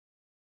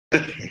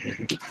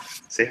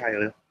Say hi,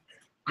 Ilya.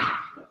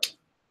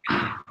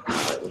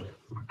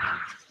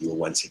 You will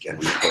once again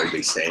record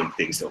me saying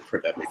things that will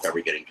prevent me from ever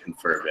getting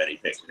confirmed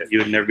anything. You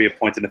would never be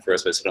appointed in the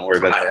first place, so don't worry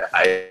about it.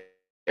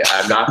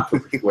 I'm not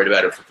worried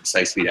about it for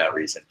precisely that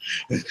reason.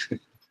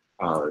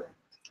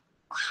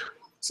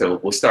 So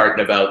we'll start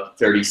in about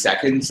 30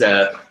 seconds.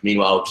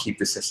 Meanwhile, I'll keep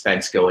the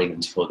suspense going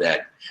until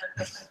then.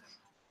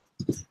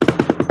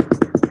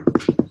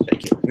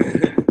 Thank you.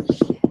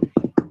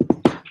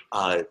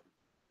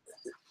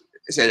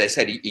 So as I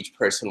said, each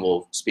person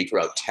will speak for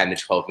about 10 to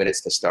 12 minutes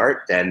to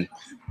start. Then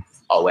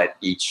I'll let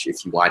each,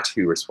 if you want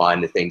to,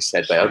 respond to things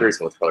said by others,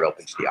 and we'll throw it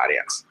open to the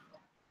audience.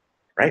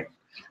 Right?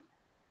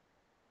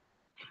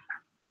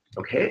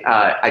 Okay,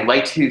 I'd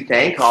like to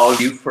thank all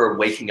of you for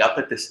waking up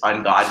at this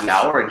ungodly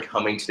hour and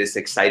coming to this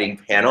exciting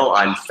panel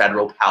on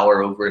federal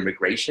power over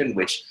immigration,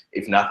 which,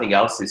 if nothing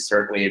else, is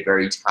certainly a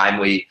very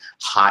timely,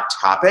 hot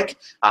topic.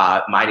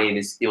 My name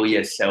is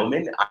Ilya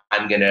Somin.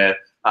 I'm going to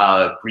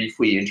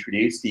briefly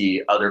introduce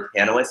the other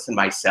panelists and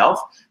myself,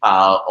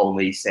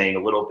 only saying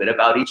a little bit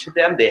about each of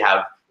them. They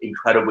have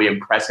incredibly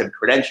impressive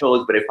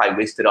credentials, but if I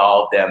listed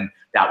all of them,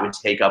 that would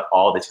take up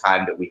all the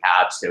time that we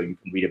have, so you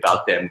can read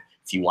about them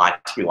if you want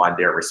to on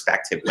their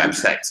respective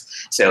websites.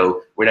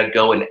 So we're going to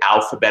go in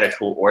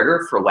alphabetical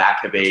order for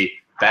lack of a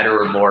better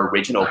or more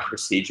original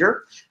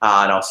procedure.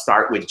 And I'll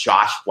start with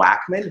Josh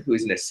Blackman, who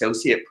is an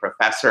associate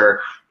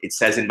professor. It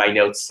says in my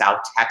notes,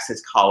 South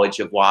Texas College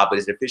of Law, but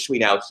is it officially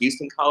now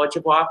Houston College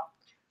of Law?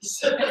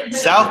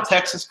 South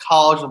Texas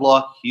College of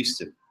Law,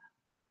 Houston.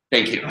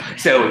 Thank you.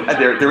 So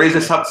there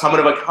is somewhat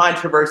of a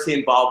controversy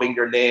involving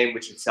your name,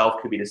 which itself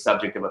could be the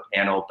subject of a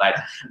panel, but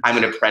I'm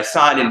going to press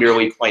on and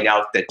merely point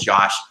out that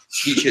Josh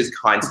teaches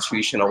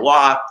constitutional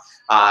law,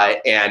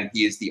 and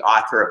he is the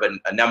author of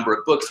a number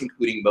of books,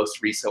 including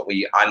most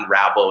recently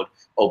Unraveled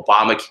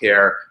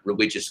Obamacare,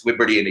 Religious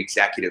Liberty and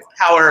Executive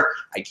Power.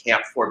 I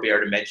can't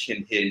forbear to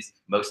mention his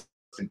most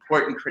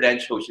important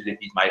credential, which is that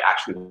he's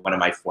actually one of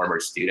my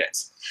former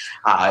students.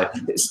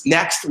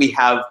 Next, we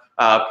have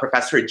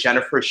Professor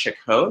Jennifer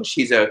Chacon.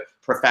 She's a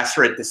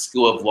professor at the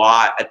School of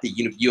Law at the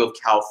U of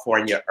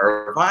California,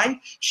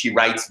 Irvine. She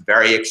writes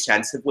very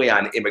extensively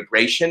on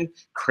immigration,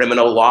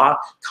 criminal law,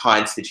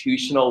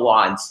 constitutional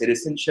law, and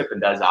citizenship, and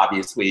does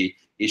obviously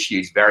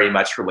issues very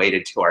much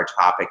related to our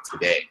topic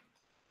today.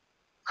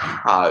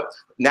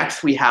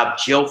 Next, we have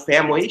Jill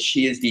Family.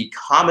 She is the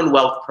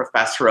Commonwealth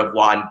Professor of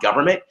Law and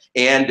Government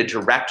and the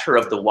Director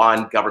of the Law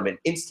and Government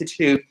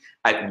Institute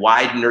at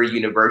Widener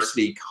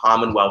University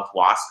Commonwealth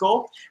Law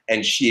School,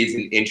 and she is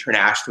an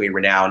internationally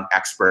renowned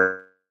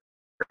expert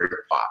in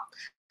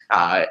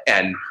law.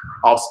 And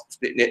also,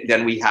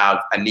 then we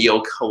have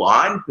Anil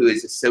Kalhan, who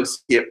is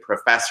Associate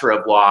Professor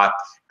of Law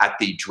at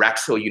the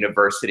Drexel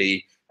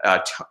University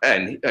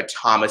and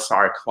Thomas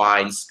R.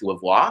 Kline School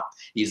of Law.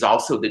 He's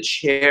also the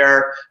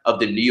chair of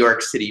the New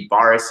York City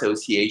Bar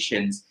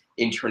Association's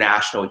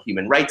International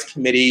Human Rights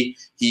Committee.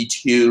 He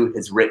too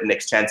has written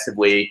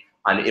extensively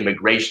on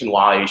immigration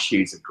law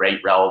issues of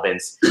great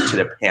relevance to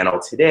the panel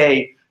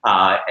today.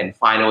 And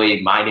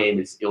finally, my name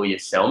is Ilya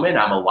Somin.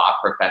 I'm a law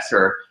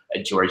professor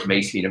at George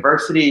Mason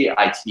University.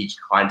 I teach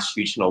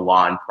constitutional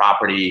law and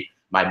property.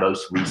 My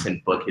most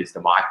recent book is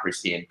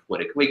Democracy and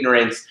Political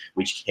Ignorance,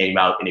 which came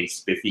out in a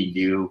spiffy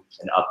new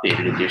and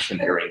updated edition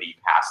during the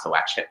past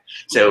election.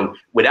 So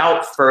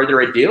without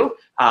further ado,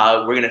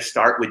 we're going to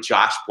start with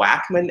Josh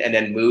Blackman and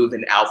then move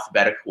in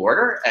alphabetical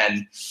order.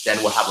 And then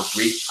we'll have a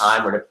brief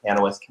time where the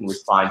panelists can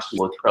respond to.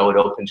 We'll throw it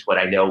open to what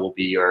I know will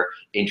be your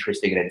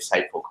interesting and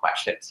insightful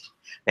questions.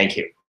 Thank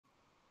you.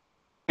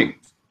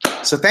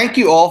 So thank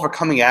you all for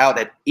coming out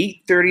at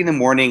 8:30 in the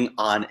morning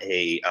on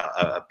a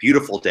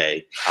beautiful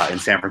day in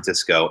San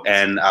Francisco.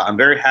 And I'm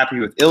very happy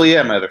with Ilya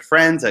and my other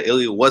friends.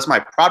 Ilya was my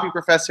property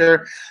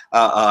professor,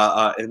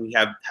 and we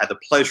have had the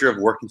pleasure of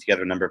working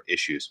together on a number of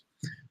issues.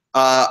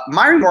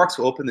 My remarks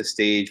will open the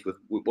stage with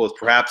what was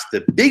perhaps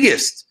the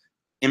biggest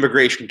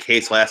immigration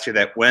case last year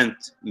that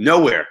went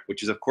nowhere,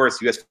 which is, of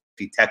course, U.S.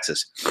 v.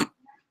 Texas.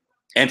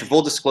 And for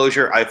full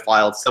disclosure, I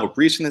filed several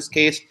briefs in this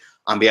case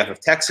on behalf of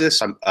Texas.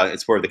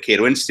 It's for the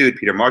Cato Institute.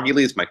 Peter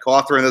Margulies is my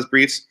co-author in those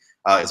briefs,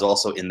 is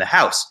also in the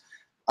House.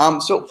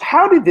 So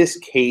how did this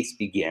case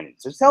begin?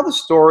 So to tell the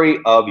story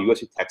of U.S.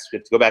 v. Texas, we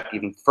have to go back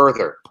even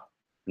further,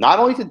 not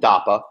only to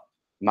DAPA,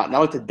 not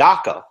only to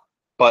DACA,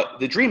 but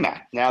the DREAM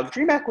Act. Now, the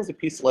DREAM Act was a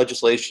piece of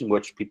legislation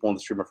which people in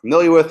this room are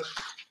familiar with.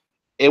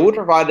 It would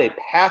provide a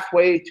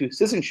pathway to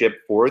citizenship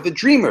for the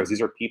Dreamers.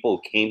 These are people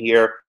who came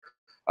here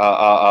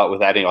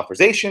without any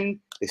authorization.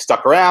 They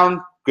stuck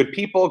around. Good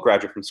people,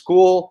 graduate from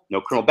school, no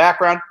criminal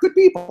background, good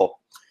people.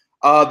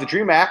 The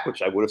DREAM Act,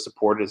 which I would have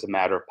supported as a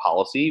matter of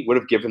policy, would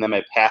have given them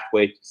a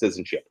pathway to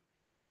citizenship.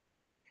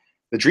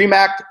 The DREAM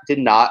Act did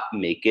not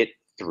make it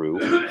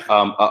through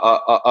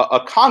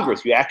a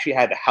Congress. We actually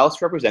had the House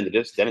of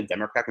Representatives, then a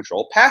Democrat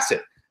control, pass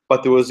it.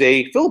 But there was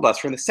a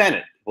filibuster in the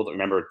Senate. People don't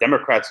remember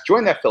Democrats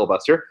joined that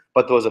filibuster,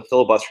 but there was a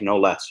filibuster no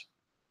less.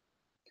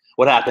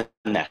 What happened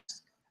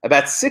next?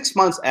 About 6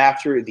 months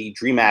after the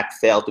DREAM Act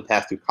failed to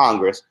pass through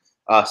Congress,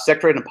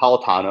 Secretary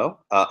Napolitano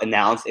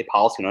announced a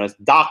policy known as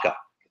DACA,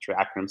 get your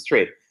acronym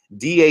straight,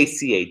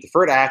 DACA,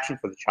 Deferred Action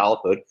for the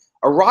Childhood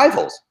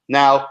Arrivals.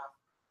 Now,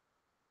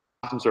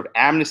 some sort of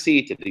amnesty,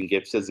 it didn't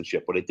give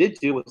citizenship. What it did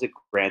do was it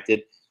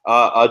granted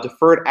a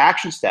deferred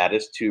action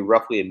status to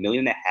roughly 1.5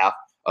 million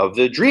of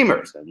the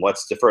Dreamers. And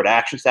what's deferred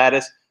action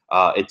status?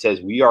 It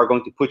says we are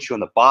going to put you on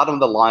the bottom of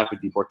the line for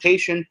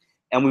deportation,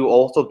 and we will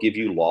also give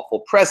you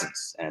lawful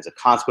presence. And as a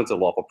consequence of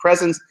lawful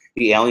presence,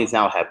 the aliens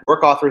now have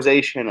work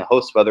authorization and a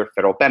host of other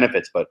federal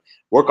benefits. But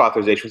work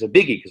authorization is a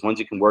biggie, because once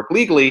you can work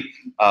legally,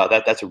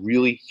 that's a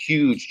really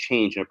huge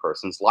change in a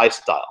person's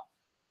lifestyle.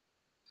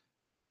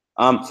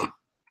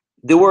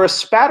 There were a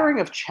spattering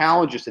of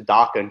challenges to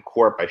DACA in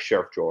court by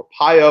Sheriff Joe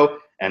Arpaio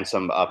and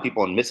some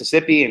people in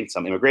Mississippi and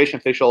some immigration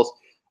officials.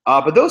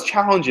 But those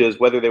challenges,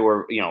 whether they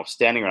were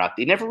standing or not,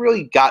 they never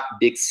really got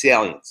big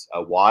salience.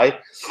 Why?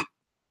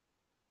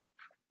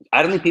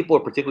 I don't think people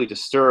are particularly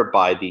disturbed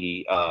by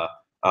the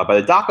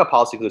DACA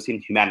policy because it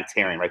seemed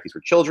humanitarian, right? These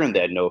were children; they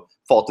had no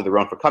fault of their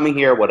own for coming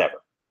here,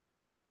 whatever.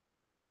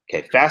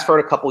 Okay, fast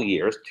forward a couple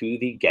years to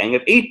the Gang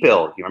of Eight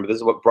bill. You remember this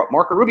is what brought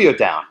Marco Rubio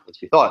down, as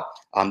we thought.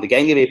 The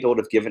Gang of Eight bill would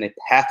have given a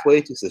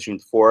pathway to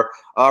citizenship for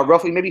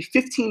roughly maybe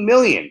 15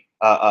 million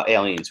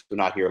aliens who are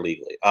not here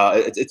illegally.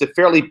 It's a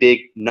fairly big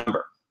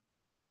number,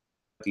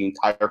 the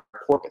entire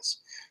corpus.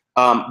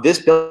 This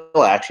bill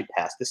actually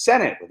passed the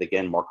Senate with,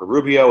 again, Marco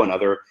Rubio and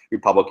other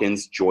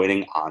Republicans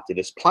joining onto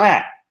this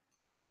plan.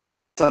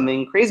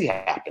 Something crazy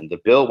happened.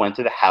 The bill went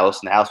to the House,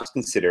 and the House was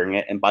considering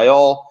it, and by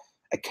all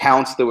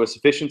accounts, there was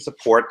sufficient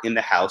support in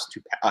the House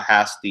to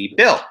pass the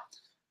bill.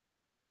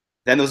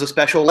 Then there was a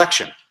special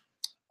election.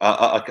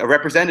 A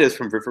representative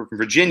from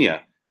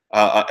Virginia,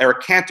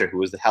 Eric Cantor, who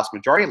was the House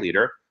Majority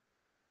Leader,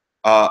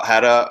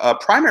 had a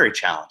primary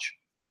challenge,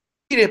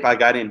 defeated by a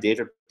guy named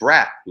David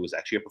Bratt, who was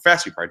actually a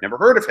professor. You probably never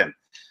heard of him.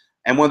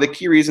 And one of the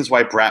key reasons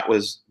why Bratt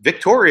was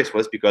victorious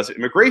was because of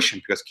immigration,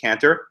 because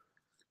Cantor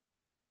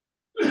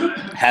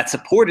had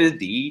supported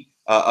the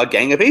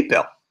Gang of Eight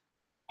bill.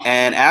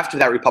 And after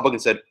that,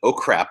 Republicans said, oh,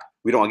 crap,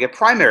 we don't want to get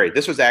primary.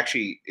 This was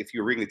actually, if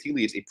you're reading the tea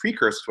leaves, a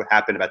precursor to what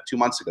happened about 2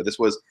 months ago. This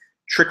was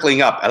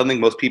trickling up. I don't think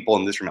most people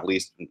in this room, at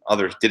least, and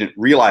others, didn't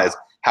realize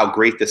how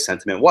great this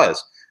sentiment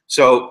was.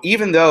 So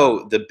even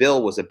though the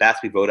bill was about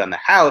to be voted on the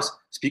House,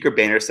 Speaker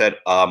Boehner said,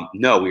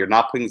 no, we are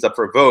not putting this up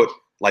for a vote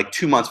like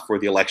 2 months before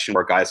the election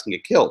where guys can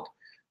get killed.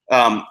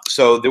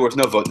 So there was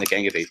no vote in the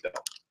Gang of Eight bill.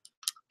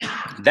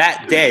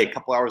 That day, a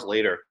couple hours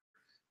later,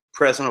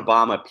 President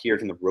Obama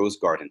appeared in the Rose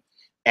Garden,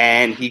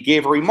 and he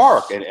gave a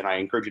remark, and I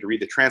encourage you to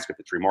read the transcript.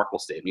 It's a remarkable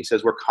statement. He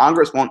says, where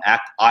Congress won't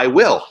act, I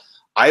will.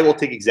 I will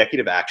take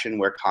executive action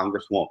where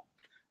Congress won't.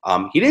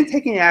 He didn't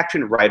take any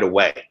action right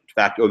away. In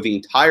fact, over the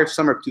entire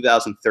summer of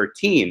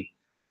 2014,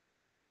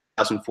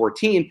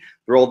 there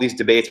were all these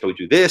debates, we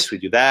do this, we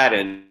do that,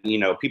 and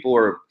people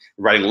were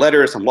writing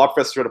letters. Some law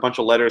professors wrote a bunch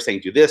of letters saying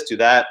do this, do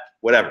that,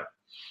 whatever.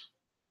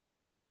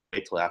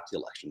 Wait till after the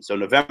election. So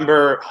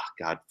November,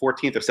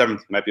 14th or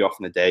 17th, might be off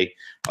on the day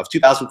of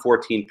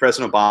 2014,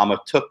 President Obama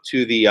took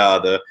to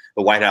the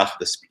White House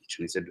with a speech,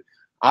 and he said,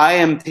 I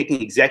am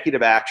taking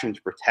executive action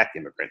to protect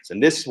immigrants.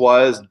 And this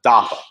was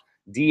DAPA,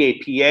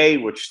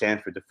 DAPA, which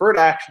stands for Deferred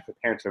Action for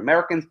Parents of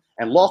Americans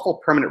and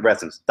Lawful Permanent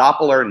Residents.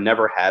 Doppler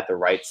never had the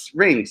right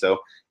ring, so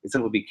it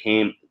simply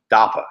became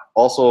DAPA.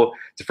 Also,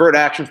 Deferred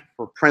Action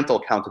for Parental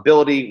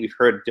Accountability. We've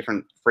heard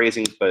different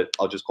phrasings, but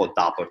I'll just call it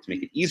DAPA to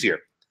make it easier.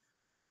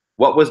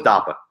 What was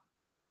DAPA?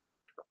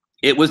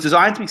 It was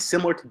designed to be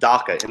similar to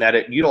DACA in that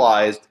it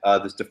utilized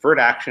this deferred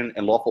action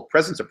and lawful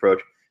presence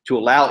approach to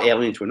allow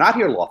aliens who are not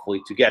here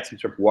lawfully to get some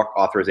sort of work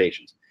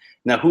authorizations.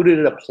 Now, who did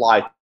it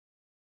apply to?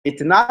 It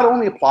did not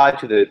only apply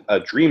to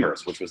the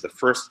Dreamers, which was the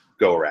first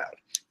go-around.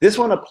 This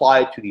one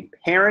applied to the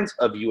parents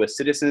of U.S.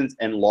 citizens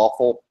and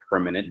lawful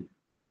permanent.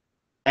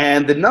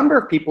 And the number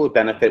of people who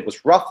benefit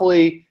was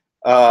roughly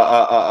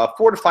 4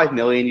 to 5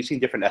 million. You've seen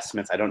different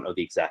estimates. I don't know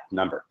the exact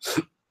number.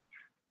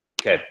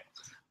 Okay.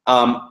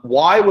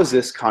 Why was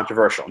this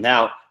controversial?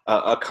 Now,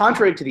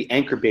 contrary to the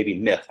anchor baby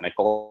myth, and I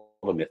call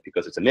it a myth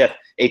because it's a myth,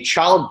 a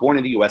child born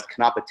in the U.S.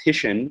 cannot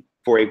petition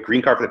for a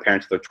green card for the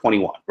parents until they're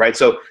 21, right?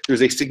 So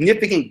there's a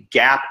significant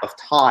gap of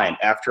time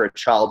after a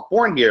child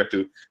born here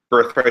through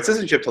birthright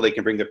citizenship till they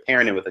can bring their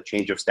parent in with a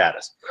change of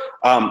status.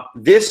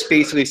 This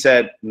basically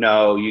said,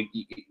 no,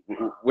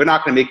 we're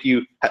not going to make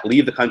you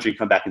leave the country and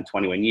come back in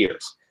 21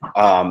 years.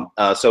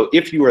 So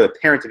if you were the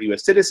parent of a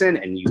U.S. citizen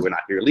and you were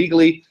not here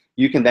legally,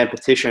 you can then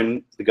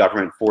petition the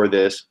government for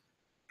this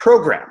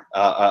program,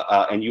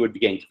 and you would be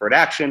getting deferred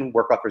action,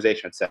 work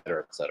authorization, et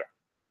cetera, et cetera.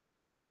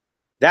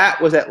 That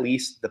was at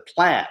least the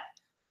plan.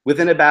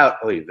 Within about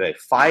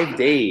 5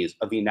 days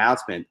of the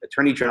announcement,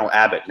 Attorney General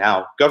Abbott,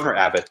 now Governor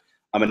Abbott,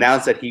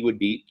 announced that he would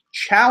be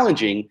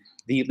challenging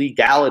the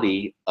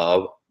legality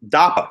of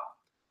DAPA.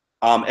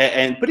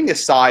 And putting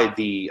aside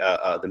the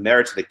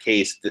merits of the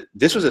case,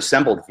 this was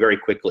assembled very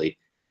quickly,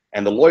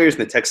 and the lawyers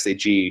in the Texas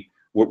AG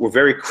were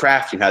very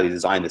crafty in how they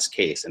designed this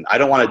case. And I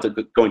don't want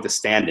to go into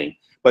standing,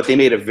 but they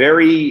made a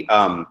very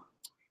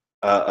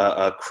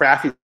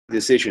crafty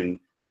decision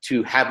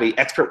to have an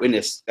expert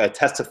witness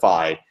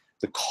testify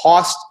the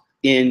cost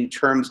in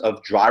terms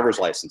of driver's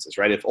licenses,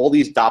 right? If all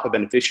these DAPA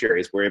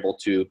beneficiaries were able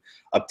to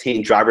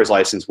obtain driver's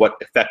license, what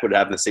effect would it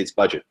have in the state's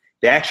budget?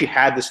 They actually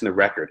had this in the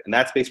record, and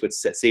that's basically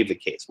what saved the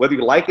case. Whether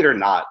you like it or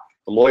not,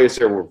 the lawyers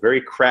there were very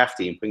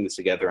crafty in putting this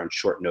together on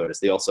short notice.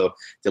 They also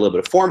did a little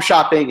bit of form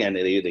shopping, and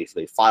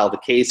they filed the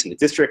case in the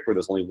district where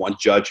there's only one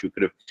judge who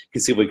could have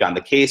conceivably gotten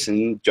the case,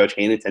 and Judge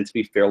Hayden tends to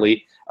be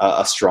fairly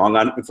strong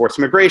on enforced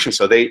immigration.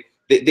 So they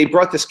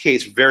brought this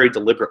case very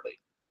deliberately.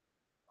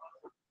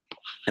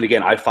 And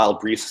again, I filed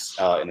briefs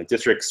in the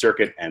district,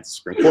 circuit, and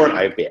Supreme Court.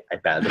 I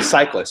batted the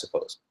cycle, I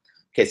suppose.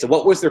 Okay, so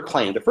what was their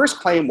claim? The first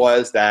claim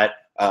was that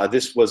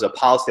this was a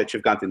policy that should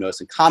have gone through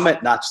notice and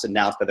comment, not just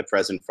announced by the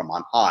president from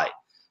on high.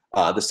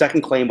 The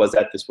second claim was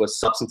that this was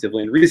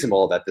substantively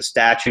unreasonable, that the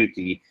statute,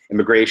 the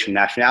Immigration and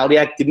Nationality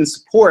Act, didn't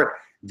support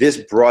this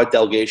broad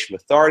delegation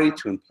of authority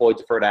to employ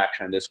deferred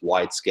action on this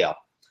wide scale.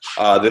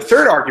 The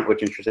third argument,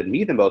 which interested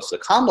me the most as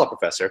a common law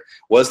professor,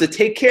 was the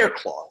take care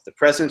clause. The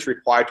president's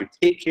required to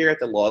take care that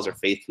the laws are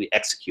faithfully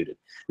executed.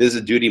 This is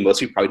a duty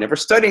most people probably never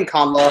study in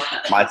common law.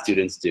 My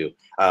students do.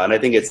 And I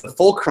think it's the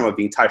fulcrum of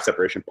the entire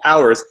separation of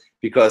powers,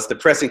 because the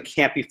president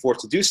can't be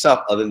forced to do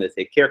stuff other than the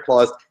take care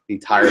clause. The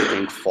entire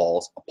thing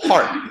falls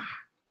apart.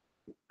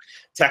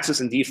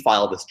 Texas indeed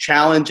filed this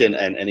challenge, and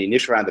the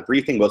initial round of the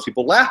briefing, most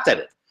people laughed at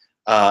it.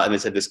 And they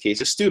said this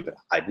case is stupid.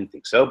 I didn't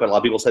think so, but a lot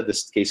of people said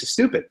this case is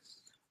stupid.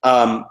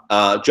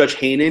 Judge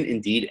Hayden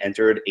indeed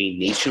entered a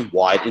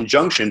nationwide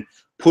injunction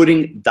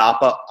putting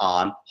DAPA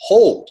on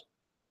hold.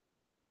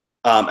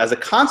 As a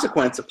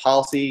consequence, the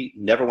policy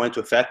never went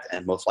into effect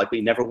and most likely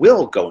never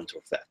will go into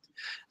effect.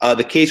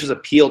 The case was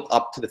appealed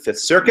up to the Fifth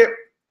Circuit.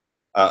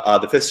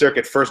 The Fifth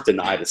Circuit first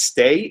denied a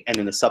stay, and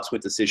in the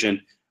subsequent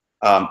decision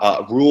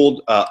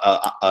ruled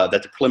that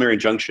the preliminary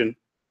injunction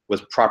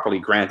was properly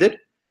granted.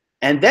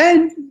 And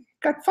then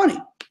it got funny.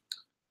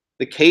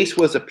 The case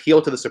was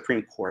appealed to the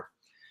Supreme Court.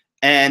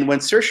 And when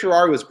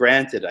certiorari was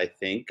granted, I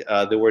think,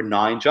 there were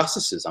 9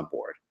 justices on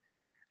board.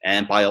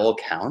 And by all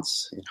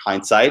accounts, in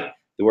hindsight,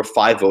 there were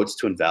 5 votes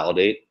to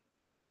invalidate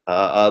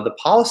the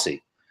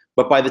policy.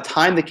 But by the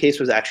time the case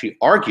was actually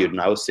argued, and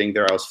I was sitting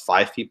there, I was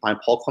 5 feet behind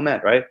Paul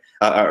Clement, right?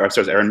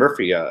 Sorry, Aaron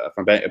Murphy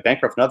from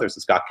Bancroft and others,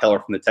 and Scott Keller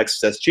from the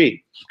Texas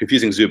SG.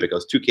 Confusing Zubik. It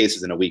was 2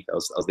 cases in a week I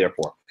was there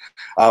for.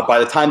 By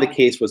the time the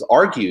case was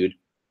argued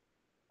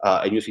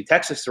in UC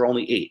Texas, there were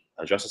only 8.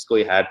 Justice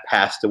Scalia had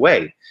passed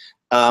away.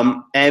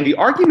 And the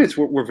arguments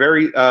were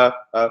very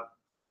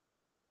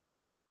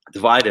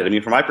divided. I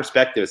mean, from my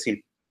perspective, it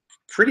seemed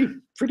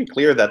pretty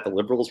clear that the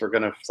liberals were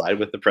going to side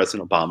with the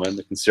President Obama, and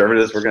the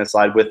conservatives were going to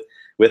side with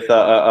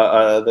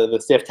the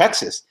state of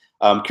Texas.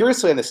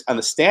 Curiously, on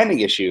the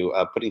standing issue,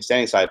 putting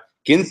standing aside,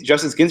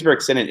 Justice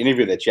Ginsburg said in an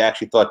interview that she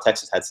actually thought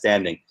Texas had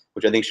standing,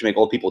 which I think should make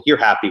old people here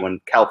happy when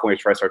California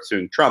tries to start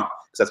suing Trump,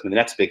 because that's been the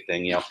next big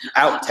thing. You know,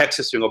 out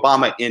Texas suing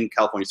Obama, in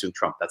California suing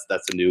Trump.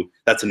 That's a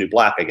new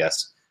black, I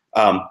guess.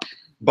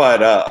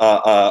 But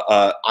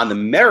on the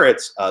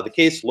merits, the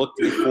case looked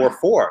to be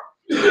 4-4.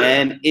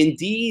 And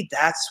indeed,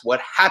 that's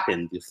what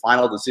happened. The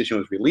final decision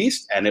was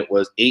released, and it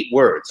was 8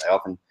 words.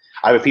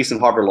 I have a piece in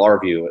Harvard Law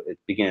Review. It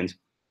begins,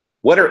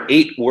 "What are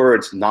 8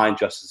 words 9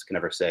 justices can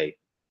ever say?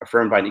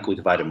 Affirmed by an equally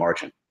divided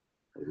margin."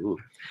 Ooh.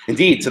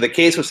 Indeed, so the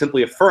case was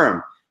simply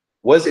affirmed.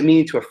 What does it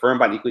mean to affirm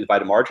by an equally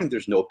divided margin?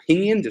 There's no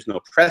opinion. There's no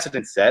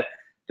precedent set.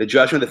 The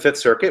judgment of the Fifth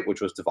Circuit,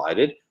 which was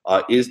divided,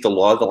 is the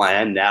law of the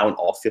land now in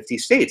all 50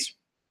 states.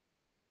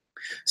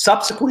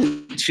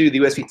 Subsequent to the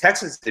US v.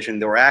 Texas decision,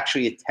 there were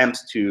actually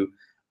attempts to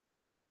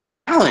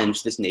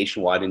challenge this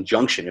nationwide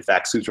injunction. In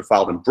fact, suits were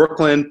filed in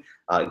Brooklyn,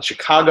 in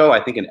Chicago,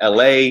 I think in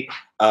LA,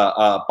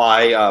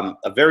 by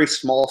a very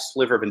small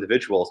sliver of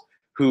individuals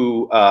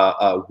who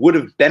would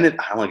have benefited,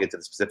 I don't want to get to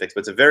the specifics,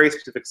 but it's a very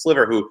specific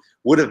sliver who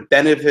would have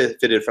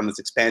benefited from this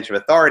expansion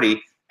of authority,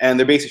 and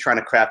they're basically trying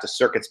to craft a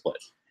circuit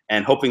split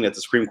and hoping that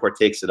the Supreme Court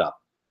takes it up.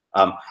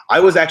 I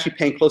was actually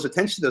paying close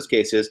attention to those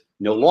cases,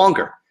 no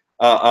longer.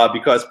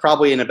 Because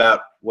probably in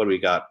about,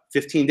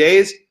 15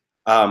 days,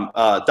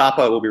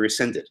 DAPA will be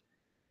rescinded.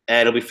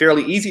 And it'll be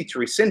fairly easy to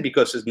rescind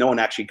because there's no one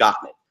actually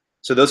gotten it.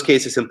 So those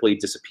cases simply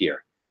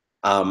disappear.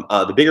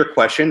 The bigger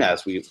question,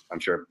 I'm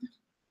sure,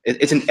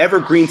 it's an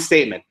evergreen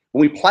statement.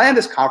 When we planned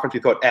this conference, we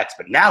thought X,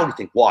 but now we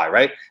think Y,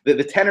 right?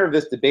 The tenor of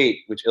this debate,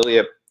 which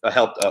Ilya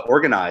helped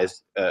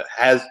organize,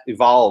 has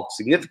evolved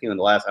significantly in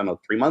the last,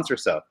 3 months or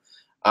so.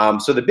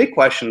 So the big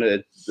question,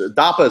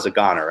 DAPA is a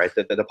goner, right?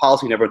 The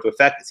policy never went into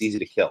effect. It's easy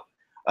to kill.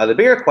 The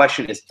bigger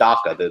question is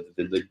DACA,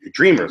 the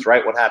dreamers,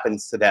 right? What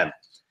happens to them?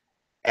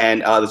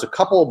 And there's a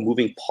couple of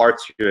moving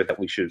parts here that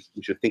we should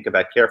think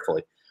about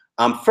carefully.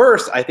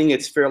 First, I think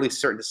it's fairly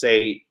certain to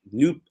say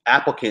new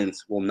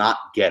applicants will not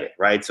get it,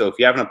 right? So if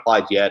you haven't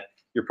applied yet,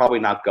 you're probably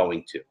not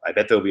going to. I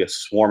bet there'll be a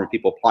swarm of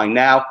people applying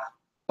now,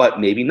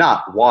 but maybe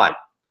not. Why?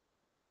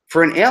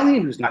 For an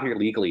alien who's not here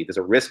legally, there's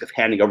a risk of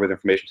handing over the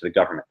information to the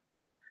government.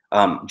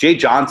 Jay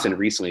Johnson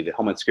recently, the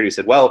Homeland Security,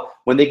 said, well,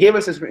 when they gave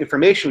us this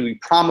information, we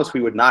promised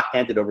we would not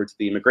hand it over to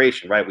the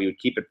immigration, right? We would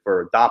keep it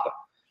for DAPA.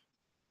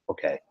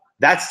 Okay.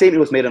 That statement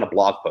was made on a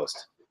blog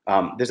post.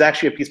 There's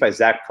actually a piece by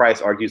Zach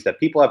Price argues that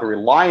people have a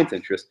reliance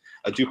interest,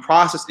 a due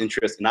process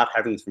interest in not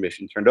having this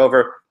information turned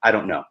over. I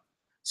don't know.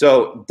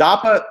 So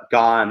DAPA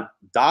gone,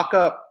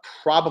 DACA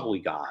probably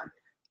gone.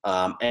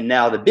 And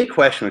now the big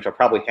question, which I'll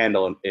probably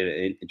handle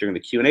during the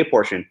Q&A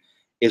portion,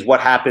 is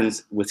what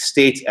happens with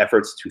states'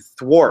 efforts to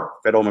thwart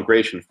federal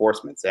immigration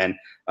enforcements. And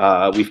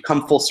we've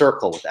come full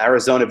circle with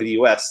Arizona v. the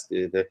U.S.,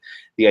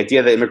 the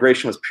idea that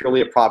immigration was purely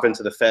a province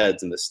of the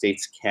feds and the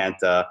states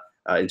can't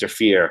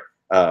interfere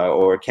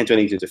or can't do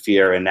anything to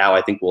interfere. And now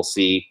I think we'll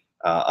see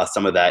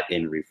some of that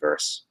in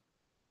reverse.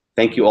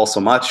 Thank you all so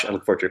much. I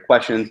look forward to your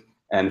questions.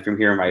 And from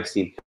here, my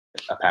esteemed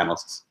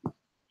panelists.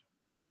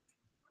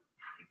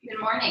 Good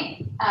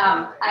morning.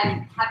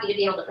 I'm happy to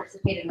be able to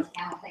participate in this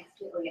panel. Thanks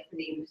to Ilya for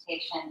the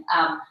invitation.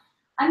 I'm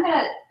going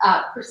to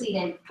proceed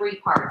in 3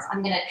 parts.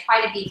 I'm going to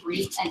try to be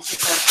brief and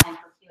keep our time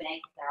for Q&A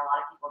because there are a lot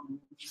of people who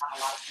have a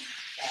lot of things to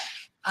say.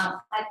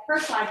 I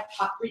first want to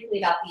talk briefly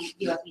about the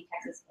US v.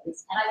 Texas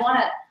case, and I want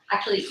to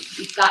actually,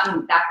 we've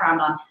gotten background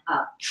on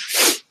how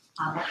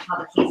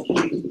the case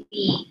came to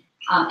be.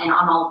 And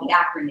on all of the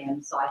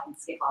acronyms, so I can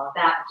skip all of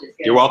that, which is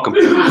good. You're welcome.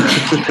 And I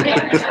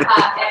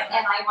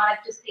want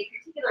to just pay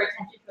particular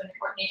attention to an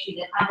important issue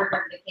that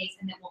undergirded the case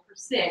and that will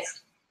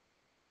persist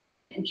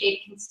and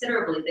shape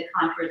considerably the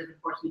contours of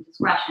enforcement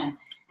discretion,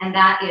 and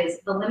that is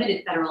the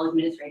limited federal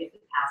administrative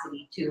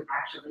capacity to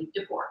actually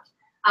deport.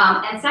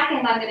 And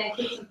second, I'm going to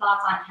include some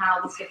thoughts on how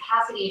this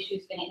capacity issue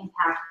is going to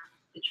impact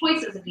the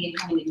choices of the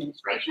incoming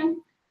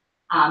administration,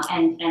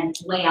 and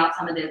lay out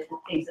some of the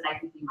things that I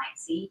think we might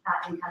see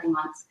in coming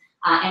months.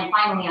 And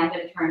finally, I'm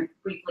going to turn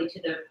briefly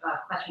to the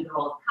question of the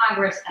role of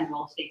Congress and the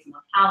role of states and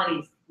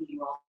localities, the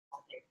role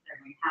that they're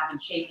going to have in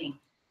shaping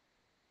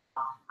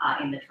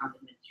in the Trump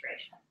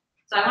administration.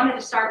 So I wanted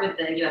to start with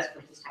the US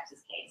versus Texas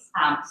case.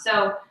 As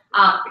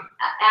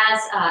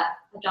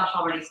Josh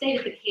already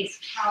stated, the case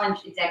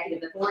challenged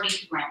executive authority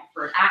to grant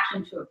deferred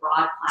action to a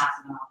broad class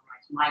of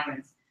unauthorized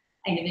migrants,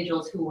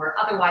 individuals who were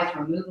otherwise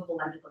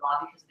removable under the law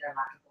because of their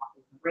lack of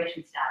lawful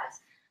immigration status.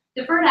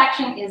 Deferred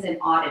action is an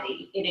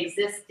oddity. It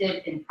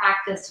existed in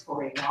practice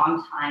for a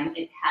long time.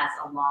 It has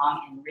a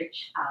long and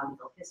rich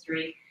legal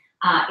history.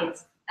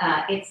 It's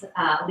a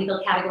legal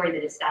category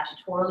that is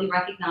statutorily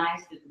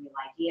recognized through the Real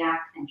ID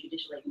Act and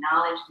judicially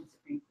acknowledged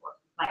in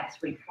by the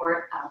Supreme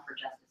Court for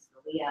Justice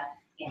Scalia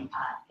in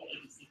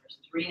AALS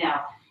versus Reno.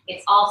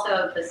 It's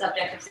also the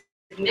subject of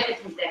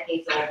significant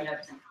decades-old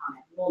notice and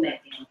comment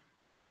rulemaking.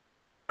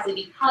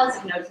 Because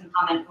of notice and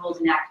comment rules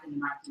enacted in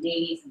the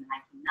 1980s and the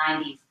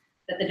 1990s,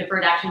 that the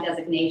deferred action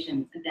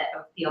designation that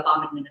the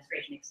Obama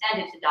administration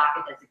extended to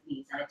DACA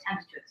designees and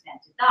attempted to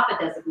extend to DAPA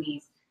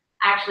designees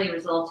actually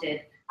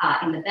resulted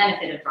in the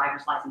benefit of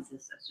driver's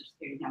licenses, social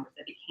security numbers,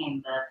 that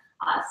became the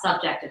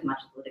subject of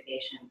much of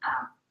litigation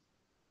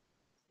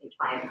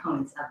by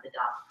opponents of the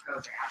DAPA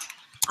program.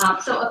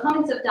 So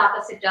opponents of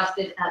DAPA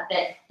suggested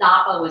that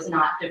DAPA was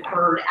not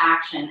deferred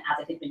action as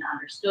it had been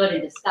understood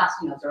and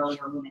discussed in those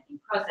earlier rulemaking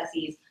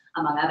processes.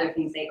 Among other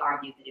things, they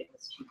argued that it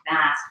was too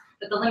vast,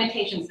 but the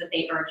limitations that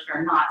they urged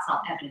are not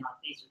self-evident on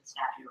the face of the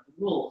statute or the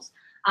rules.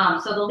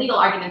 So the legal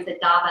arguments that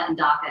DAPA and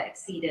DACA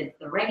exceeded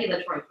the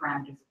regulatory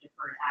parameters of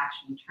deferred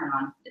action turn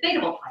on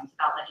debatable claims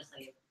about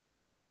legislative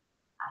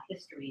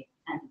history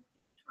and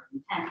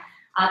intent.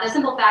 The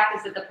simple fact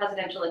is that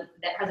presidential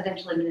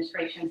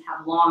administrations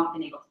have long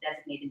been able to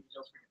designate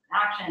individuals for deferred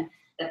action,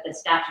 that the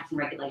statutes and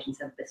regulations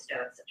have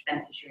bestowed such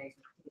beneficiaries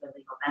with particular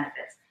legal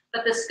benefits.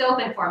 But the scope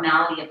and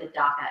formality of the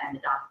DACA and the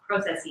DAPA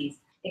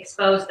processes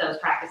expose those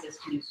practices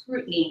to new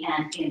scrutiny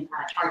and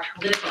charge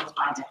political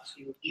refinement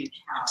to new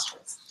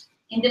challenges.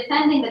 In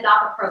defending the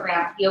DAPA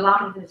program, the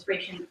Obama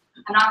administration,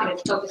 I'm not going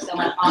to focus so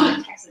much on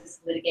the Texas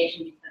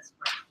litigation because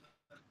for a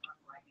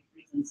variety of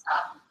reasons,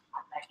 I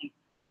think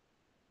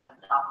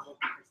DAPA will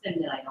be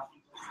rescinded. I don't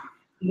think there's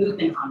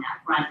movement on that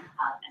front,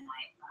 and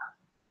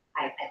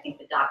I think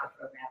the DACA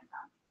program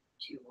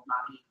too will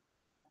not be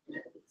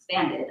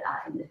expanded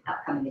in the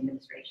upcoming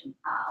administration,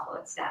 although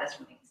its status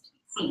remains to be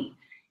seen.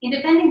 In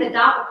defending the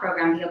DAPA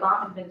program, the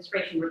Obama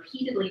administration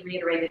repeatedly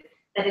reiterated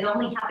that it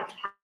only had the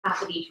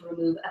capacity to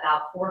remove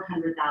about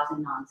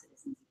 400,000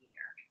 non-citizens a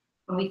year.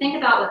 When we think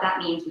about what that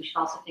means, we should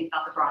also think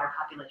about the broader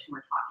population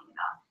we're talking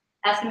about.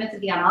 Estimates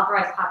of the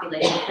unauthorized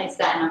population place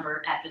that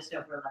number at just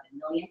over 11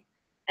 million.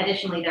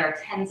 Additionally, there are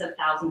tens of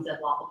thousands of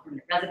lawful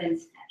permanent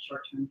residents and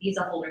short-term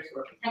visa holders who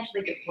are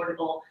potentially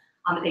deportable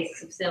on the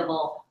basis of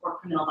civil or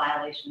criminal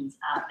violations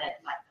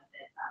that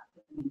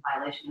put them in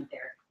violation of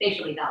their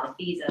facially valid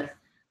visas.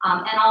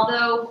 And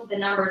although the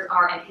numbers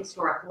are at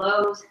historic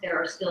lows,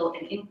 there are still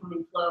an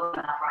incoming flow of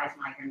unauthorized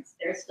migrants.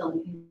 There's still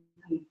an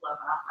incoming flow of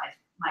unauthorized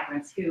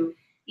migrants who,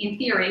 in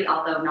theory,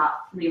 although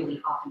not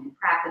really often in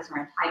practice,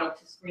 are entitled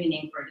to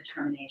screening for a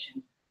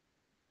determination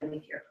of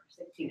fear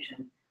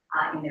persecution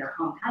in their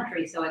home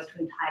country, so as to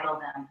entitle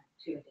them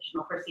to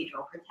additional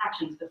procedural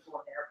protections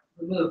before their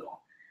removal.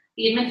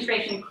 The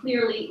administration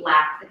clearly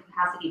lacked the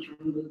capacity to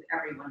remove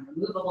everyone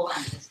removable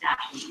under the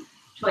statute.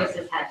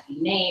 Choices had to be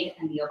made,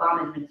 and the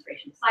Obama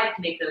administration decided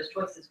to make those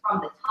choices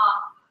from the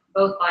top,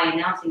 both by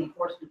announcing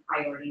enforcement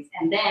priorities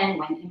and then,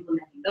 when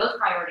implementing Those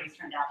priorities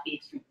turned out to be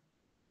extremely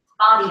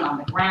spotty on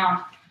the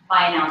ground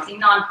by announcing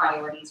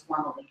non-priorities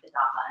formally to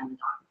DAPA and the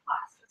DACA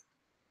classes.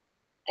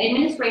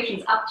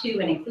 Administrations up to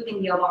and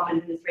including the Obama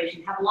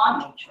administration have long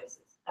made choices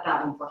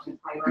about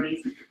enforcement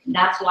priorities.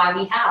 That's why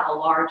we have a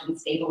large and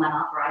stable and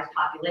authorized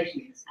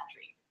population in this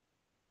country.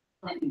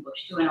 Clinton,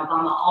 Bush 2, and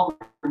Obama all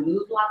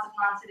removed lots of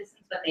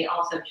non-citizens, but they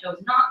also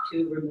chose not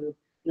to remove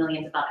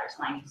millions of others,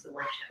 and I use the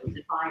word chose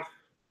advisedly.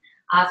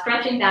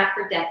 Stretching back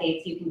for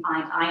decades, you can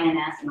find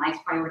INS and ICE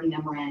priority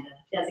memoranda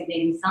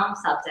designating some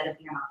subset of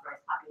the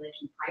unauthorized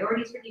population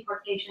priorities for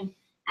deportation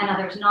and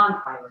others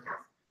non-priorities.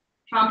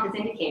 Trump has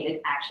indicated,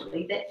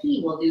 actually, that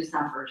he will do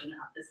some version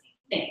of the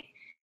same thing.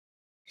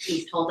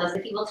 He's told us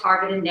that he will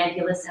target a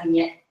nebulous and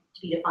yet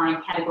to be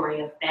defined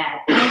category of bad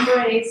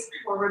hombres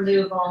for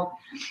removal.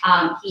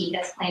 He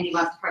has claimed he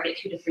wants to target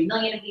 2 to 3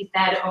 million of these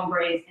bad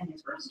hombres in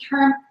his first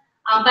term.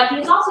 But he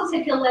has also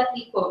said he'll let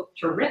the, quote,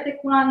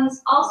 terrific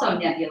ones, also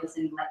nebulous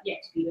and yet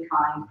to be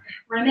defined,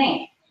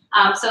 remain.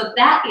 So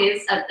that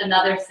is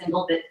another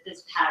symbol that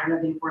this pattern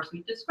of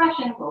enforcement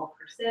discretion will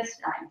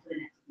persist into the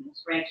next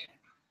administration.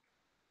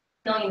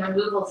 Million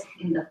removals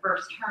in the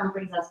first term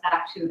brings us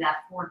back to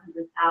that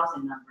 400,000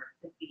 number,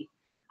 which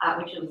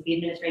was the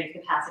administrative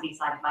capacity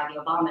cited by the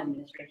Obama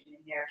administration in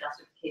their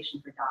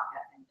justification for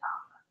DACA and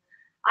DAPA.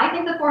 I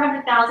think the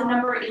 400,000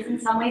 number is in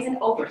some ways an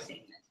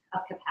overstatement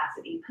of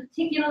capacity,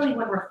 particularly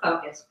when we're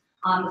focused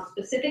on the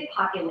specific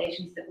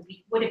populations that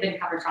would have been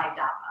covered by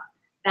DAPA.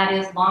 That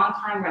is,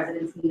 longtime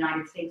residents in the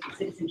United States with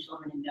citizen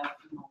children and no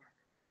criminal record.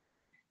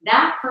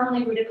 That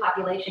firmly rooted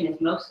population is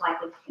most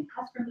likely to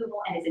contest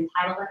removal and is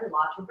entitled under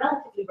law to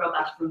relatively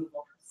robust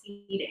removal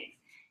proceedings.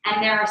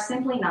 And there are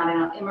simply not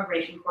enough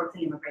immigration courts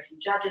and immigration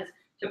judges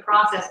to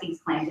process these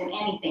claims in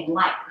anything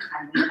like the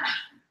timely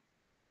fashion.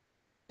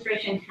 The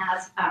administration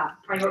has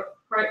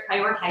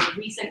prioritized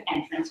recent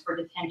entrants for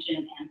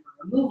detention and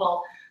for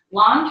removal.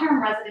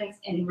 Long-term residents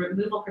in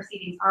removal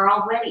proceedings are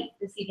already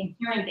receiving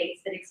hearing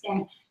dates that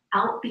extend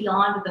out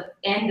beyond the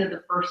end of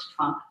the first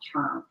Trump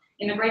term.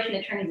 Immigration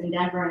attorneys in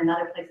Denver and in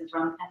other places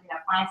around the country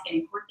have clients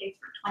getting court dates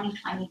for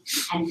 2020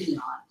 and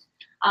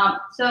beyond.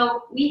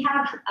 So we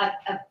have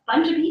a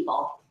bunch of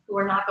people who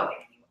are not going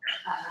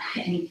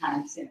anywhere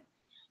anytime soon.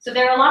 So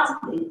there are lots of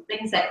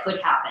things that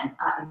could happen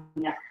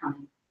in the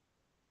upcoming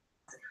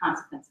as a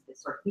consequence of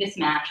this sort of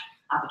mismatch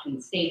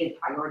between stated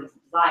priorities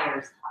and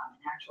desires and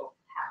actual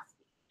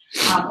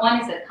capacity. One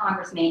is that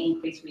Congress may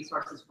increase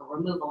resources for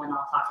removal, and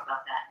I'll talk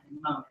about that in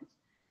a moment.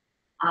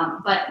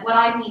 But what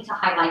I need to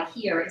highlight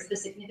here is the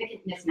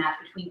significant mismatch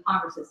between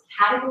Congress's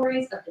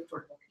categories of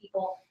deportable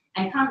people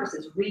and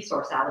Congress's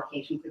resource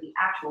allocation for the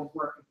actual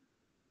work of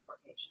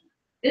deportation.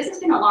 This has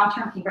been a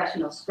long-term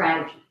congressional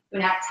strategy to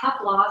enact tough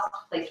laws to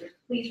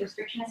place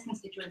restrictionist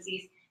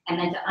constituencies and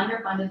then to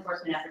underfund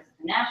enforcement efforts at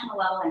the national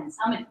level and in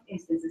some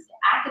instances to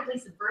actively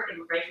subvert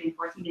immigration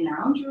enforcement in their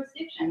own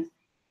jurisdictions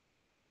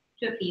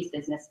to appease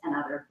business and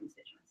other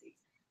constituencies.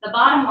 The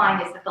bottom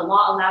line is that the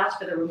law allows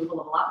for the removal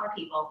of a lot more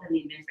people than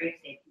the administrative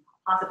state can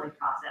possibly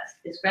process.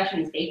 Discretion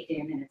is baked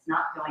in and it's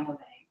not going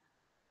away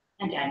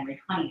on January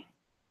 20th.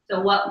 So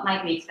what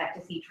might we expect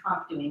to see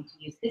Trump doing to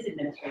use his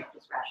administrative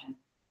discretion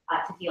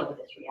to deal with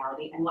this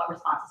reality, and what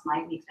responses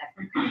might we expect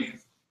from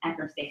Congress and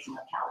from states and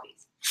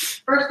localities?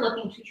 First,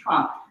 looking to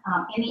Trump.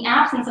 In the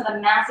absence of a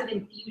massive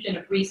infusion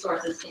of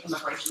resources to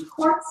immigration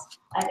courts,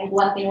 I think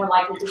one thing we're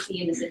likely to see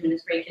in this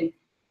administration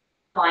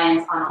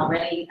reliance on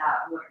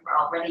we're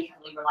already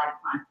heavily relied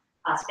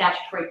upon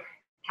statutory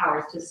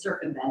powers to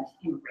circumvent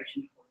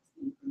immigration courts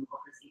in removal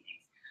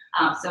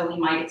proceedings. So we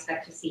might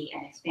expect to see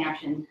an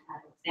expanded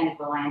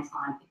reliance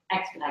on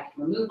expedited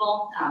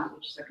removal,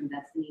 which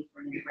circumvents the need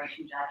for an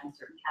immigration judge in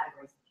certain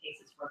categories of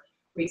cases for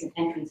recent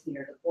entrants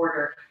near the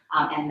border,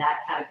 and that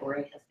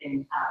category has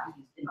been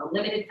used in a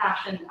limited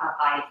fashion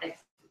by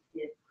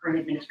the current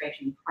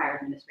administration. Prior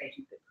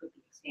administration could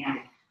be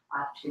expanded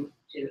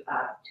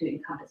to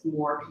encompass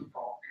more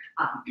people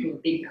who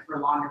have been here for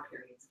longer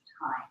periods of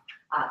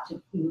time,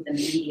 to move them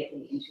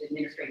immediately into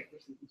administrative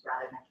proceedings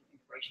rather than to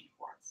immigration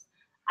courts.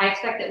 I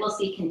expect that we'll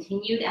see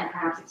continued and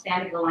perhaps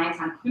expanded reliance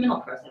on criminal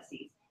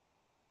processes,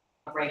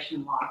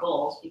 immigration law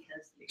goals,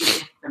 because you're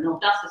using criminal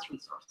justice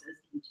resources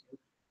into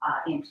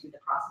the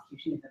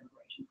prosecution of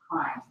immigration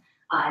crimes.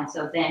 And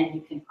so then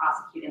you can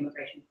prosecute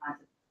immigration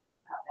crimes of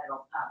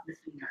federal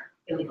misdemeanor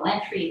illegal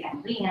entry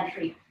and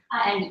re-entry,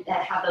 and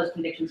have those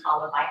convictions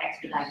followed by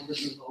expedited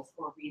removals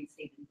or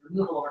reinstated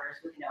removal orders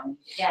with no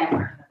need again for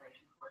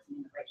immigration courts and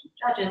immigration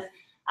judges.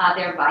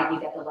 Thereby, you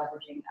get the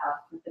leveraging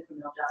of the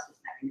criminal justice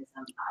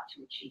mechanism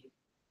to achieve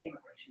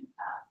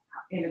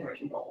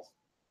immigration goals.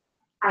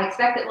 I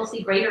expect that we'll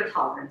see greater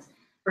tolerance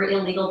for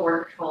illegal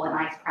border patrol and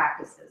ICE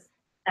practices.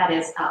 That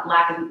is,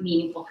 lack of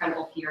meaningful,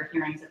 credible peer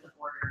hearings at the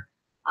border,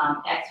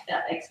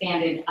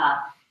 expanded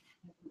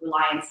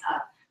reliance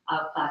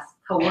of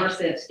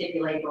coercive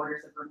stipulated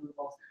orders of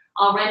removals.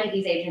 Already,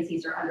 these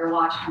agencies are under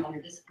watch and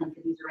under discipline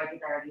for these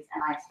irregularities,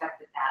 and I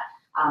expect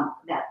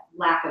that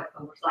lack of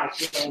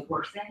oversight will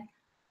worsen.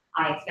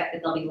 I expect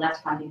that there'll be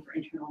less funding for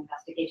internal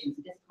investigations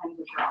and discipline,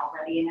 which are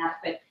already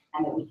inadequate,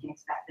 and that we can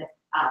expect that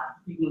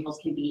removals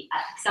can be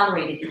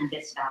accelerated in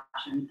this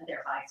fashion,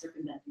 thereby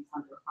circumventing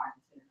some of the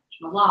requirements of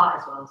international law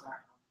as well as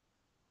our own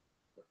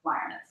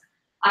requirements.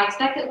 I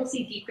expect that we'll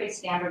see decreased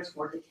standards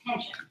for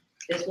detention.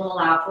 This will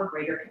allow for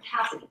greater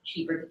capacity,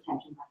 cheaper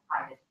detention by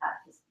private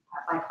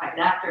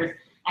actors,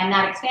 and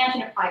that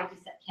expansion of private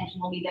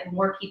detention will mean that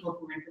more people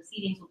who are in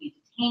proceedings will be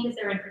detained as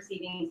they're in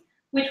proceedings,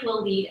 which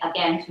will lead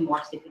again to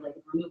more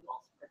stipulated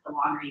removals. But the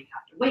longer you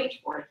have to wait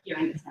for a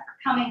hearing that's never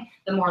coming,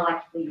 the more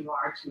likely you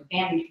are to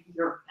abandon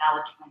your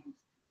valid claims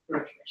through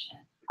attrition.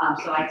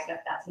 So I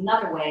expect that's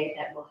another way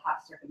that we'll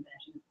have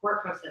circumvention of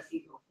court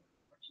processes, or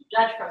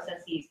judge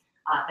processes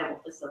that will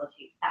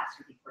facilitate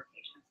faster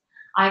deportations.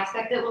 I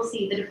expect that we'll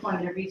see the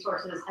deployment of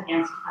resources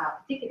against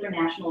particular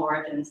national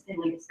origins,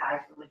 thinly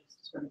disguised religious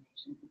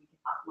discrimination. We can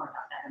talk more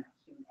about that in the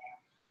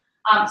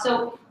Q&A.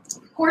 So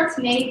courts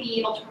may be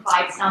able to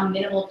provide some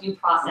minimal due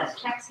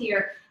process checks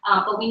here,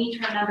 but we need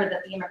to remember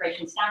that the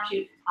immigration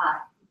statute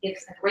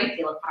gives a great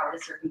deal of power to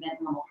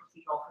circumvent normal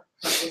procedural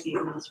processes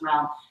in this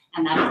realm,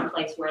 and that is a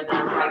place where the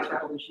rights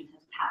revolution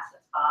has passed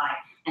us by,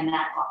 and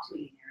that ought to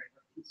be an area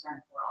of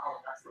concern for all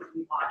of us as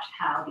we watch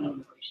how the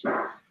immigration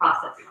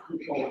process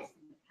unfolds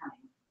in the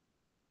coming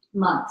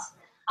months.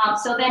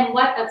 So then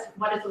what is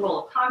the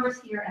role of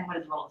Congress here, and what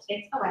is the role of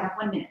states? Oh, I have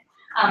 1 minute.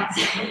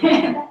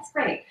 That's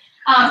great.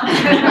 We'll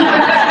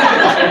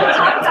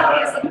talk about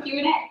this in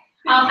Q&A.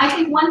 I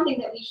think one thing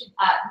that we should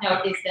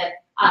note is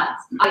that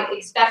I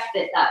expect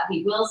that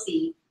we will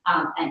see,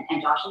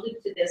 and Josh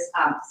alluded to this,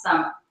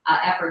 some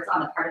efforts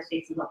on the part of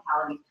states and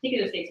localities,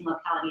 particular states and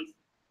localities,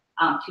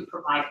 to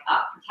provide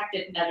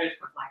protective measures,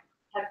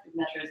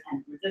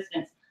 and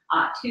resistance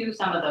to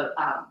some of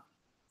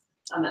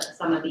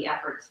the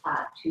efforts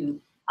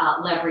to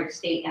leverage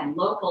state and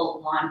local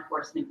law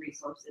enforcement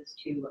resources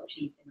to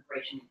achieve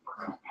immigration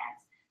enforcement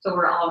ends. So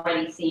we're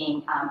already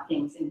seeing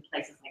things in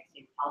places like the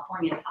state of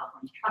California, the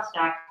California Trust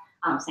Act,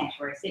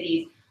 sanctuary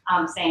cities,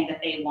 saying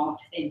that they won't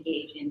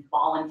engage in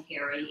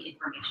voluntary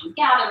information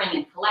gathering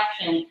and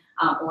collection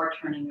or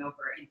turning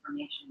over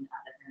information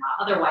that they're not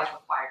otherwise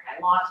required by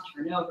law to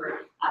turn over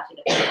to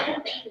the federal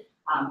government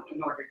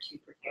in order to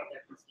protect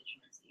their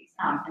constituencies.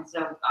 And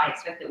so I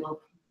expect that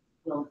we'll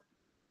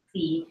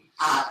see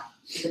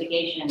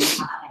litigation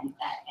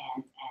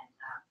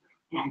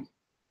and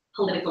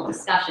political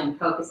discussion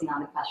focusing on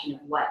the question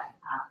of what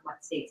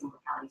states and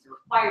localities are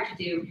required to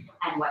do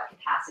and what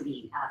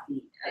capacity the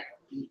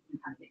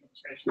incoming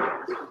administration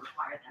will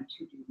require them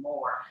to do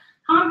more.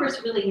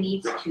 Congress really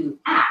needs to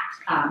act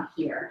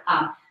here.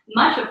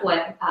 Much of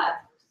what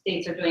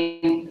states are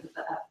doing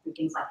through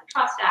things like the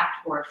Trust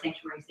Act, or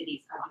sanctuary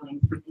cities are doing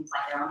through things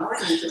like their own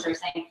ordinances, are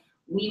saying,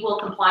 we will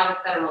comply with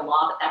federal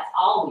law, but that's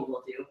all we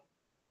will do,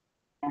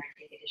 and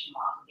take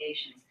additional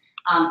obligations.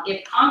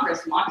 If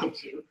Congress wanted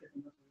to,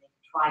 presumably they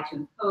could try to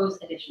impose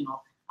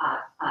additional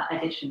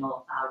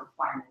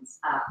requirements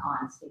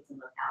on states and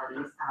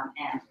localities,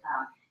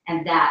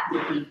 and that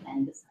would be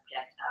then the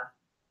subject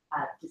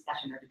of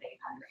discussion or debate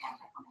under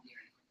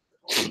anti-commandeering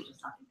principles, which is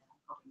something that I'm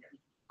hoping that we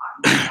can talk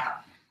more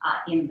about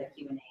in the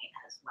Q&A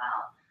as well.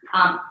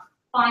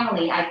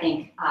 Finally, I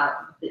think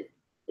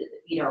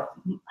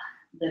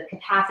the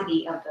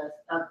capacity of the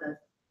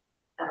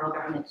federal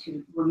government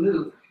to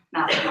remove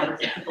massive numbers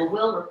of people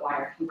will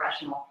require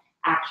congressional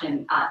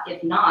action,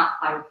 if not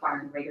by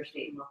requiring greater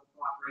state and local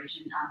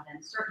cooperation,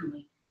 then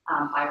certainly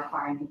by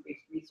requiring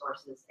increased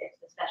resources,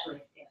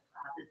 especially if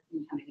the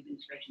incoming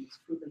administration is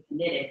truly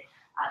committed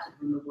to the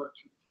removal of 2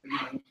 to 3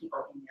 million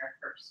people in their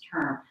first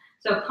term.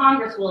 So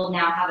Congress will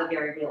now have a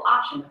very real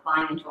option of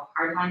buying into a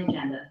hardline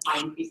agenda by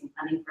increasing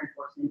funding for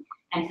enforcement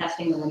and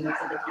testing the limits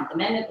of the 10th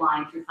Amendment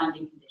line through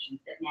funding conditions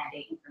that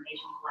mandate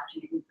information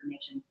collection and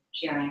information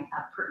sharing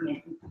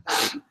pertinent to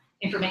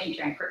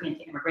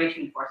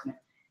immigration enforcement.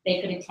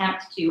 They could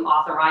attempt to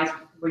authorize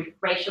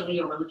racially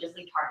or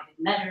religiously targeted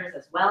measures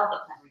as well,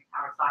 but plenary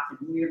power stocks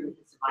and merely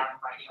the survival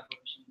rights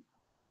revolution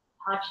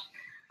touched.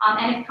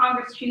 And if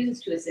Congress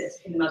chooses to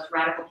assist in the most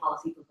radical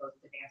policy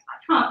proposals advanced by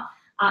Trump,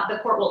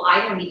 the court will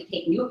either need to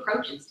take new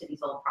approaches to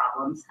these old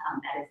problems,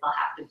 that is, they'll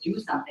have to do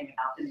something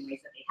about them in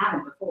ways that they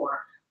haven't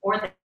before, or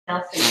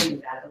they'll simply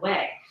move out of the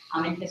way.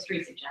 And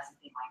history suggests that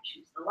they might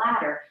choose the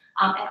latter.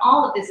 And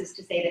all of this is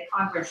to say that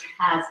Congress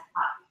has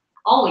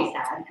always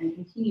had and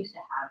continues to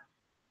have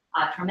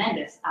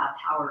tremendous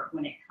power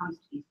when it comes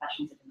to these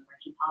questions of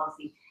immigration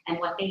policy, and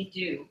what they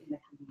do in the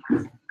coming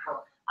months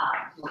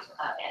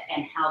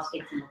and how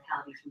states and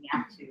localities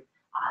react to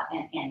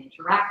and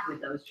interact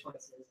with those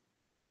choices,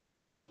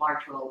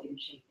 large role in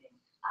shaping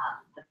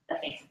the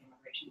face of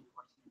immigration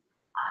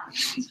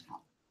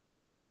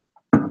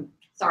enforcement.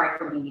 Sorry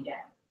for bringing you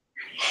down.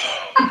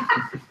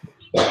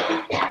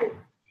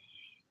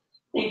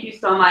 Thank you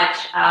so much.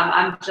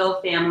 I'm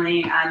Jill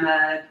Family. I'm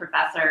a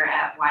professor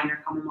at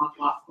Widener Commonwealth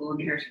Law School in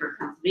Harrisburg,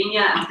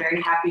 Pennsylvania. I'm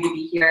very happy to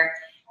be here.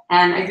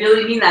 And I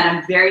really mean that.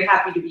 I'm very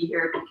happy to be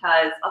here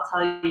because I'll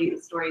tell you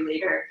the story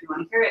later if you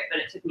want to hear it,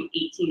 but it took me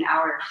 18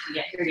 hours to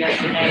get here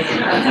yesterday in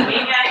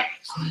Pennsylvania,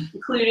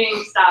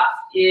 including stops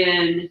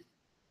in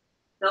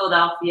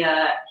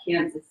Philadelphia,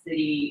 Kansas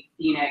City,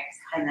 Phoenix,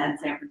 and then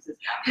San Francisco.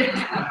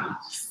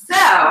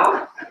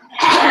 So,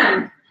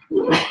 thank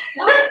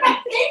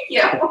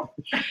you.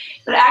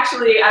 But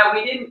actually,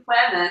 we didn't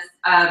plan this,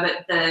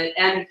 but the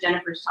end of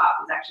Jennifer's talk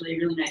was actually a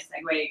really nice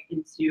segue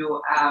into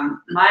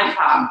my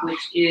talk,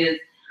 which is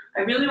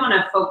I really want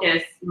to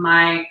focus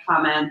my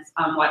comments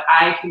on what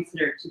I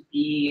consider to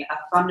be a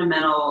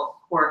fundamental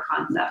core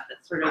concept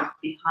that's sort of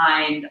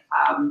behind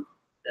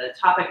the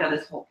topic of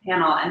this whole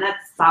panel, and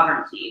that's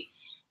sovereignty.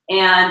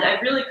 And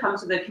I've really come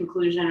to the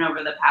conclusion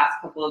over the past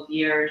couple of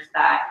years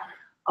that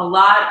a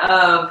lot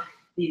of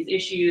these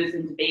issues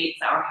and debates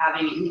that we're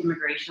having in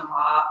immigration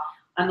law,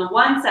 in the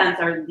one sense,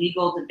 are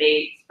legal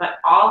debates, but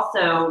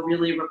also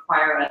really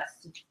require us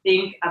to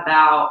think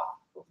about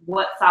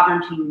what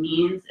sovereignty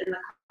means in the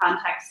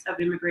context of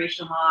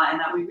immigration law, and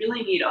that we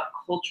really need a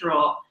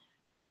cultural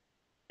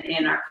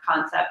in our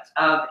concept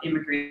of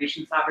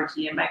immigration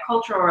sovereignty. And by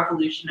cultural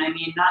revolution, I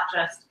mean not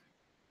just,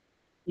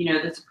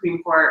 the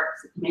Supreme Court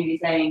maybe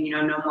saying,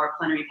 no more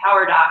plenary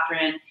power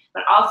doctrine,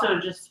 but also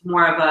just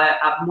more of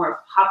a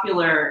more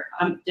popular,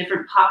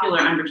 different popular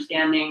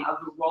understanding of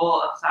the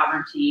role of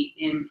sovereignty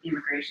in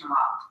immigration law.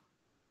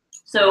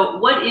 So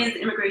what is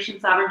immigration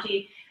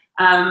sovereignty?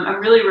 I'm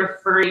really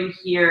referring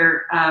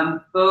here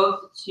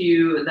both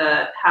to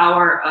the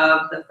power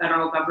of the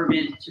federal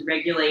government to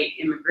regulate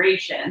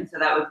immigration, so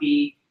that would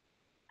be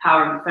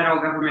power of the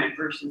federal government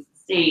versus the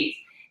states,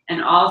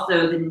 and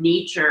also the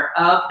nature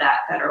of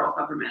that federal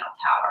governmental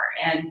power.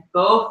 And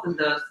both of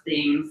those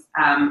things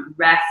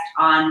rest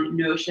on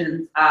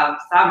notions of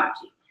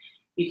sovereignty,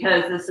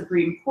 because the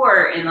Supreme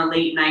Court in the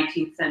late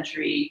 19th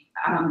century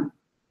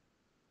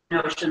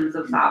notions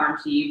of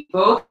sovereignty,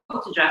 both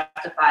to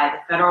justify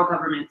the federal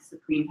government's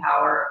supreme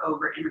power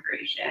over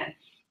immigration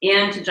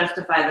and to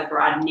justify the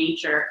broad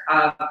nature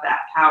of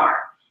that power.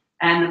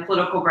 And the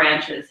political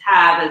branches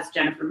have, as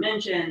Jennifer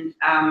mentioned,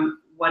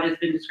 what has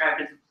been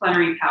described as a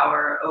plenary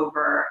power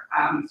over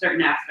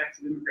certain aspects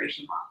of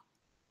immigration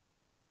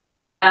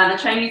law. The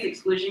Chinese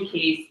exclusion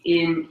case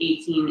in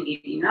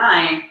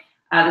 1889,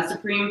 the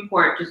Supreme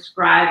Court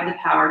described the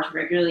power to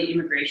regulate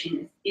immigration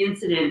as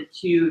incident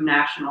to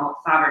national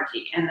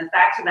sovereignty. And the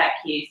facts of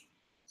that case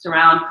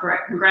surround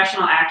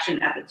congressional action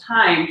at the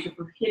time to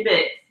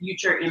prohibit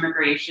future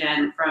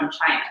immigration from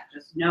China,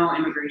 just no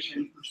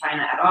immigration from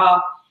China at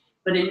all.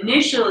 But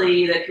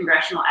initially, the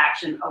congressional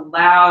action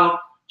allowed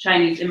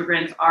Chinese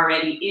immigrants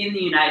already in the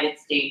United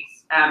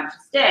States to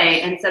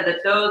stay, and said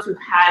that those who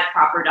had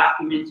proper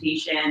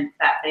documentation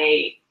that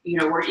they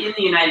were in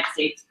the United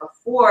States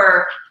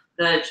before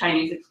the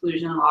Chinese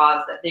exclusion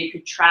laws, that they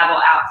could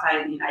travel outside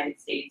of the United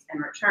States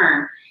and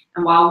return.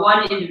 And while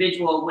one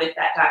individual with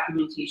that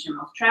documentation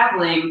was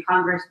traveling,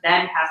 Congress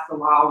then passed a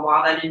law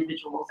while that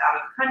individual was out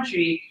of the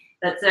country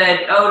that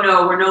said, oh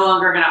no, we're no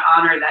longer going to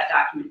honor that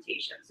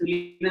documentation. So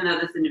even though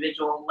this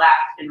individual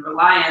left in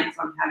reliance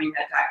on having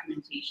that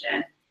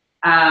documentation,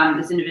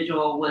 this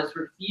individual was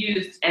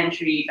refused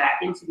entry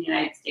back into the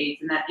United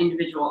States, and that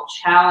individual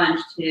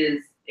challenged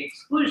his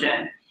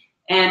exclusion.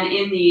 And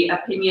in the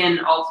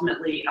opinion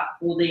ultimately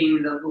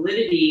upholding the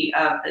validity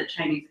of the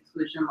Chinese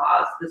exclusion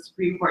laws, the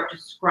Supreme Court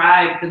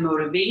described the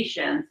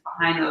motivations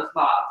behind those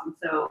laws. And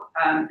so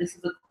this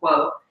is a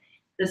quote.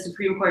 The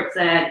Supreme Court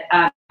said,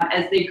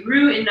 as they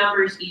grew in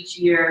numbers each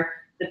year,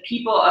 the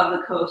people of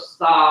the coast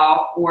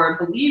saw, or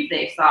believed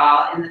they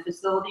saw, in the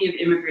facility of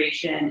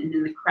immigration and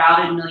in the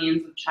crowded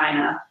millions of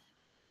China,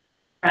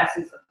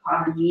 presses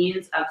upon the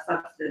means of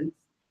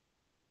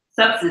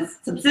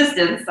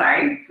subsistence,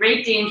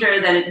 great danger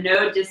that at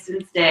no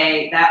distant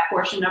day that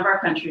portion of our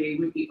country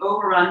would be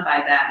overrun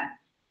by them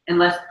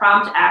unless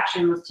prompt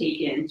action was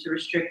taken to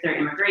restrict their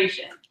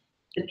immigration.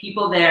 The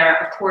people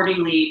there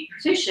accordingly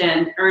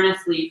petitioned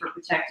earnestly for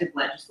protective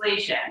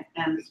legislation.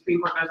 And the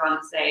Supreme Court goes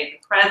on to say the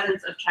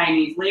presence of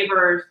Chinese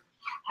laborers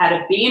had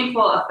a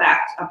baneful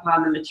effect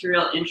upon the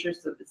material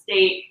interests of the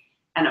state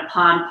and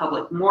upon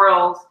public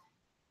morals,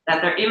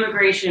 that their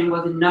immigration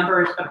was in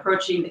numbers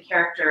approaching the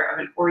character of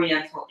an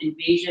Oriental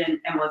invasion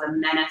and was a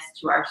menace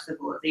to our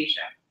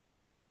civilization.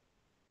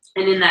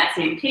 And in that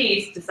same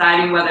case,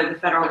 deciding whether the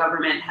federal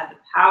government had the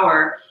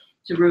power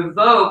to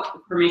revoke the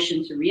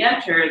permission to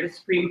re-enter, the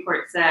Supreme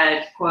Court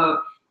said, quote,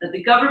 that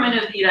the government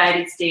of the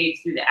United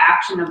States, through the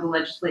action of the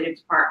legislative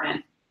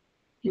department,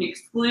 can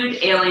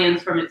exclude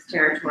aliens from its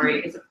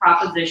territory is a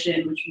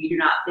proposition which we do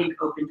not think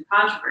open to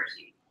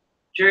controversy.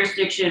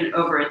 Jurisdiction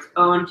over its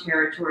own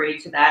territory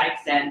to that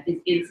extent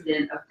is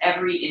incident of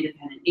every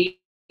independent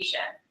nation.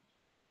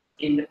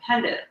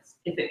 Independence.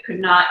 If it could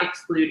not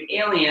exclude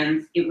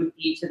aliens, it would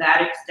be to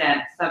that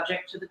extent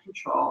subject to the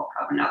control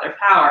of another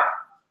power.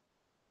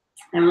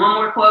 And one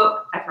more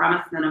quote, I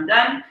promise, and then I'm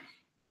done.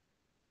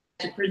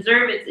 To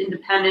preserve its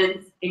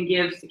independence and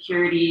give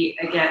security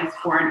against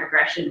foreign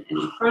aggression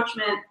and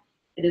encroachment,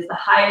 it is the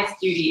highest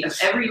duty of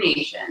every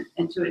nation,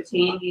 and to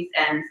attain these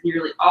ends,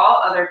 nearly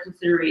all other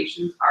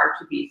considerations are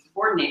to be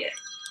subordinated.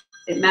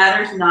 It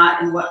matters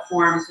not in what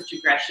form such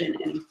aggression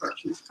and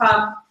encroachments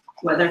come,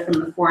 whether from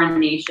the foreign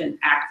nation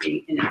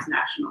acting in its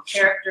national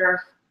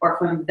character, or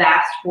from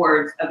vast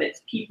hordes of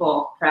its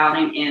people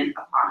crowding in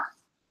upon us.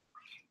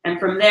 And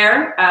from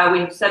there, we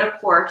have set a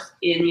course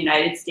in the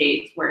United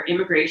States where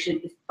immigration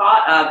is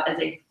thought of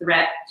as a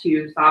threat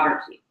to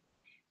sovereignty.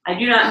 I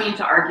do not mean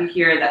to argue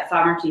here that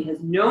sovereignty has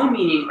no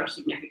meaning or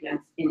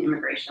significance in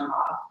immigration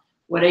law.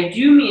 What I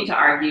do mean to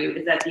argue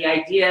is that the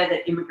idea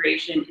that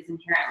immigration is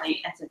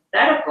inherently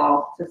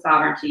antithetical to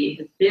sovereignty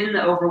has been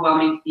the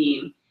overwhelming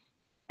theme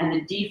and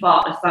the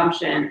default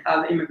assumption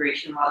of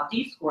immigration law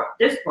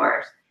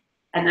discourse,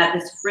 and that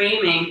this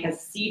framing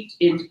has seeped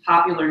into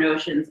popular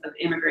notions of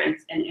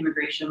immigrants and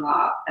immigration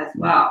law as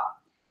well.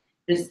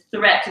 This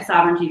threat to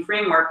sovereignty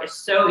framework is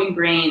so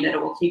ingrained that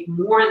it will take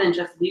more than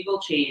just legal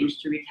change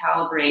to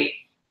recalibrate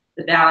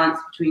the balance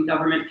between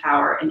government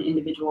power and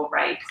individual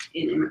rights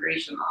in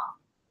immigration law.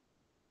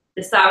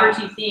 The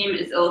sovereignty theme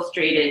is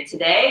illustrated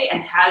today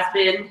and has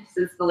been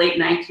since the late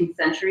 19th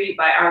century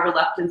by our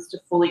reluctance to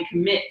fully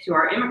commit to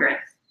our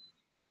immigrants.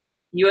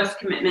 U.S.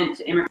 commitment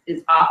to immigrants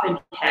is often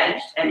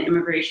hedged, and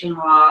immigration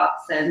law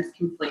sends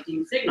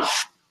conflicting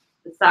signals.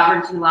 The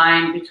sovereignty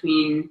line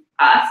between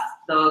us,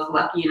 those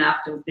lucky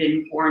enough to have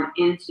been born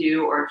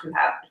into or to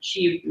have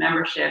achieved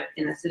membership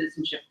in the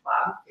Citizenship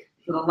Club,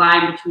 so the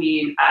line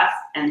between us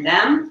and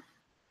them,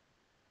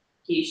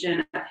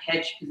 of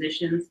hedged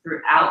positions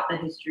throughout the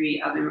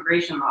history of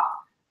immigration law.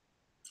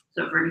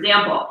 So, for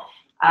example,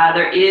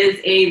 there is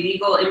a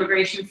legal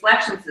immigration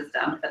selection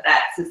system, but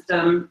that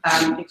system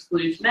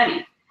excludes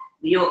many.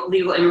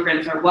 Legal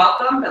immigrants are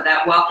welcome, but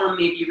that welcome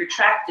may be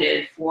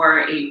retracted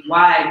for a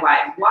wide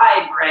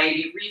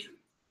variety of reasons.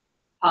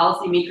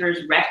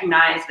 Policymakers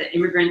recognize that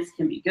immigrants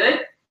can be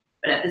good,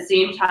 but at the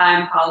same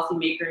time,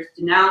 policymakers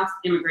denounce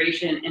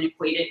immigration and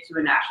equate it to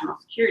a national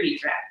security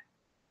threat.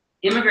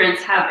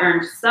 Immigrants have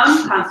earned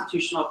some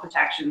constitutional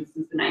protections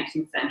since the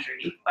 19th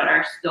century, but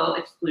are still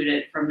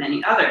excluded from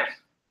many others.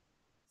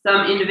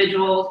 Some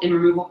individuals in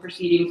removal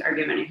proceedings are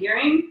given a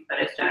hearing, but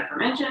as Jennifer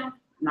mentioned,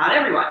 not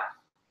everyone.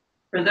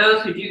 For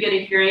those who do get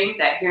a hearing,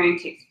 that hearing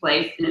takes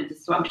place in a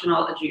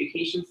dysfunctional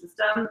adjudication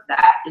system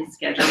that is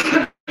scheduled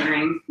for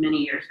hearings many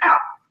years out.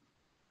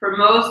 For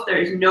most, there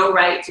is no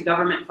right to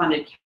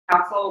government-funded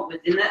counsel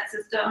within that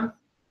system,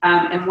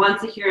 and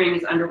once a hearing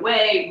is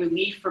underway,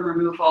 relief from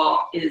removal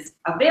is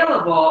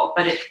available,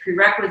 but its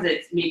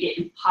prerequisites make it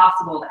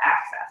impossible to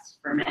access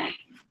for many.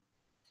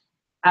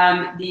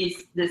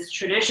 This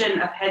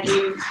tradition of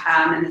hedging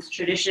and this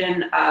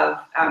tradition of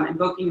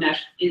invoking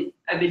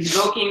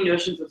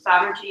notions of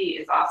sovereignty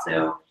is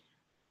also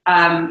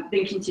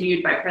been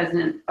continued by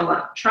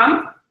President-elect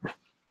Trump.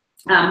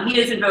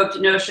 He has invoked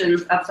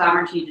notions of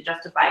sovereignty to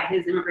justify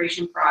his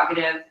immigration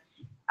prerogative.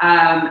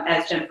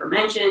 As Jennifer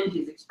mentioned,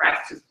 he's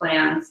expressed his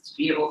plans to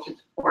be able to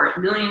deport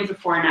millions of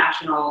foreign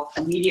nationals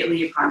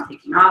immediately upon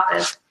taking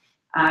office.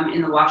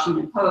 In the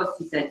Washington Post,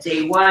 he said,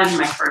 "Day one,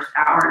 my first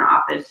hour in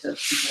office,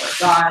 those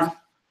people are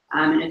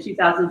gone." In a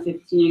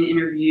 2015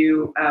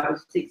 interview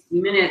with 60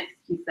 Minutes,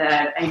 he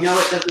said, "I know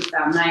it doesn't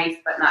sound nice,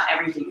 but not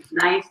everything is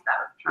nice."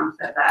 Trump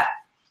said that.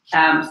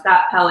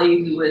 Scott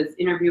Pelley, who was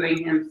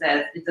interviewing him,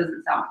 says, "It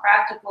doesn't sound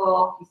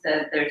practical." He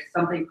said, "There's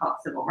something called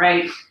civil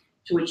rights,"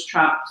 to which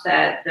Trump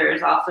said, "There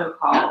is also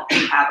called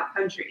we have a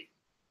country."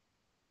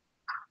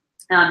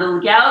 The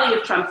legality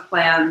of Trump's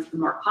plans is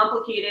more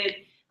complicated.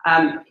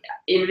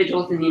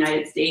 Individuals in the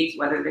United States,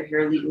 whether they're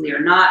here legally or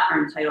not, are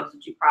entitled to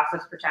due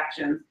process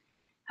protections.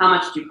 How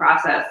much due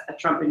process a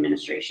Trump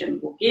administration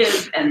will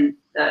give, and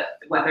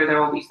whether there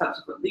will be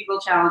subsequent legal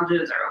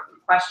challenges or open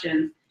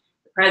questions.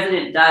 The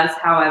president does,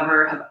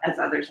 however, as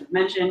others have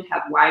mentioned,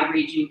 have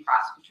wide-ranging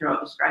prosecutorial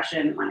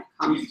discretion when it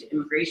comes to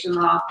immigration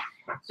law.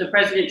 So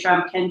President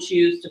Trump can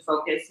choose to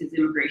focus his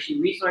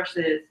immigration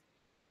resources,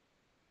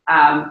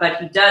 but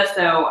he does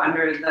so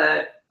under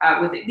the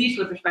at least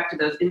with respect to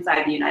those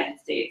inside the United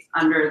States,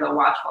 under the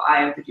watchful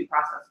eye of the Due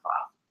Process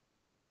Clause.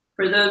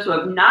 For those who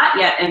have not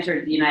yet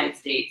entered the United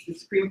States, the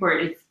Supreme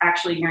Court is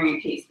actually hearing a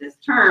case this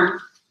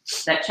term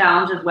that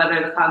challenges whether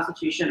the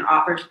Constitution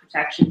offers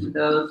protection to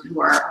those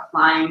who are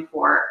applying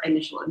for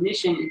initial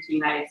admission into the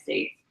United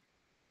States.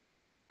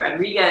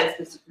 Rodriguez,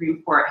 the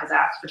Supreme Court has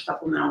asked for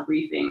supplemental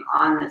briefing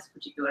on this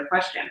particular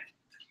question.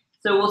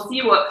 So we'll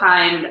see what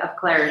kind of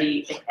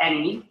clarity, if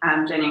any,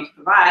 Jennings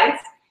provides.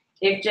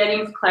 If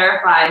Jennings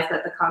clarifies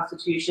that the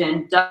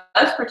Constitution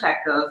does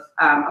protect those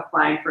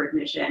applying for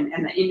admission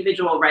and that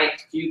individual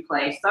rights do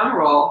play some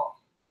role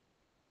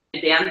in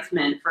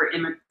advancement for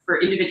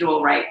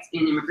individual rights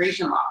in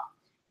immigration law.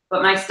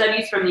 But my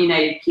studies from the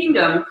United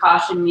Kingdom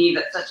caution me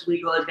that such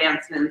legal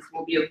advancements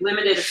will be of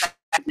limited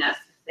effectiveness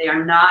if they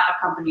are not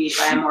accompanied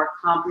by a more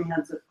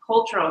comprehensive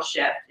cultural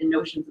shift in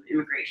notions of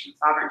immigration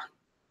sovereignty.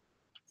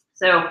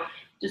 So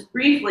just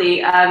briefly,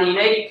 the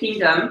United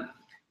Kingdom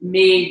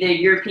made the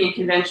European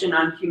Convention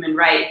on Human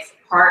Rights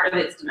part of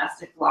its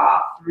domestic law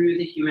through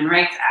the Human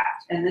Rights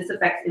Act. And this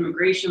affects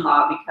immigration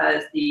law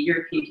because the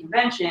European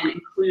Convention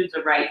includes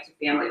a right to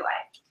family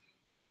life.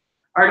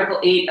 Article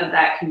 8 of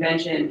that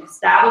convention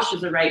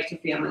establishes a right to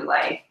family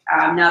life.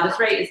 Now, this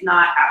right is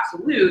not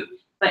absolute,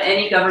 but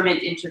any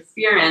government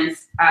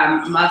interference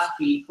must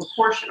be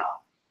proportional.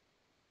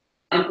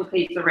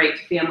 implicates the right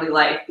to family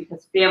life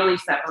because family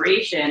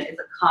separation is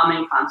a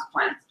common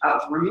consequence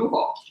of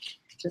removal.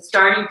 The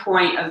starting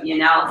point of the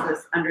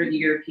analysis under the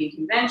European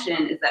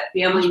Convention is that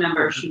family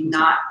members should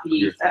not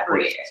be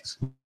separated.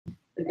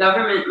 The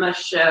government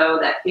must show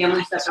that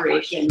family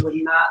separation would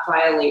not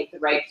violate the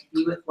right to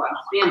be with one's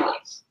family,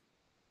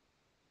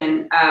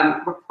 and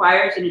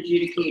requires an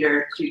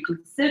adjudicator to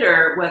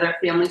consider whether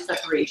family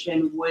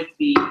separation would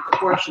be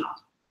proportional.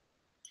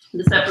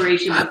 The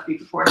separation must be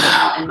proportional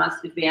and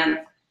must advance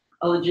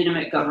a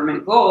legitimate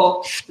government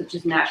goal, such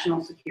as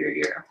national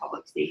security or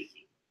public safety.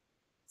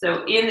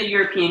 So in the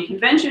European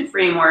Convention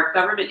framework,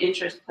 government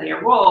interests play a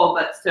role,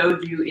 but so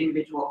do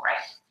individual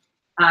rights.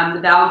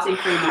 The balancing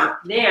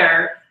framework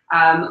there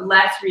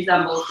less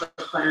resembles the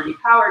plenary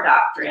power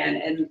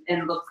doctrine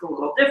and looks a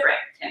little different.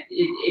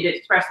 It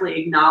expressly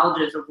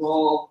acknowledges a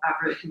role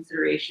for the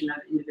consideration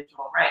of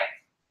individual rights.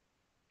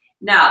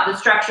 Now, the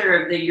structure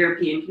of the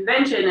European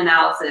Convention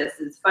analysis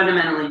is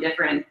fundamentally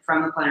different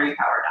from the plenary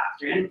power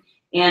doctrine.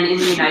 And in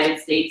the United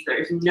States, there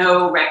is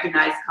no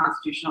recognized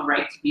constitutional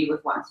right to be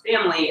with one's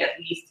family, at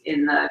least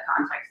in the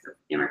context of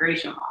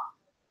immigration law.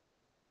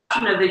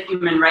 Of the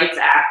Human Rights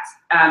Act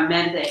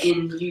meant that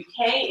in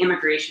UK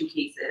immigration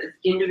cases,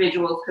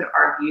 individuals could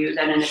argue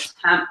that an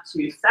attempt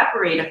to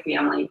separate a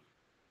family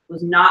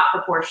was not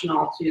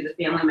proportional to the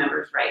family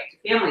member's right to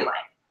family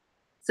life.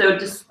 So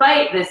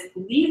despite this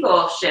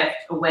legal shift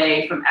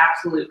away from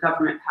absolute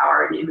government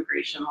power in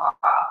immigration law,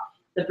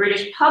 the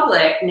British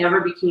public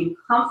never became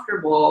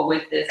comfortable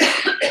with this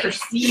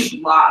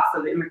perceived loss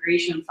of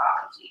immigration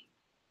sovereignty.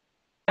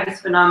 This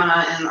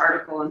phenomenon in an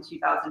article in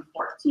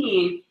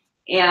 2014,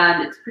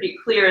 and it's pretty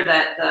clear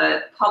that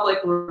the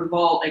public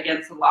revolt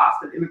against the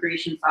loss of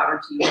immigration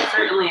sovereignty was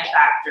certainly a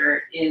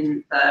factor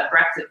in the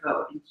Brexit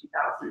vote in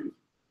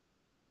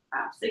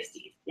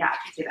 2016. Yeah, I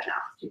can say that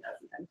now,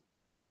 2010.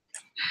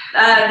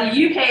 The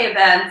UK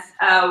events,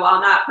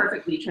 while not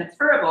perfectly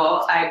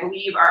transferable, I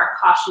believe are a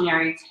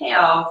cautionary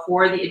tale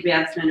for the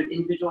advancement of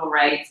individual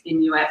rights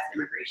in US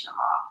immigration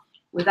law.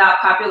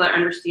 Without popular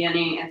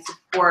understanding and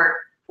support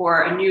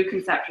for a new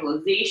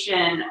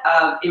conceptualization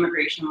of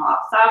immigration law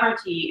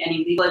sovereignty, any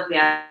legal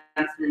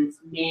advancements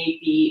may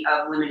be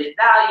of limited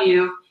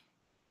value.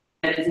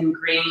 That is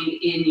ingrained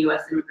in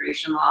US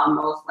immigration law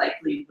most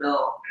likely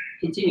will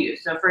continue.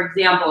 So for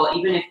example,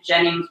 even if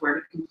Jennings were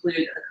to conclude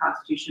that the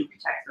Constitution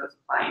protects those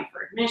applying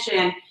for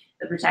admission,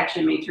 the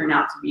protection may turn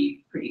out to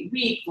be pretty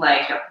weak,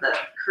 like the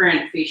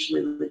current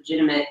facially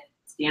legitimate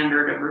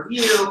standard of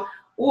review,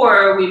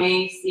 or we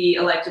may see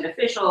elected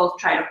officials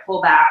try to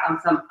pull back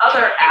on some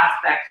other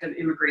aspect of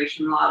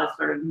immigration law to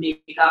sort of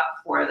make up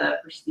for the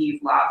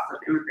perceived loss of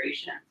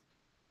immigration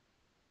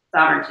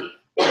sovereignty.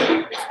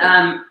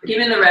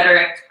 Given the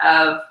rhetoric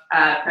of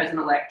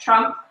President-elect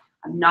Trump,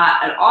 I'm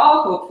not at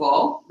all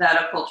hopeful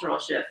that a cultural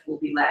shift will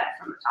be led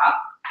from the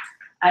top.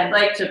 I'd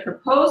like to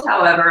propose,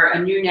 however, a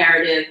new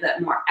narrative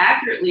that more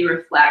accurately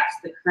reflects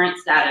the current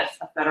status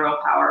of federal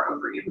power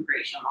over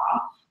immigration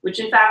law, which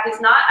in fact is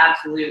not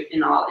absolute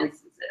in all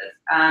instances,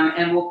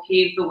 and will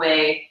pave the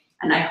way,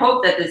 and I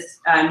hope that this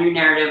new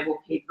narrative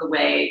will pave the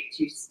way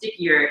to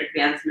stickier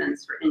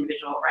advancements for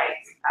individual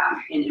rights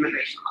in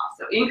immigration law.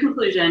 So in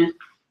conclusion,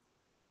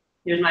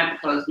 here's my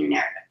proposed new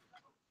narrative.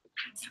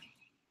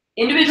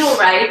 Individual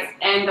rights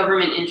and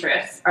government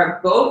interests are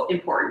both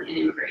important in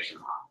immigration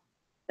law.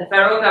 The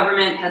federal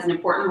government has an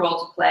important role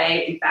to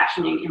play in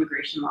fashioning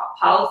immigration law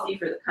policy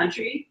for the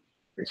country.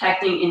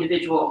 Protecting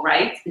individual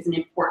rights is an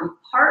important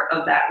part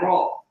of that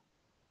role.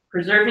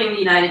 Preserving the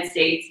United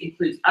States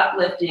includes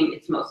uplifting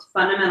its most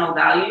fundamental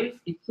values,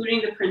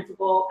 including the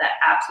principle that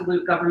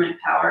absolute government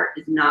power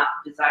is not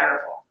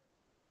desirable.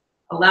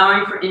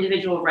 Allowing for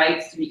individual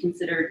rights to be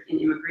considered in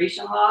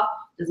immigration law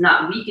does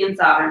not weaken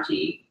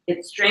sovereignty.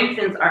 It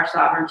strengthens our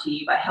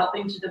sovereignty by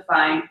helping to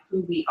define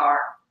who we are.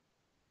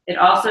 It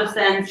also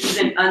sends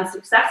even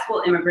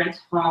unsuccessful immigrants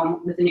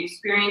home with an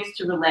experience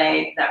to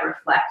relay that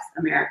reflects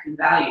American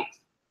values.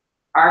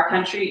 Our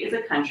country is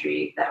a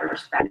country that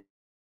respects.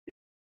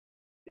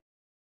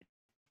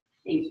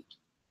 Thank you.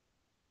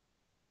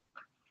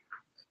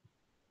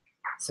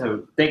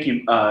 So thank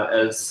you.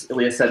 As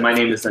Ilya said, my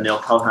name is Anil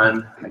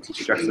Kalhan. I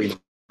teach at Drexel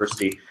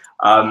University.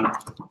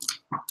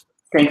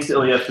 Thanks,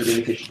 Ilya, for the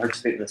invitation to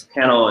participate in this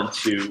panel, and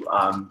to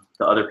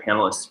the other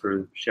panelists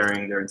for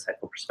sharing their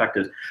insightful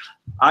perspectives.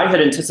 I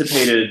had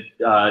anticipated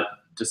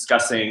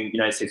discussing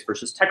United States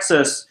versus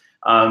Texas,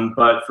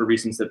 but for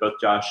reasons that both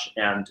Josh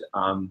and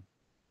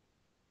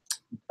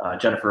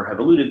Jennifer have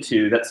alluded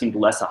to, that seemed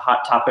less a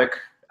hot topic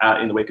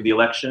in the wake of the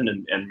election,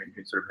 and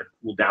sort of had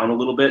cooled down a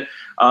little bit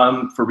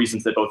for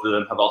reasons that both of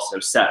them have also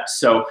said.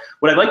 So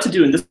what I'd like to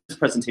do in this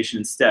presentation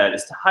instead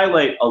is to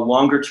highlight a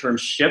longer-term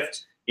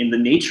shift in the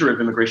nature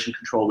of immigration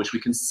control, which we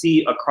can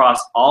see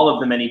across all of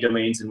the many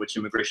domains in which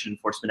immigration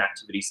enforcement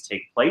activities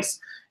take place,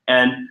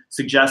 and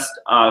suggest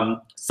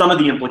some of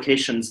the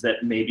implications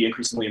that may be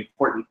increasingly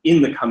important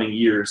in the coming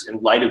years in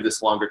light of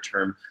this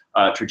longer-term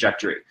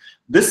trajectory.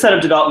 This set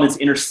of developments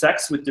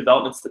intersects with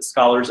developments that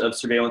scholars of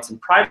surveillance and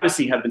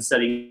privacy have been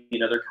studying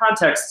in other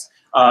contexts,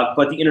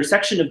 but the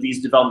intersection of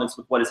these developments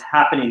with what is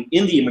happening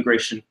in the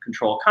immigration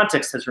control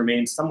context has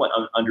remained somewhat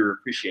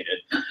underappreciated.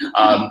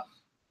 The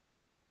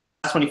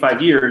last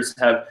 25 years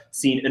have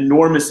seen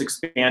enormous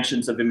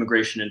expansions of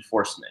immigration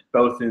enforcement,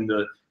 both in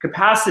the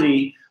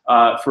capacity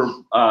for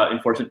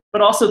enforcement,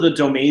 but also the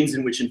domains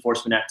in which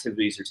enforcement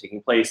activities are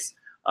taking place.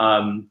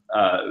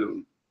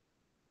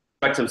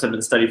 Perspectives have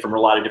been studied from a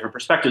lot of different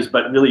perspectives,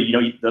 but really, you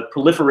know, the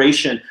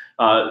proliferation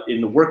in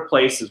the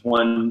workplace is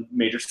one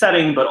major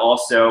setting, but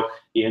also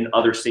in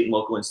other state and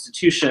local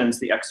institutions,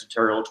 the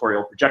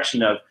extraterritorial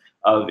projection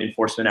of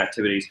enforcement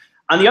activities.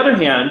 On the other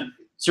hand,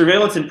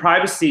 surveillance and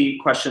privacy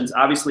questions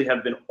obviously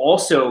have been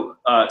also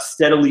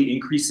steadily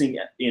increasing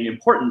in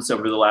importance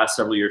over the last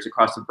several years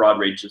across a broad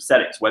range of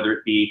settings, whether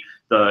it be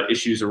the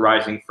issues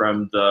arising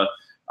from the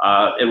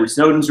Edward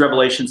Snowden's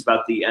revelations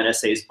about the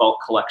NSA's bulk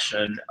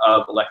collection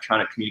of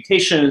electronic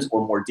communications,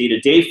 or more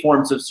day-to-day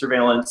forms of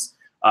surveillance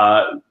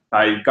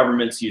by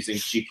governments using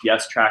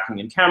GPS tracking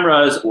and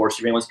cameras, or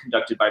surveillance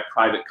conducted by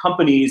private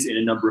companies in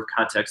a number of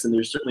contexts. And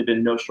there's certainly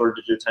been no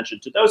shortage of attention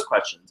to those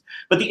questions.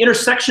 But the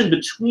intersection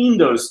between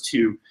those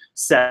two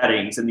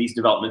settings and these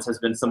developments has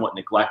been somewhat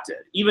neglected,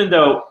 even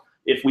though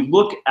if we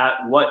look at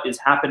what is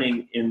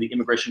happening in the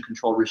immigration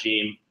control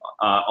regime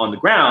on the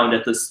ground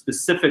at the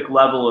specific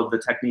level of the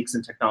techniques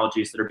and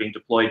technologies that are being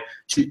deployed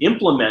to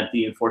implement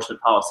the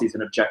enforcement policies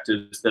and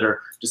objectives that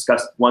are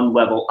discussed one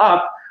level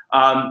up,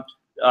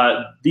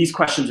 these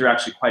questions are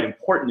actually quite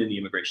important in the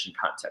immigration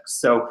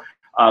context. So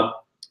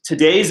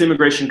today's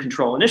immigration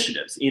control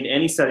initiatives, in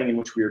any setting in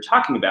which we are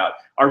talking about,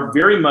 are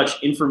very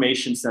much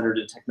information-centered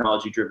and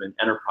technology-driven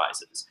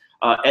enterprises.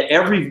 At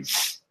every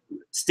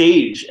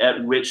stage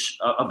at which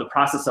of the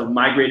process of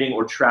migrating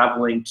or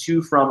traveling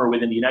to, from, or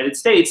within the United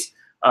States,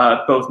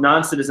 both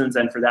non-citizens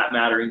and, for that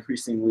matter,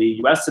 increasingly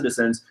US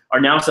citizens are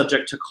now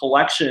subject to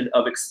collection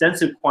of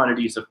extensive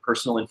quantities of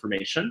personal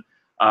information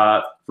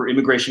for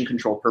immigration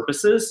control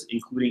purposes,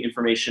 including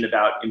information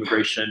about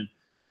immigration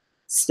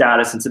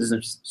status and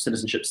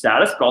citizenship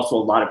status, but also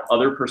a lot of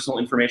other personal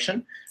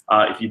information.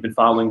 If you've been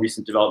following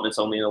recent developments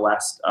only in the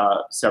last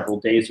several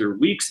days or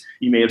weeks,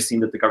 you may have seen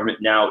that the government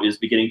now is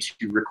beginning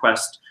to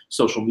request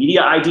social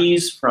media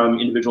IDs from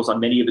individuals on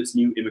many of its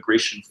new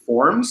immigration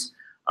forms.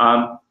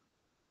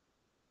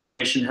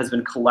 Information has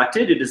been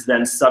collected. It is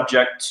then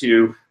subject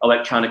to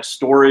electronic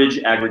storage,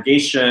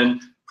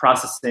 aggregation,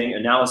 processing,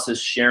 analysis,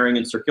 sharing,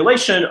 and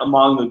circulation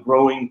among the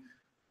growing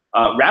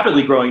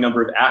rapidly growing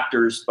number of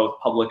actors, both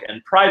public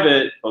and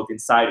private, both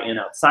inside and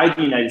outside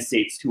the United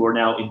States, who are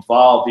now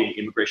involved in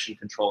immigration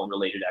control and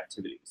related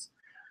activities.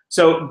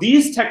 So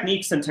these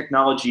techniques and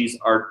technologies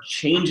are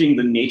changing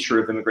the nature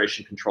of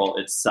immigration control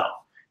itself,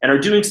 and are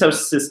doing so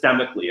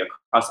systemically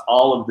across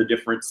all of the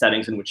different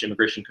settings in which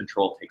immigration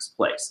control takes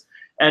place.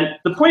 And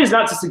the point is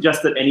not to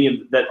suggest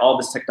that all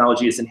this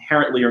technology is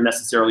inherently or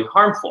necessarily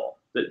harmful.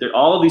 That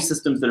all of these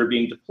systems that are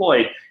being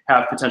deployed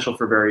have potential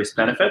for various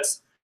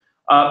benefits.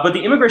 But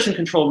the immigration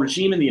control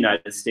regime in the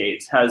United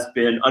States has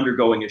been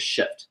undergoing a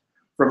shift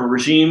from a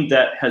regime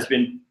that has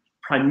been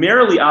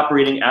primarily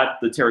operating at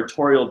the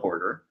territorial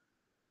border,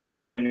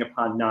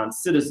 upon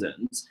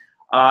non-citizens,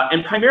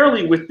 and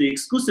primarily with the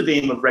exclusive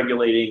aim of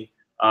regulating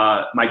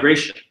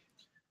migration.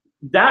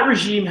 That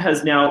regime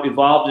has now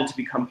evolved into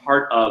become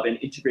part of and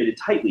integrated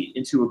tightly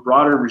into a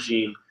broader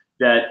regime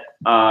that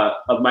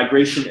of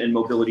migration and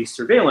mobility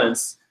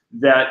surveillance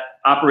that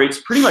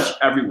operates pretty much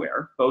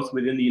everywhere, both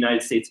within the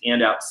United States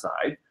and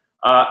outside,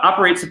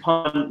 operates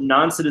upon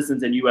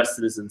non-citizens and US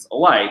citizens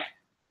alike,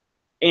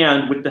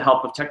 and with the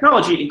help of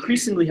technology,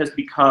 increasingly has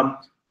become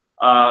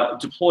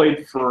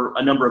deployed for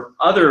a number of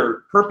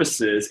other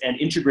purposes and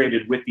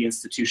integrated with the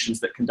institutions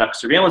that conduct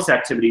surveillance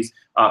activities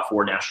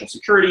for national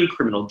security,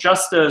 criminal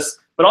justice,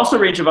 but also a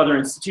range of other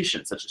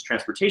institutions such as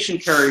transportation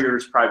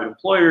carriers, private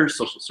employers,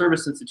 social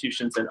service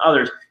institutions, and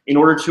others, in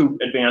order to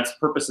advance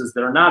purposes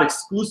that are not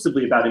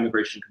exclusively about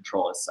immigration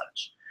control as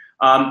such.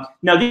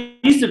 Now,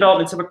 these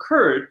developments have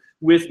occurred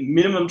with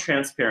minimum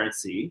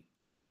transparency,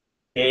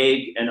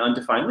 vague and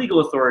undefined legal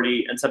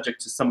authority, and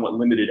subject to somewhat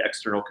limited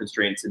external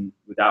constraints and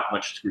without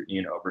much scrutiny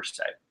and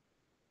oversight.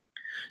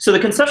 So the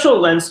conceptual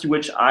lens to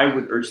which I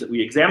would urge that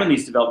we examine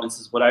these developments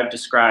is what I've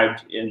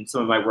described in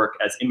some of my work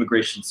as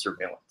immigration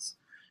surveillance.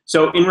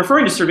 So in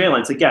referring to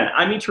surveillance, again,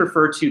 I mean to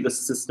refer to the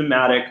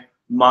systematic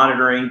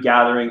monitoring,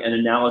 gathering, and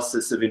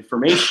analysis of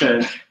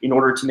information in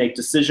order to make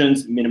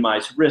decisions,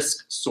 minimize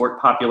risk, sort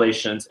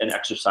populations, and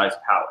exercise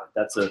power.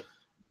 That's a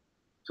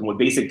somewhat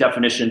basic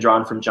definition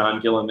drawn from John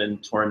Gillum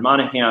and Torin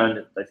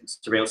Monahan. I think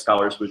surveillance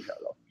scholars would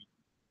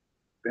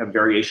have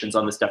variations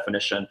on this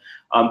definition.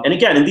 And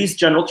again, in these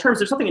general terms,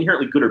 there's something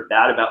inherently good or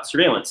bad about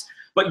surveillance.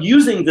 But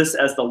using this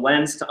as the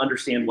lens to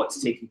understand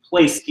what's taking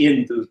place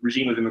in the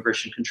regime of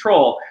immigration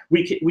control,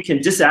 we can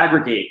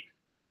disaggregate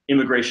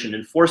immigration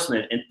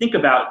enforcement and think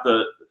about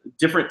the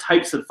different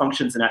types of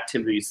functions and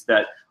activities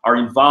that are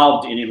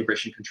involved in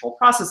immigration control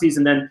processes,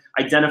 and then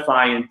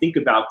identify and think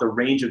about the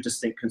range of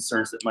distinct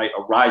concerns that might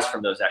arise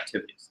from those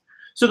activities.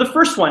 So the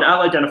first one,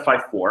 I'll identify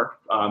four,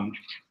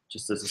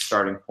 just as a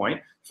starting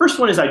point. First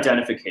one is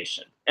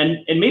identification.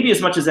 And maybe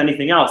as much as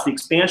anything else, the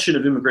expansion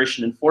of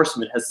immigration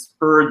enforcement has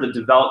spurred the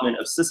development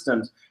of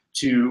systems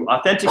to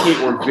authenticate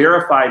or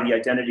verify the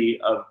identity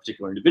of a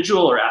particular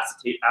individual or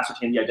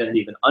ascertain the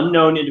identity of an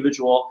unknown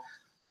individual.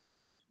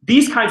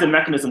 These kinds of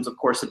mechanisms, of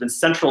course, have been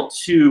central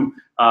to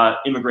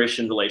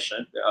immigration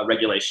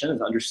regulation,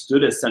 and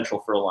understood as central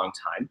for a long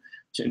time.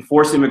 To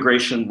enforce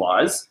immigration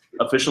laws,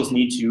 officials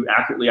need to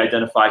accurately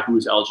identify who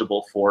is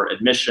eligible for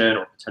admission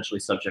or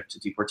potentially subject to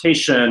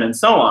deportation and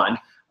so on.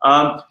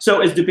 So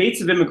as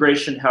debates of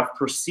immigration have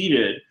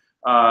proceeded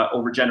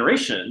over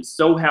generations,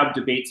 so have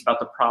debates about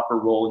the proper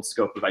role and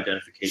scope of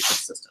identification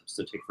systems.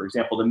 So take, for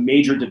example, the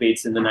major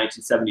debates in the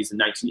 1970s and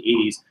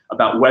 1980s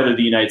about whether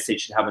the United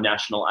States should have a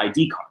national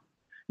ID card.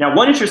 Now,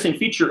 one interesting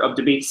feature of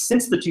debates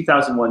since the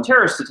 2001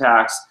 terrorist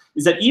attacks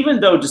is that even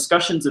though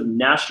discussions of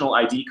national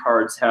ID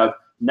cards have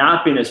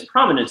not been as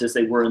prominent as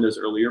they were in those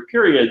earlier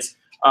periods,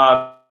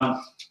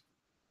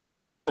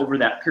 over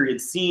that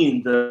period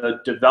seen the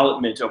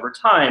development over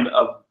time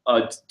of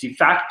a de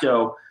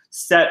facto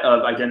set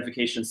of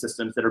identification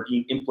systems that are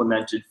being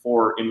implemented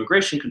for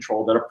immigration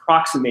control that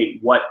approximate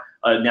what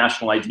a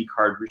national ID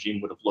card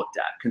regime would have looked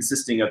at,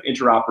 consisting of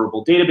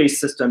interoperable database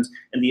systems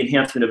and the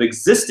enhancement of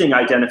existing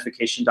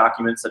identification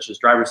documents such as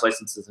driver's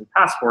licenses and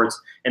passports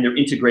and their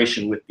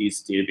integration with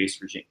these database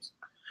regimes.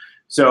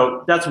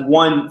 So that's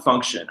one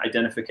function,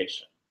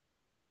 identification.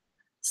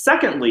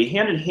 Secondly,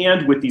 hand in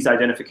hand with these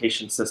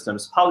identification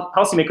systems,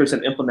 policymakers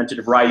have implemented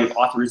a variety of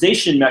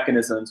authorization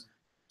mechanisms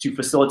to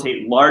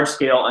facilitate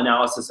large-scale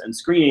analysis and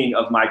screening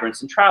of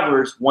migrants and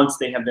travelers once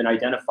they have been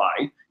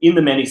identified in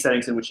the many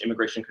settings in which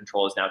immigration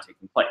control is now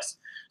taking place.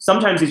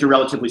 Sometimes these are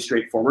relatively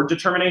straightforward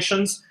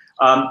determinations,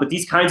 but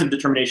these kinds of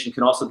determination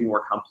can also be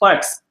more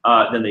complex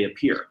than they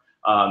appear.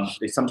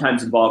 They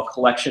sometimes involve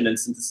collection and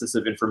synthesis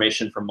of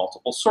information from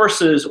multiple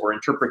sources, or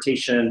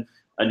interpretation,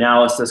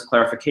 analysis,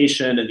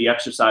 clarification, and the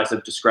exercise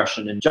of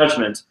discretion and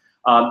judgment.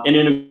 And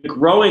in a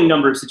growing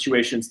number of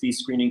situations, these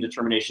screening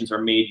determinations are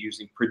made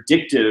using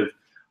predictive,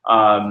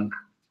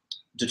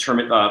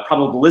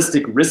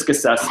 probabilistic risk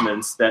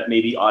assessments that may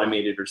be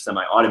automated or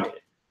semi-automated.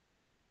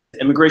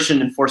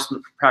 Immigration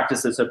enforcement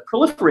practices have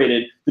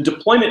proliferated. The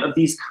deployment of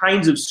these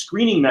kinds of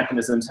screening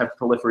mechanisms have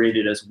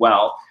proliferated as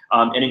well,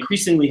 and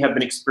increasingly have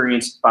been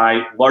experienced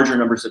by larger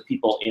numbers of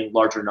people in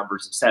larger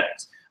numbers of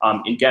settings,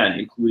 again,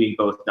 including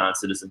both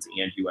non-citizens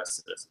and US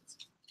citizens.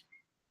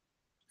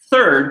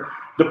 Third,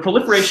 the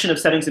proliferation of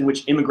settings in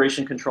which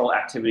immigration control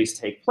activities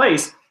take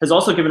place has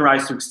also given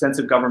rise to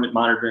extensive government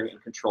monitoring and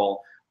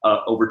control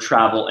over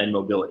travel and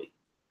mobility.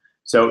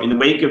 So in the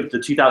wake of the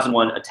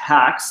 2001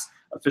 attacks,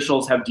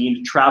 officials have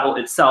deemed travel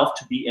itself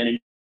to be an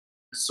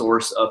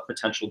source of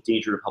potential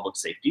danger to public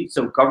safety.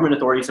 So government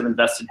authorities have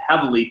invested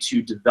heavily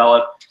to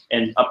develop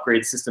and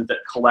upgrade systems that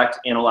collect,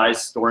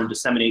 analyze, store, and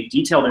disseminate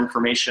detailed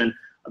information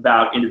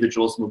about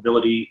individuals'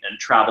 mobility and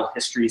travel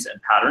histories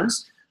and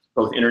patterns,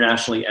 both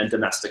internationally and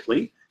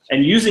domestically.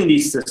 And using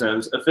these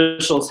systems,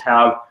 officials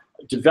have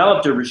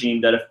developed a regime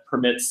that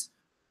permits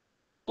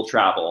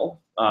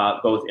travel,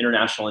 both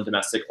international and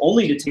domestic,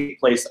 only to take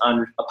place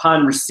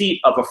upon receipt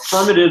of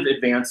affirmative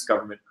advance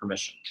government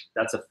permission.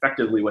 That's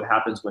effectively what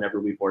happens whenever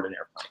we board an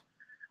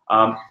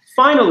airplane.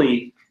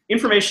 Finally,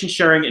 information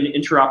sharing and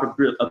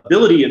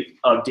interoperability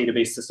of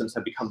database systems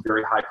have become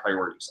very high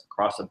priorities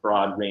across a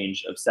broad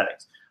range of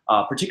settings,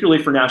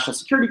 particularly for national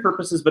security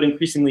purposes, but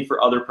increasingly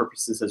for other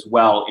purposes as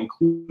well,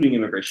 including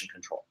immigration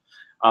control.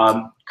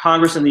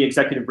 Congress and the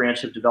executive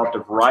branch have developed a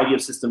variety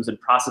of systems and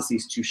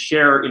processes to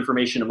share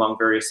information among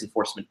various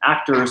enforcement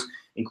actors,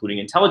 including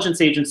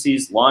intelligence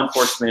agencies, law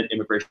enforcement,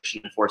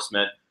 immigration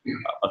enforcement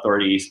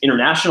authorities,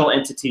 international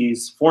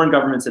entities, foreign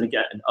governments, and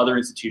again, and other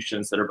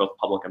institutions that are both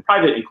public and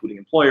private, including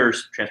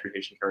employers,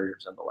 transportation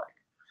carriers, and the like.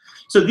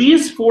 So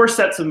these four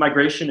sets of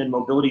migration and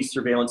mobility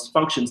surveillance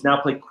functions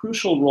now play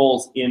crucial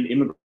roles in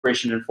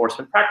immigration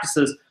enforcement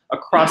practices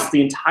across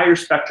the entire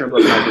spectrum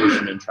of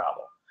migration and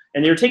travel.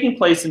 And they're taking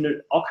place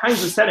in all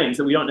kinds of settings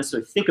that we don't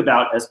necessarily think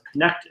about as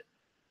connected.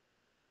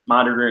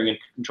 Monitoring and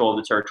control of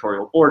the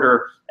territorial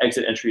border,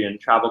 exit, entry, and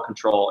travel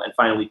control, and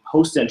finally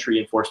post-entry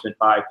enforcement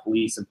by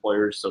police,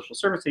 employers, social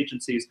service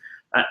agencies,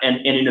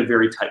 and in a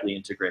very tightly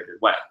integrated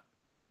way.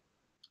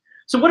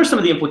 So what are some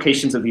of the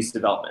implications of these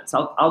developments?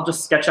 I'll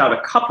just sketch out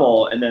a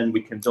couple, and then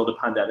we can build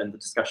upon that in the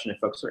discussion if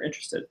folks are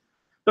interested.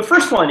 The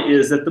first one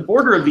is that the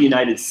border of the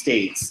United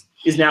States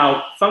is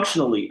now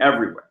functionally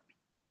everywhere.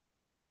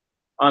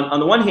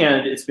 On the one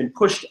hand, it's been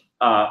pushed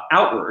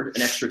outward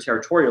and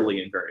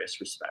extraterritorially in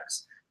various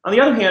respects. On the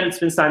other hand, it's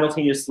been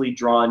simultaneously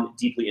drawn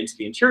deeply into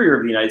the interior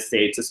of the United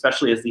States,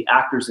 especially as the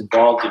actors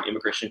involved in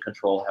immigration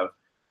control have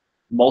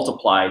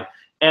multiplied.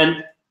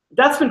 And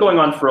that's been going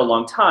on for a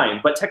long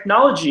time, but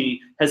technology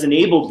has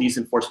enabled these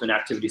enforcement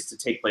activities to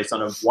take place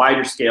on a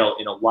wider scale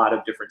in a lot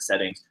of different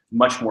settings,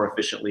 much more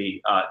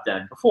efficiently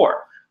than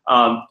before.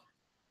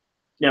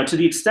 Now, to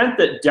the extent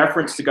that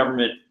deference to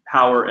government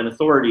power and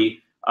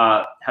authority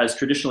has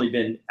traditionally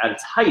been at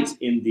its height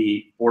in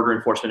the border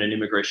enforcement and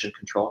immigration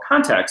control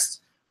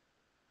context,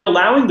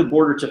 allowing the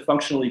border to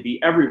functionally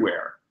be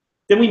everywhere,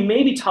 then we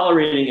may be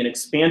tolerating an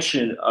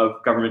expansion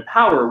of government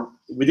power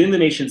within the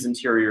nation's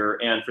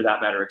interior and, for that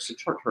matter,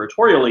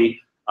 extraterritorially,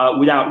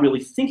 without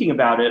really thinking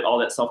about it all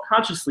that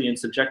self-consciously and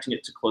subjecting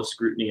it to close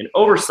scrutiny and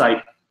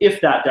oversight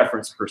if that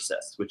deference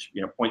persists, which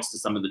points to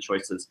some of the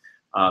choices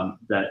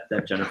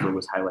that Jennifer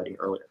was highlighting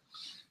earlier.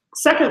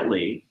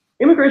 Secondly,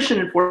 immigration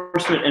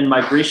enforcement and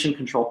migration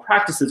control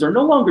practices are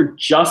no longer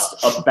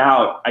just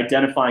about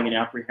identifying and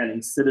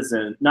apprehending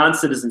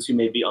non-citizens who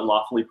may be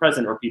unlawfully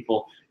present or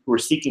people who are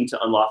seeking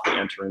to unlawfully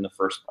enter in the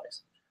first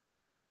place.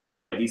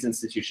 These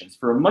institutions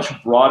for a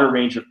much broader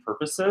range of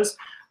purposes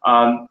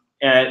and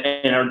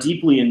are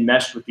deeply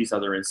enmeshed with these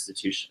other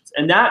institutions.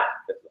 And that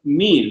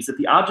means that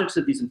the objects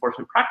of these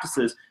enforcement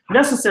practices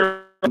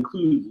necessarily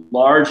include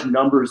large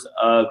numbers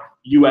of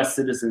US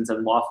citizens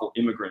and lawful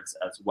immigrants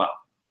as well.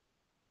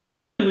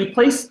 We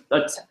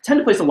tend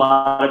to place a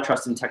lot of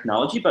trust in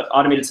technology, but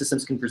automated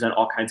systems can present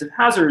all kinds of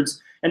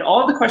hazards, and all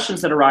of the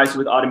questions that arise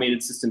with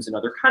automated systems in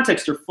other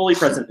contexts are fully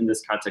present in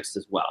this context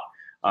as well,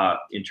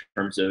 in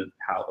terms of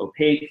how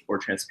opaque or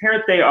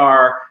transparent they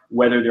are,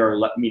 whether there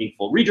are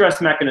meaningful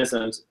redress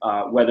mechanisms,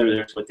 whether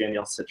there's what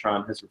Daniel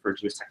Citron has referred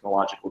to as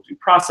technological due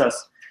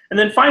process. And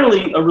then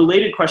finally, a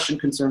related question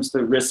concerns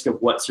the risk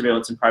of what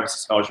surveillance and privacy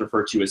scholars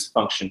refer to as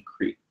function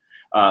creep,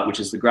 which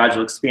is the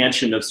gradual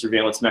expansion of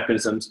surveillance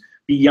mechanisms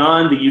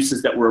beyond the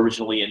uses that were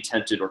originally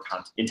intended or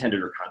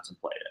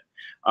contemplated.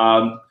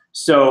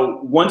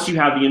 So once you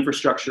have the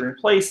infrastructure in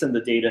place and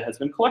the data has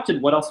been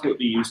collected, what else will it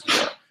be used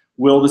for?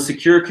 Will the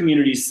secure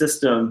communities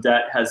system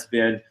that has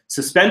been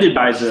suspended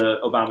by the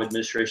Obama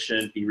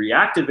administration be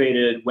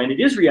reactivated? When it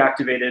is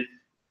reactivated,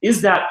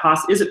 is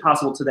it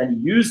possible to then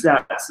use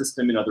that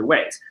system in other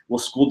ways? Will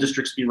school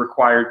districts be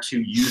required to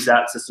use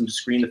that system to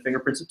screen the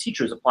fingerprints of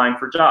teachers applying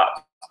for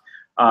jobs?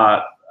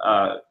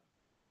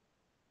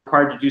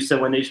 Required to do so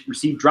when they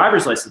receive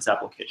driver's license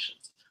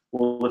applications?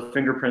 Will the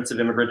fingerprints of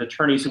immigrant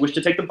attorneys who wish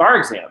to take the bar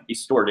exam be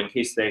stored in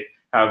case they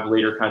have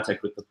later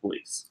contact with the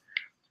police?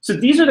 So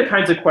these are the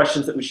kinds of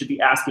questions that we should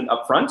be asking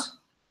up front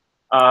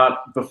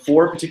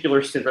before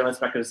particular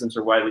surveillance mechanisms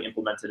are widely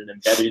implemented and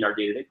embedded in our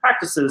day-to-day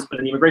practices, but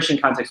in the immigration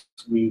context,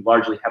 we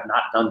largely have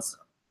not done so.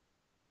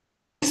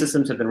 These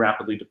systems have been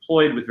rapidly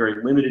deployed with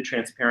very limited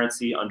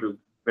transparency under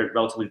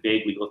relatively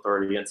vague legal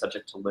authority and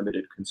subject to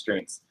limited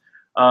constraints.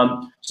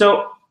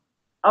 So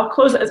I'll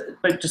close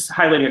by just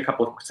highlighting a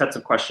couple of sets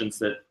of questions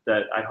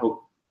that I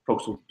hope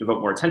folks will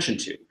devote more attention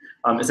to.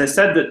 As I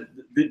said,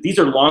 these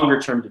are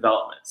longer-term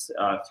developments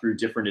through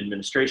different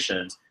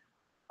administrations.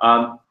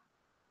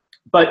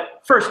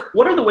 But first,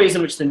 what are the ways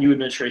in which the new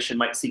administration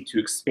might seek to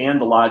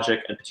expand the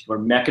logic and particular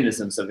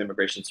mechanisms of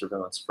immigration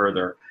surveillance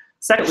further?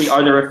 Secondly,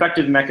 are there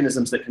effective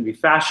mechanisms that can be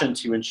fashioned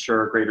to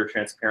ensure greater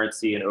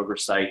transparency and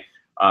oversight,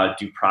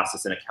 due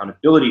process and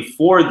accountability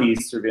for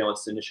these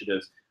surveillance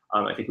initiatives?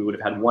 I think we would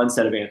have had one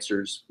set of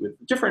answers with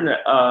a different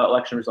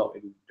election result,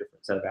 maybe a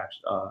different set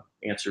of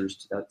answers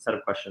to that set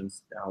of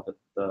questions now that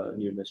the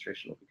new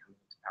administration will be coming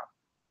into power.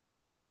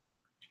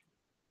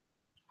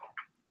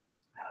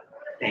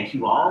 Thank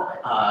you all.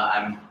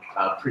 I'm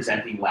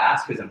presenting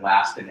last because I'm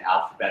last in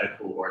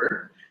alphabetical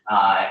order.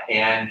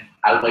 And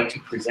I would like to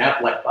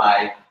present what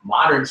by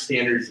modern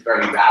standards is a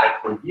very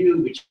radical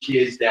view, which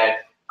is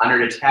that under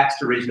the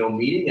text original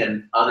meaning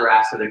and other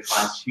acts of the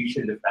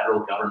Constitution, the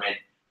federal government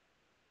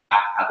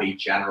have a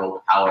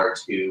general power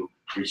to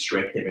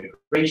restrict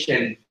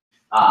immigration.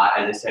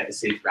 As I said,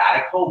 this is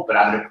radical, but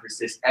I'm going to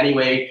persist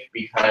anyway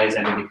because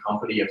I'm in the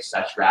company of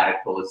such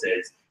radicals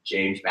as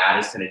James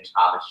Madison and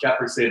Thomas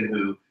Jefferson,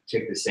 who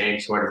took the same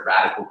sort of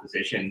radical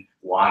position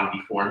long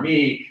before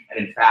me.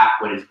 And in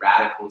fact, what is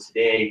radical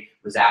today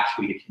was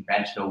actually the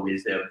conventional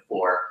wisdom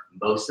for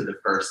most of the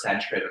first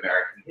century of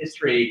American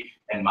history.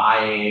 And my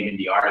aim in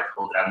the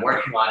article that I'm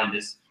working on in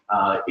this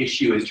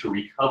issue is to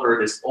recover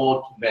this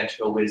old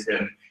conventional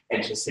wisdom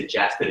and to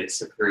suggest that it's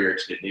superior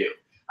to the new.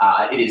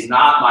 It is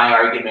not my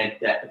argument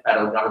that the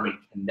federal government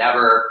can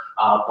never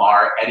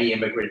bar any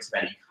immigrants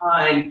of any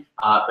kind,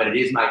 but it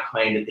is my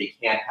claim that they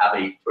can't have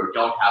or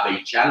don't have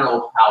a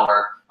general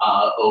power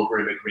over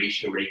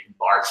immigration where they can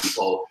bar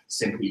people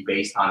simply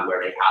based on where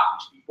they happen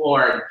to be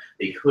born.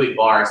 They could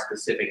bar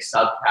specific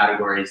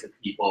subcategories of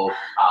people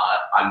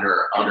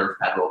under other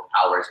federal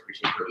powers,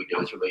 particularly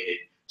those related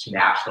to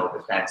national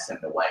defense and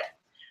the like.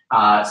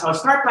 So I'll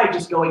start by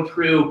just going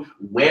through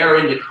where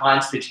in the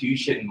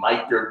Constitution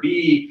might there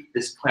be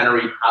this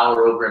plenary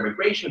power over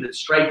immigration. That's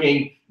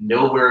striking.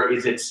 Nowhere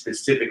is it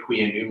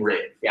specifically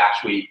enumerated. If you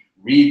actually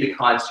read the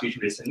Constitution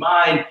with this in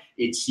mind,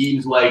 it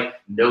seems like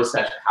no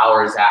such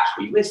power is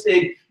actually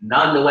listed.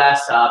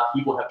 Nonetheless,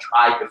 people have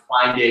tried to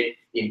find it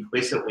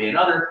implicitly in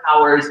other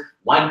powers.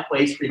 One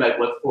place we might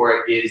look for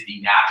it is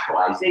the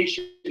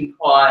naturalization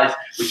clause,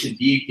 which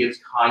indeed gives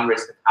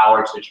Congress the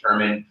power to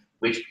determine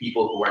which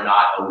people who are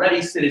not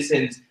already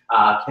citizens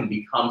can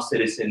become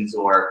citizens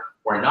or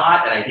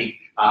not. And I think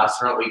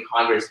Certainly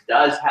Congress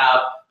does have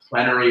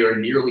plenary or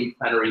nearly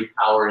plenary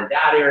power in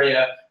that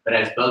area, but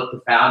as both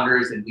the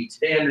founders and we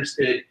today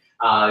understood,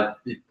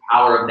 the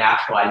power of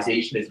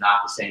naturalization is not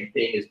the same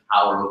thing as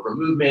power over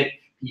movement.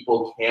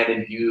 People can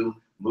and do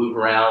move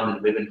around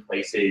and live in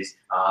places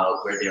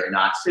where they are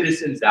not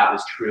citizens. That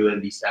was true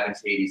in the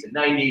 70s, 80s, and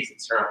 90s.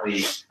 It's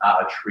certainly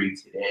true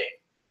today.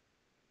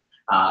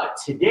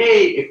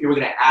 Today, if you were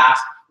going to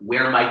ask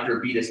where might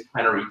there be this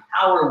plenary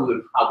power, we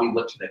would probably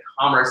look to the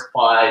Commerce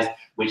Clause,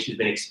 which has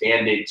been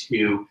expanded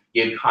to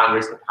give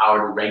Congress the power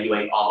to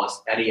regulate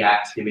almost any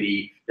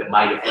activity that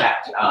might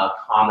affect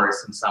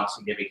commerce in some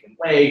significant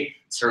way.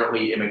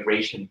 Certainly,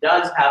 immigration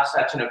does have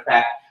such an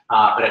effect,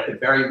 but at the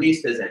very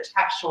least, as a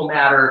textual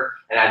matter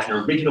and as an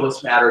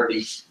originalist matter,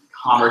 the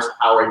commerce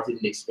power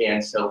didn't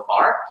expand so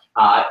far.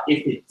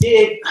 If it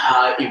did,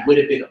 it would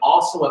have been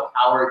also a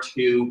power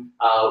to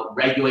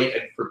regulate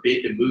and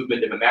forbid the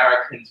movement of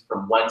Americans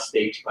from one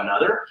state to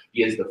another,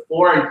 because the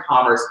Foreign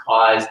Commerce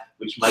Clause,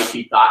 which might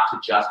be thought to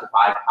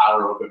justify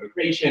power over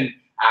immigration,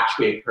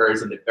 actually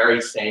occurs in the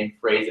very same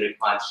phrase of the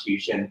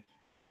Constitution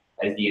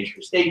as the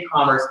Interstate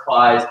Commerce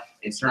Clause,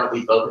 and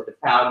certainly both at the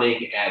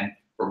founding and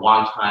for a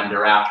long time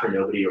thereafter,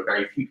 nobody or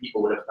very few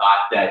people would have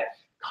thought that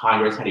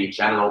Congress had a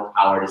general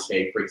power to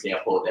say, for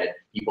example, that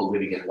people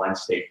living in one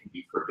state can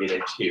be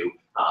forbidden to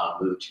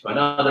move to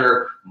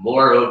another.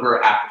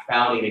 Moreover, after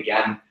founding,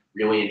 again,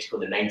 really until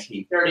the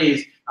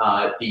 1930s,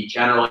 the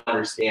general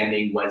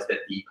understanding was that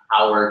the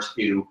power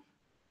to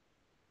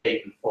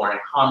take in foreign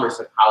commerce,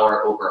 the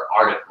power over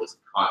articles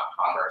of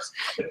commerce,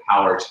 the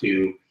power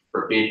to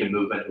forbid the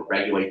movement or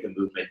regulate the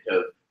movement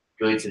of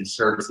goods and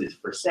services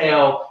for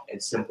sale,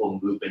 and simple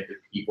movement of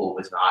people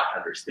was not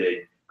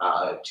understood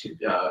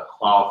to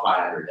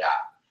qualify under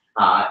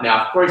that.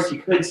 Now, of course, you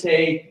could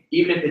say,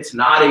 even if it's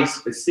not a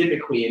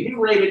specifically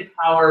enumerated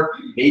power,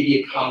 maybe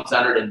it comes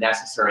under the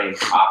necessary and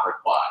proper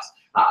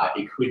clause.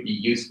 It could be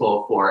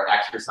useful for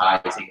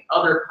exercising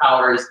other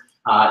powers.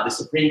 The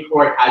Supreme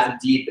Court has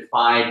indeed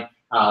defined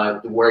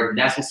the word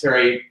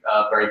necessary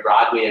very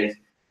broadly as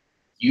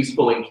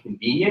useful and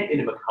convenient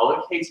in the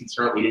McCulloch case, and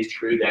certainly it is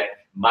true that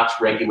much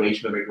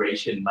regulation of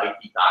immigration might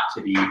be thought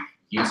to be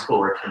useful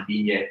or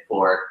convenient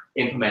for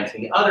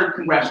implementing other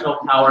congressional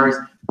powers,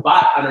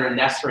 but under a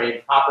necessary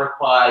and proper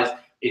clause,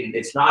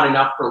 it's not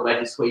enough for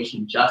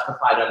legislation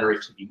justified under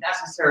it to be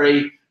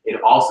necessary.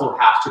 It also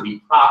has to be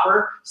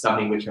proper,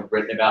 something which I've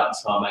written about in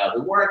some of my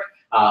other work.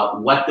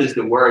 What does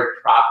the word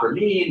proper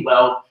mean?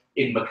 Well,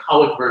 in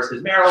McCulloch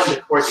versus Maryland,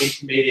 the court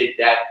intimated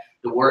that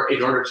the word,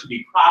 in order to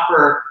be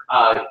proper,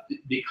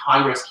 the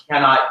Congress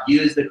cannot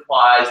use the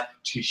clause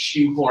to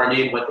shoehorn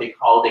in what they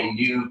called a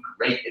new,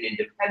 great, and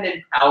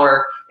independent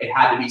power. It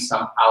had to be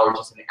some power,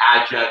 just an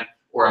adjunct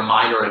or a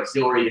minor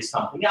auxiliary to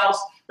something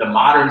else. The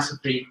modern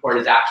Supreme Court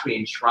has actually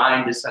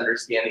enshrined this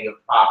understanding of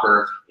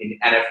proper in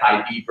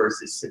NFIB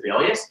versus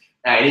Sebelius.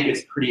 And I think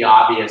it's pretty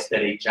obvious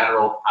that a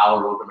general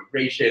power over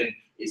immigration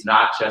is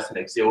not just an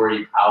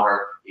auxiliary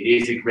power. It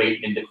is a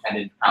great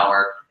independent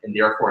power, and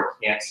therefore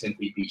it can't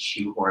simply be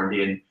shoehorned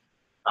in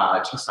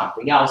to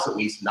something else, at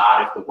least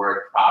not if the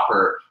word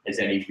proper has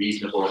any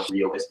reasonable and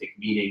realistic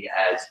meaning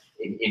as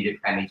an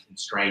independent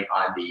constraint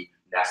on the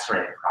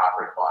necessary and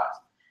proper clause.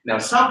 Now,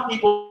 some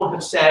people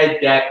have said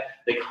that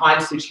the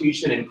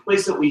Constitution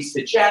implicitly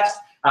suggests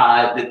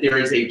that there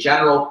is a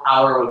general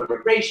power over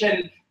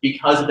immigration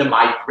because of the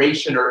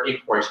migration or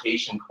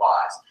importation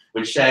clause,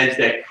 which says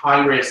that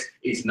Congress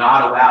is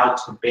not allowed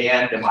to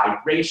ban the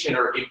migration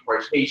or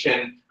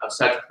importation of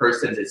such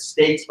persons as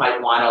states might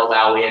want to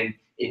allow in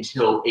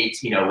until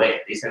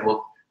 1808. They said,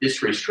 well,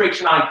 this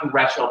restriction on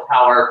congressional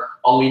power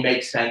only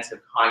makes sense if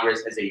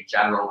Congress has a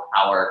general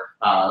power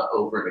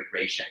over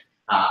immigration.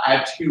 I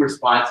have two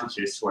responses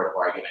to this sort of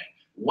argument.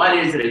 One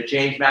is that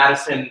James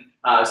Madison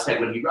said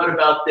when he wrote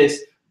about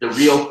this, the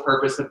real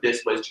purpose of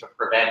this was to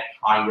prevent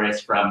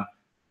Congress from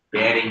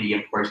banning the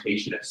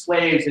importation of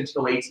slaves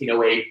until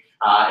 1808,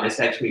 and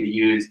essentially to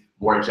use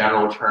more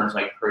general terms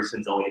like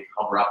persons only to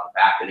cover up the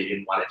fact that they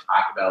didn't want to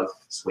talk about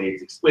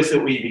slaves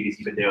explicitly, because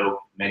even though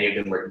many of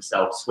them were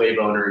themselves slave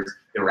owners,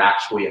 they were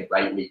actually and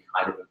rightly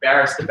kind of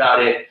embarrassed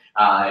about it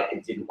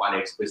and didn't want to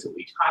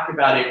explicitly talk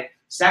about it.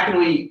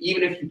 Secondly,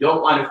 even if you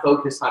don't want to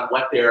focus on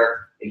what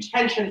their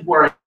intentions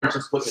were and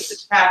just look at the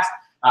text,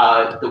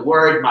 the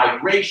word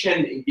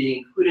migration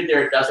being included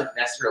there doesn't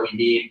necessarily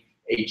mean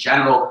a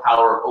general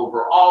power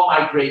over all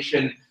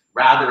migration.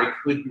 Rather, it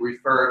could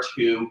refer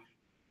to,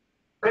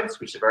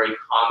 which is a very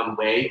common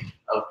way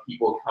of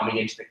people coming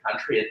into the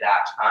country at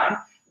that time,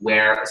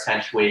 where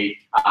essentially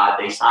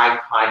they signed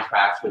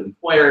contracts with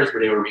employers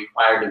where they were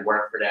required to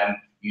work for them,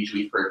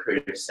 usually for a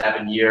period of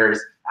 7 years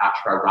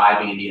after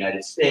arriving in the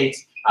United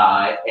States,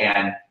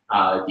 and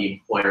the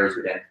employers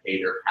would then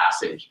pay their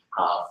passage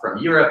from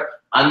Europe.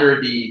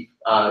 Under the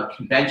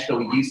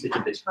conventional usage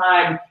of the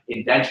time,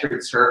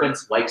 indentured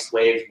servants, like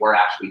slaves, were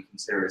actually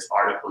considered as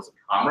articles of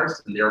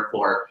commerce, and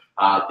therefore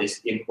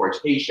this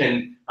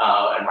importation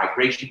and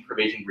migration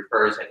provision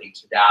refers, I think,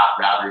 to that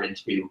rather than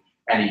to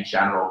any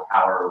general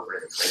power over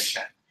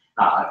immigration.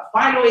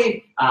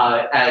 Finally,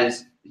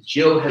 as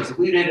Jill has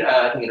alluded,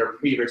 I think in her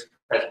previous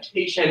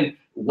presentation,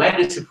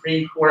 when the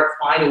Supreme Court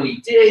finally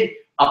did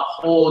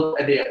uphold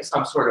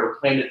some sort of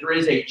claim that there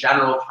is a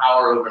general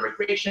power over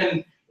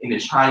immigration in the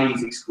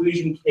Chinese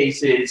exclusion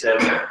cases of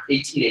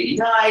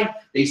 1889,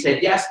 they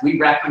said, yes, we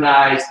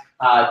recognize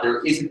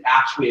there isn't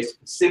actually a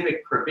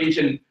specific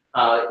provision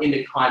in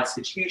the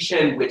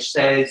Constitution which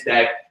says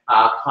that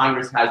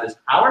Congress has this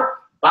power,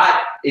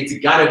 but it's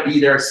got to be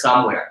there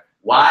somewhere.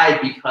 Why?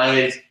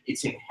 Because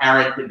it's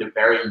inherent in the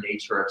very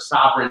nature of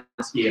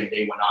sovereignty, and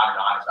they went on and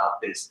on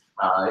about this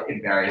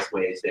in various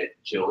ways that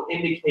Jill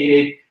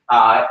indicated.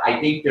 I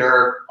think there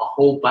are a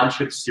whole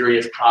bunch of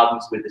serious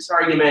problems with this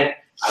argument.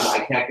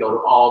 I can't go to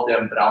all of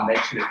them, but I'll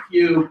mention a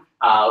few.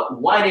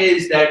 One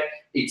is that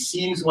it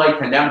seems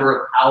like a number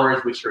of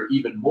powers which are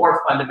even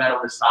more fundamental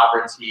to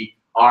sovereignty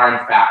are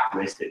in fact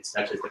listed,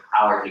 such as the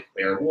power to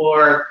declare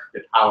war,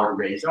 the power to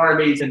raise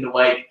armies, and the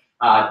like.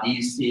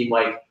 These seem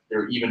like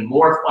they're even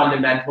more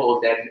fundamental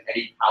than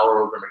any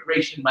power over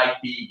immigration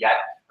might be, yet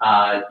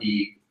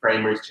the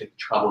framers took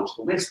trouble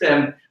to list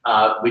them,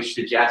 which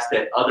suggests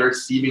that other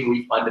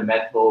seemingly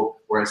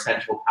fundamental or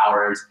essential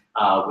powers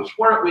which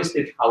weren't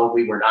listed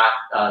probably were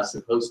not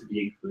supposed to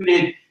be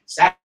included.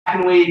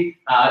 Secondly,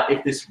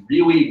 if this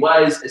really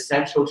was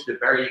essential to the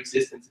very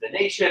existence of the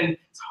nation,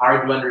 it's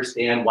hard to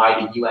understand why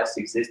the US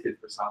existed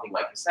for something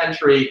like a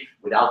century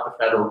without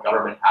the federal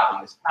government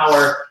having this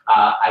power.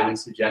 I would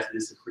suggest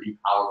this is a pretty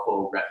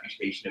powerful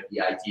refutation of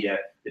the idea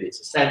that it's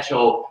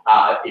essential.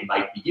 It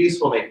might be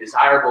useful, maybe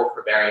desirable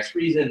for various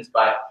reasons,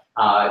 but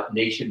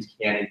nations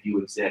can and do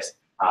exist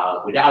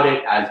without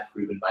it, as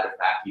proven by the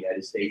fact the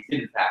United States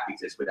did in fact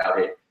exist without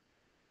it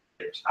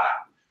at the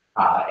time.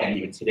 And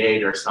even today,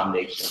 there are some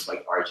nations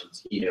like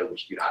Argentina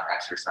which do not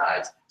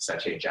exercise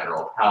such a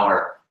general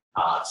power.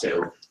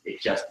 So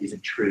it just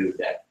isn't true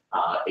that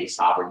a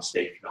sovereign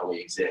state can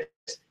only exist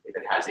if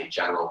it has a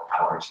general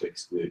power to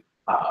exclude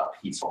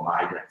peaceful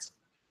migrants.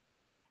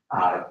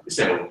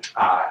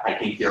 I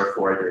think,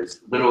 therefore,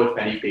 there's little, if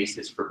any,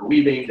 basis for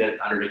believing that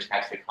under the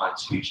text of the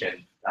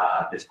Constitution,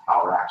 this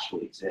power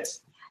actually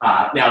exists.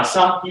 Now,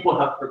 some people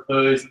have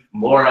proposed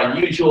more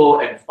unusual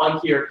and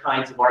funkier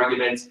kinds of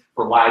arguments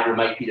for why there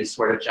might be this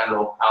sort of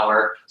general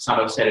power. Some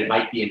have said it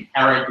might be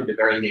inherent in the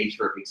very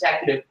nature of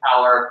executive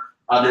power.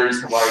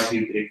 Others have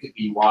argued that it could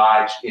be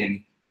lodged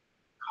in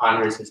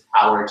Congress's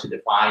power to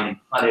define and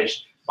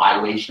punish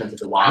violations of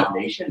the law of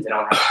nations. I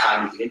don't have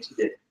time to get into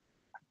this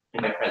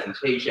in my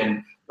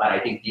presentation, but I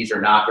think these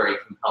are not very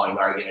compelling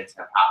arguments,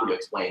 and I'm happy to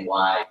explain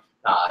why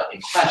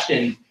in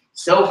question.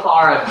 So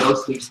far, I've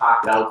mostly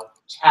talked about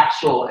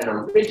textual and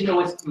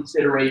originalist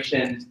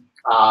considerations,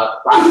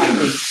 but I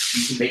think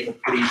you can make a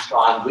pretty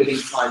strong living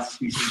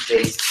constitution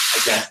case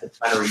against the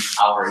plenary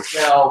power as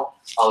well.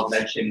 I'll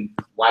mention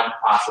one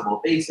possible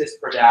basis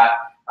for that.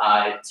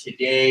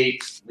 Today,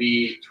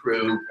 we,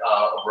 through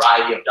a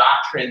variety of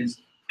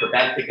doctrines,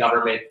 prevent the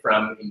government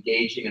from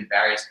engaging in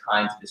various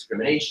kinds of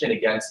discrimination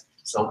against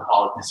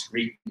so-called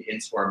discrete and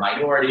insular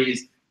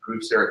minorities,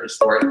 groups that are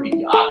historically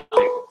the object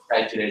of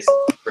prejudice,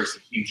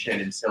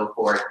 persecution, and so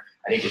forth.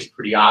 I think it's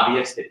pretty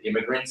obvious that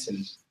immigrants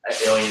and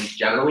aliens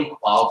generally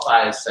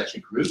qualify as such a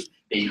group.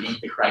 They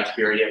meet the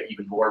criteria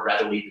even more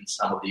readily than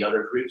some of the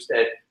other groups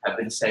that have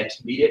been said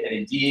to meet it. And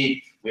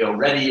indeed, we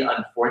already,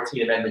 on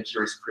 14th Amendment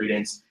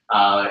jurisprudence,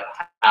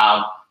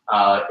 have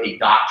a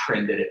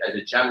doctrine that, as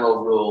a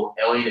general rule,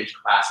 alienage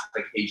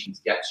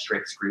classifications get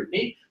strict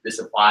scrutiny. This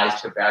applies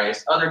to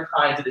various other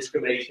kinds of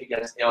discrimination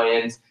against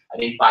aliens. I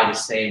think by the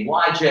same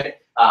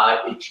logic,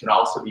 it should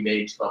also be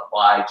made to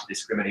apply to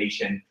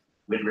discrimination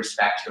with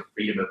respect to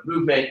freedom of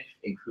movement,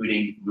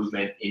 including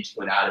movement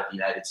into and out of the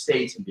United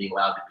States and being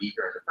allowed to be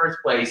here in the first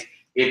place.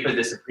 If, as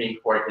the Supreme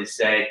Court has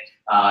said,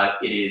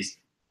 it is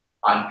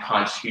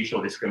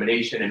unconstitutional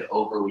discrimination and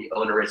overly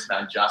onerous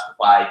and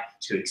unjustified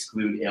to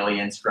exclude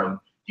aliens from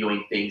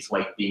doing things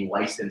like being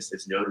licensed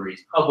as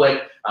notaries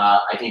public,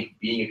 I think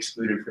being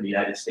excluded from the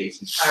United States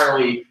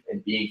entirely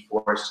and being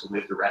forced to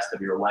live the rest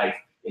of your life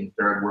in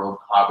third world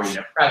poverty and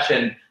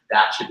oppression,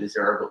 that should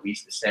deserve at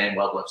least the same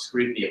level of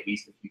scrutiny, at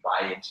least if you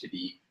buy into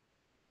the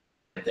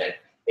that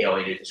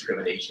alienated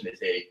discrimination is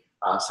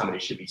somebody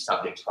should be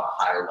subject to a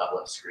higher level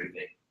of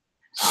scrutiny.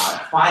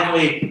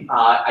 Finally,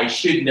 I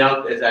should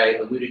note, as I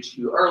alluded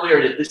to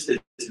earlier, that this does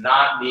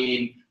not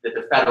mean that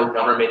the federal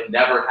government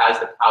never has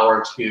the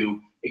power to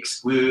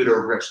exclude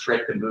or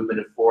restrict the movement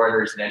of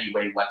foreigners in any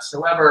way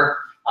whatsoever.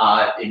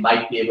 It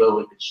might be able,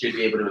 it should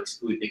be able to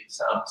exclude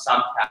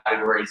some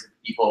categories of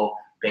people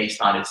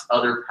based on its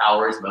other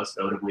powers, most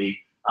notably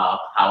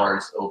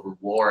powers over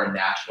war and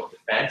national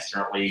defense.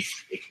 Certainly,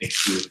 it can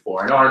exclude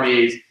foreign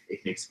armies,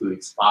 it can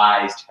exclude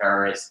spies,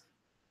 terrorists,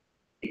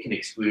 it can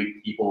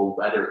exclude people,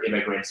 whether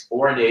immigrants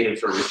or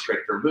natives, or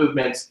restrict their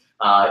movements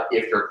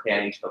if they're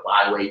planning to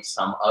violate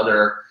some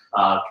other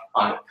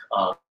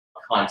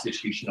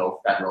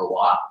constitutional federal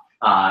law.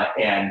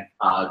 And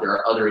there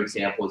are other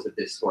examples of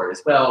this sort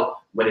as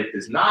well. What it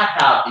does not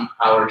have the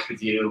power to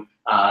do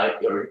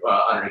under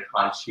the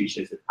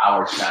Constitution is the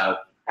power to have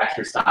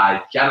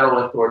exercise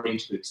general authority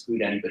to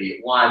exclude anybody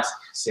it wants,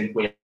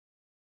 simply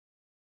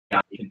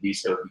they can do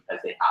so because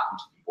they happen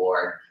to be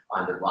born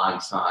on the wrong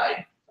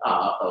side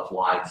of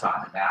lines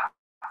on the map.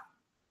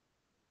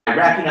 I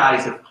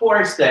recognize, of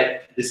course,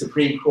 that the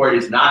Supreme Court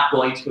is not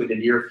going to, in the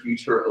near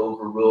future,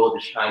 overrule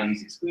the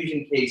Chinese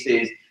exclusion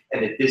cases,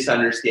 and that this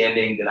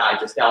understanding that I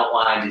just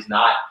outlined is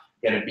not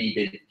going to be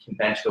the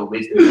conventional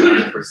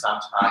wisdom for some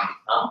time to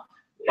come.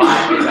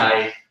 But as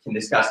I can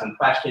discuss in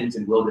questions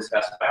and will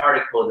discuss in my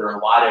article, there are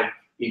a lot of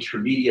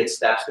intermediate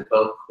steps that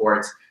both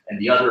courts and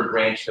the other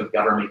branch of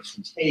government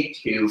can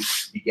take to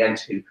begin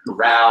to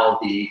corral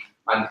the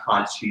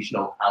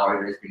unconstitutional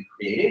power that has been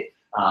created.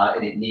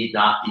 And it need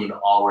not be an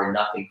all or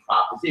nothing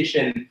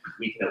proposition.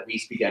 We can at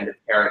least begin to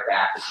pare it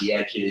back at the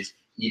edges,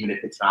 even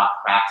if it's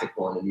not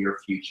practical in the near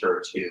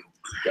future to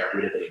get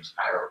rid of it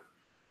entirely.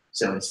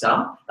 So in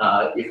sum,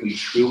 if we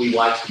truly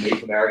want to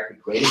make America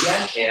great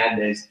again,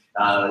 and as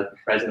the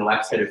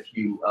President-elect said a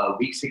few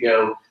weeks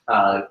ago,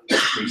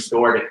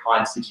 restore the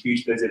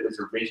Constitution as it was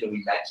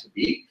originally meant to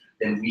be,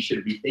 then we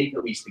should rethink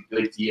at least a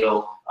good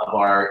deal of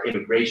our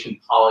immigration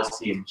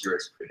policy and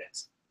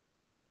jurisprudence.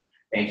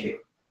 Thank you.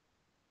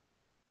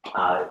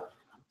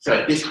 So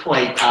at this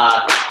point,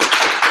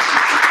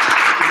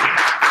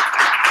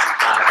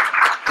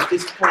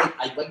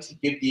 I'd like to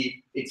give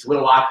it's a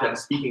little awkward I'm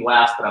speaking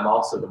last, but I'm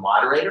also the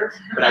moderator,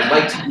 but I'd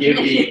like to give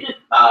the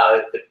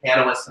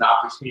panelists an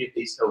opportunity, if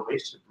they so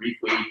wish, to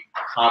briefly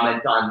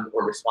comment on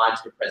or respond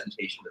to the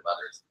presentation of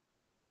others.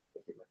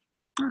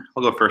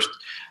 I'll go first.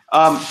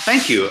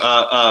 Thank you.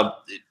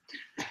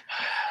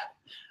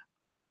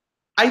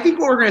 I think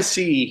what we're going to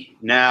see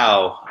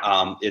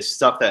now is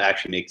stuff that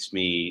actually makes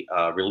me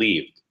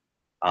relieved.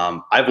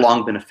 I've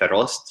long been a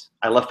federalist.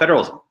 I love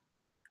federalism.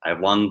 I've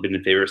long been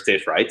in favor of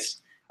states'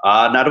 rights.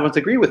 Not everyone's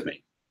agreed with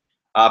me.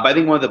 But I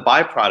think one of the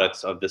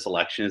byproducts of this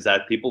election is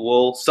that people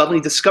will suddenly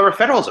discover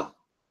federalism. I'll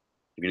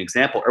give you an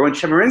example. Erwin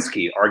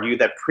Chemerinsky argued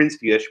that Prince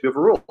Via should be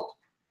overruled.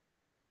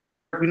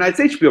 The United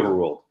States should be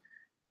overruled.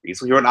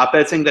 Recently, he wrote an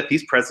op-ed saying that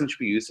these presidents should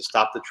be used to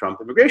stop the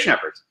Trump immigration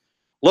efforts.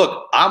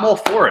 Look, I'm all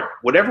for it.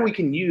 Whatever we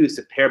can use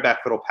to pare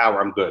back federal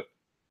power, I'm good.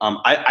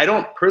 I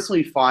don't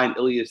personally find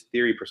Ilya's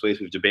theory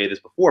persuasive. We've debated this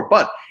before,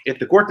 but if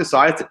the court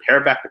decides to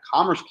pare back the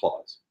Commerce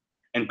Clause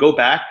and go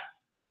back,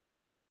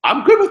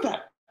 I'm good with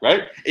that,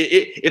 right?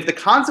 If the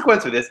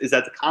consequence of this is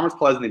that the Commerce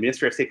Clause in the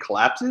Administrative State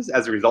collapses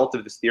as a result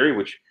of this theory,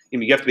 which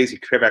you have to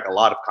basically pare back a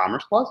lot of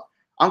Commerce Clause,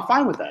 I'm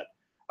fine with that.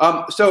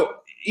 So,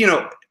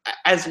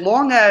 as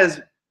long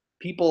as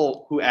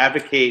people who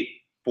advocate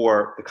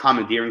for the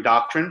commandeering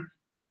doctrine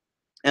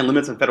and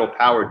limits on federal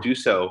power do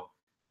so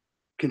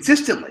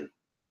consistently,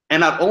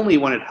 and not only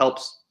when it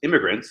helps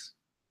immigrants,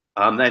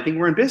 then I think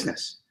we're in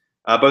business.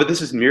 But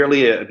this is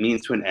merely a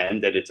means to an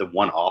end, that it's a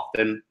one-off,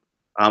 then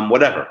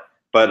whatever.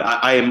 But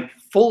I am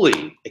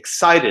fully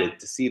excited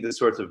to see the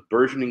sorts of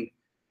burgeoning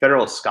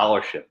federal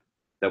scholarship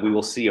that we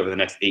will see over the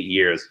next 8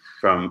 years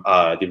from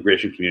the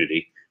immigration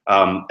community.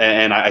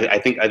 And I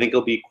think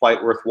it'll be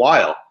quite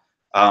worthwhile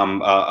for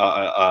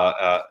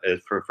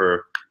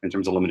in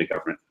terms of limited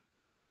government.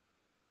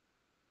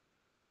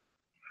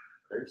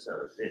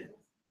 So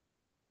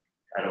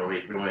I don't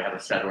really, we don't have a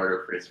set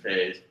order for this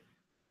phase.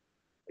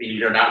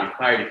 You're not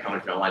required to come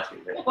if you don't want to.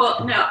 Right?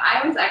 Well, no,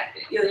 I was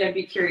actually, Ilya, I'd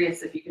be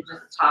curious if you could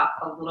just talk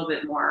a little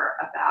bit more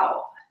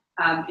about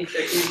if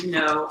there is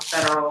no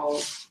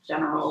federal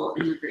general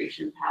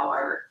immigration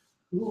power,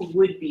 who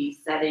would be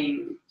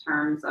setting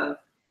terms of,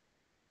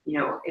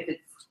 if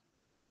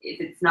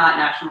it's not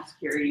national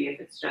security, if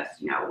it's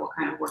just, what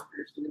kind of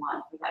workers do you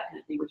want, for that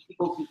kind of thing, would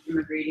people be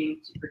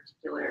immigrating to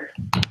particular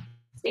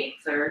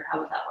states, or how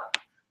would that work?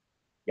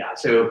 Yeah,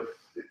 so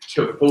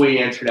to fully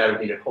answer that, I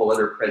would need a whole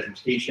other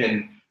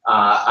presentation.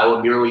 I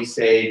will merely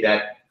say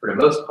that for the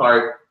most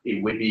part,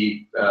 it would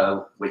be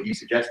what you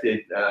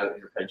suggested in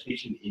your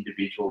presentation,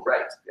 individual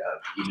rights.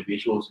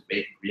 Individuals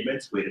make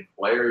agreements with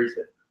employers,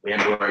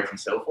 landlords, and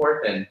so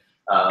forth, and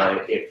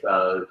it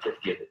would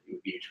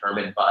be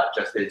determined by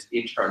just as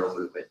internal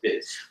movement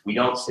is. We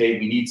don't say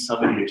we need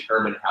somebody to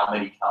determine how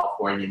many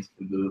Californians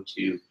can move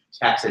to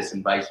Texas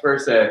and vice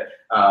versa.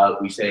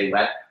 We say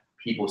let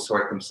people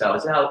sort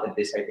themselves out, and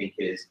this, I think,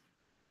 is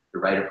the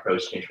right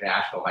approach to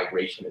international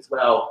migration as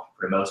well,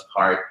 for the most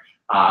part.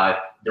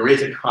 There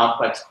is a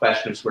complex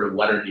question of sort of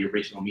what are the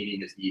original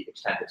meaning is the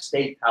extent of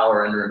state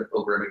power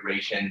over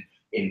immigration.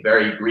 In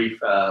very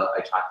brief, I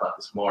talked about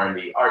this more in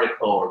the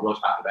article, or we'll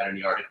talk about it in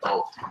the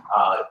article.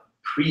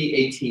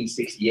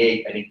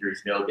 Pre-1868, I think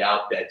there's no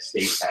doubt that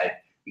states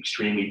had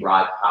extremely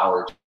broad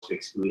power to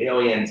exclude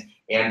aliens,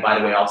 and by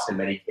the way, also in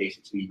many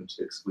cases, even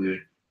to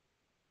exclude,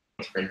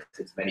 for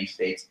instance, many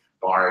states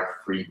barred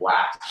free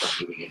blacks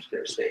from moving into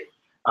their state.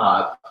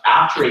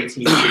 After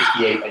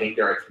 1868, I think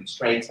there are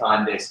constraints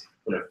on this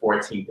from the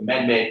 14th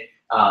Amendment,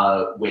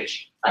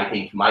 which I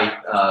think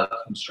might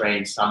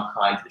constrain some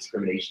kinds of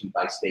discrimination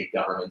by state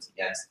governments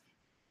against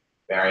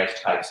various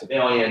types of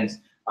aliens.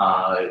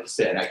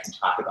 And I can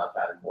talk about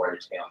that in more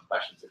detail in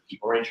questions if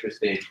people are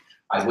interested.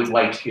 I would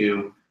like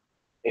to,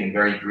 in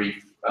very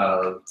brief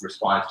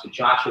response to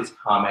Josh's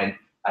comment,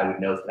 I would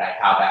note that I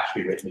have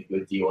actually written a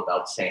good deal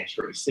about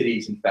sanctuary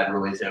cities and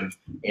federalism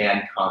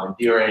and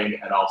commandeering,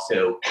 and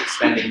also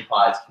spending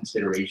clause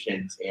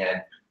considerations.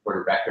 And for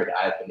the record,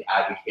 I've been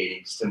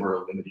advocating similar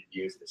limited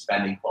views of the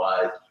spending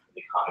clause and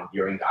the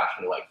commandeering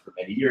doctrine for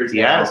many years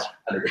now,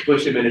 under the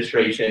Bush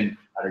administration,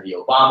 under the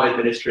Obama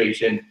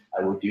administration.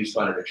 I will do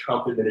so under the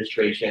Trump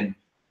administration.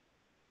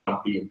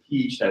 Trump be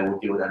impeached, I will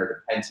do it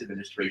under the Pence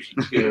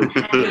administration too,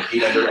 and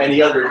indeed under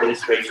any other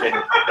administration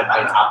that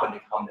might happen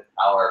to come to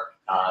power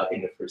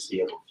in the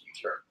foreseeable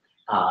future,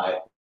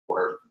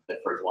 or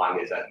for as long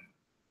as I'm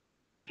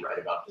right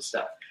about this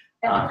stuff.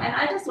 And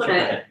I just want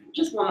to,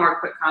 just one more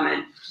quick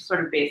comment, just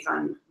sort of based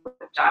on what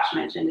Josh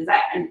mentioned, is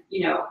that, and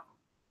I've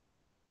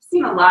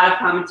seen a lot of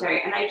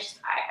commentary, and I just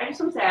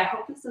want to say, I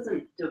hope this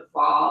doesn't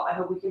devolve. I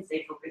hope we can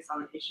stay focused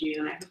on the issue,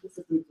 and I hope this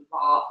doesn't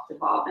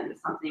devolve into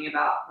something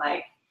about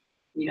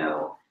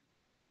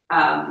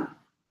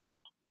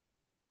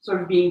sort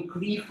of being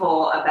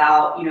gleeful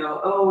about,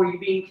 oh, are you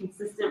being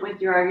consistent with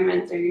your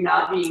arguments? Are you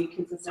not being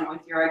consistent with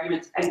your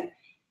arguments? And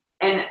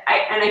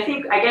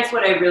I guess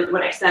what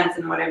I sense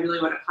and what I really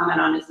want to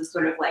comment on is this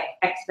sort of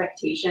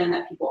expectation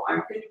that people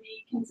aren't going to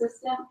be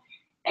consistent.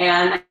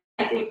 And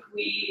I think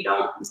we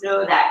don't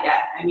know that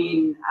yet. I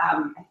mean,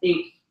 I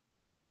think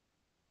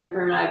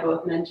her and I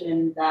both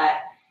mentioned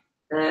that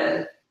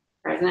the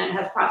president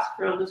has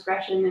prosecutorial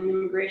discretion in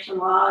immigration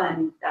law,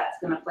 and that's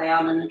going to play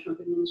out in the Trump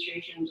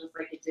administration just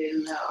like it did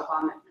in the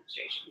Obama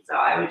administration. So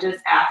I would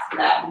just ask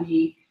that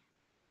we,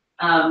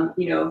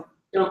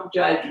 don't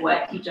judge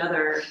what each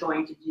other is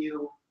going to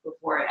do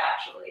before it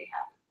actually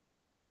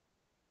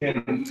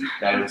happens.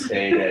 And I would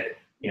say that,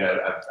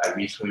 I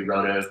recently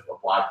wrote a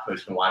blog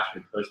post on the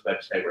Washington Post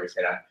website where I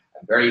said, I'm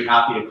very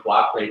happy to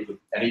cooperate with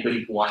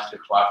anybody who wants to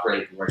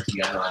cooperate and work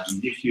together on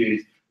these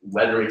issues,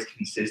 whether it's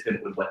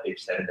consistent with what they've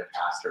said in the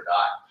past or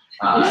not.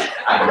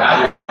 I'd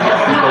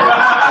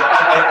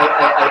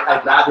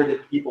rather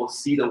that people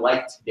see the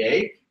light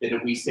today than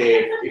if we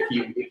say if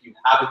you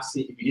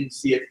didn't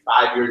see it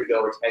 5 years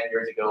ago or 10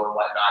 years ago or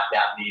whatnot,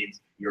 that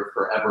means you're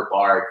forever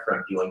barred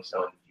from doing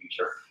so in the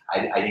future.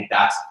 I think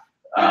that's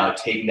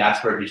taking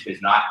that sort of issue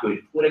is not good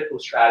political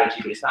strategy,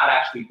 but it's not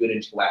actually good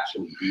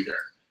intellectually either.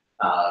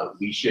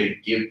 We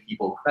should give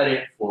people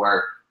credit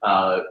for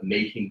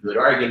making good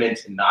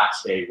arguments and not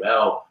say,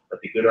 well, but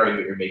the good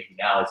argument you're making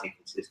now is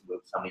inconsistent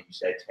with something you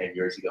said 10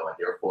 years ago, and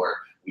therefore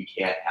we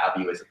can't have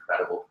you as a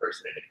credible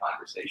person in a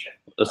conversation.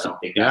 Listen, I don't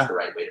think that's the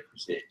right way to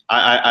proceed.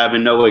 I'm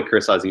in no way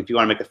criticizing. If you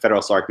want to make a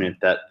federalist argument,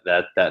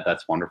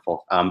 that's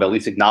wonderful. But at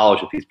least acknowledge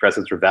that these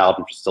precedents are valid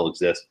and still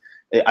exist.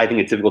 I think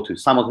it's difficult to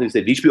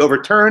simultaneously say these should be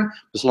overturned,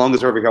 as long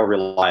as they're over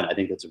the line. I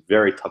think it's a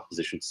very tough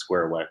position to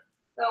square away.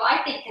 So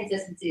I think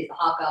consistency is the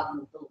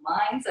hobgoblin of little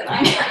minds, and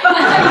I'm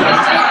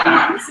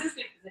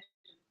consistent position.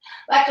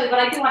 Actually, what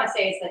I do want to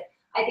say is that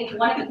I think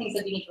one of the things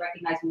that we need to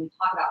recognize when we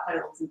talk about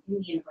federalism in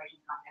the immigration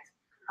context,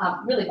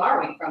 really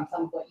borrowing from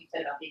some of what you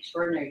said about the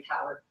extraordinary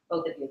power,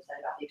 both of you have said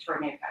about the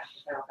extraordinary power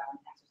the federal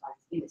government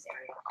exercises in this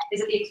area, is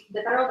that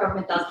the federal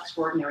government does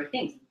extraordinary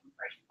things in the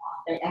immigration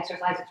law. They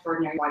exercise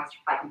extraordinary rights to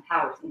fighting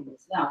powers in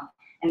this zone,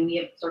 and we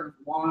have sort of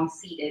long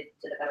ceded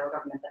to the federal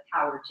government the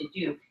power to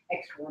do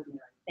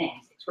extraordinary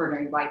things,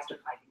 extraordinary rights to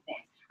fighting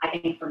things. I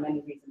think for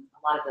many reasons, a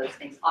lot of those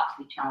things ought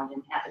to be challenged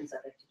and have been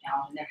subject to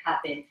challenge, and there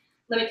have been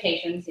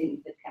limitations in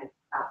the kind of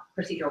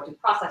procedural due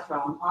process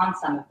realm on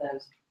some of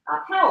those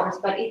powers,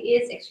 but it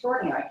is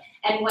extraordinary.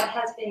 And what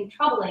has been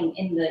troubling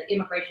in the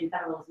immigration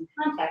federalism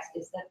context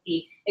is that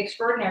the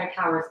extraordinary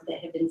powers that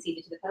have been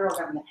ceded to the federal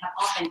government have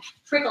often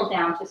trickled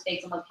down to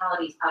states and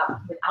localities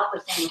without the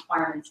same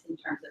requirements in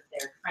terms of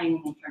their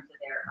training, in terms of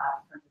their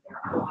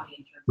authority,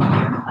 in terms of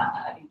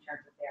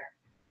their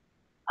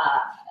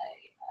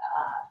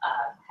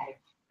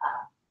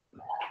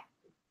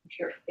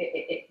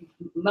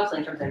mostly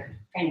in terms of their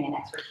training and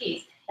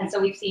expertise. And so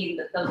we've seen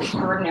that those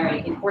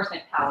extraordinary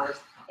enforcement powers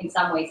in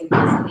some ways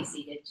implicitly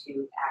ceded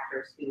to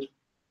actors who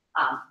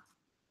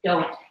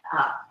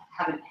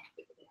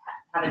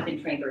haven't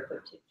been trained or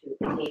equipped to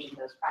engage in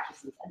those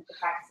practices.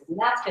 And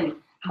that's been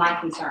my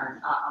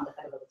concern on the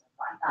federalism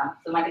front.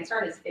 So my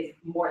concern is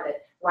more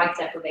that rights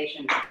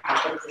deprivation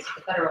that exists at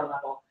the federal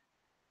level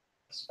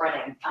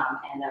spreading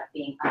and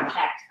being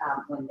unchecked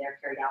when they're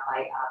carried out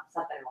by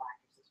sub-federal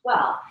actors as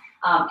well.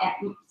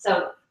 And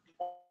so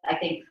I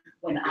think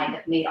when I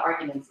have made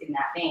arguments in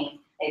that vein,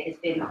 it has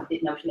been the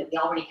notion that we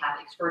already have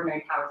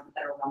extraordinary powers in the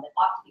federal realm that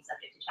ought to be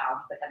subject to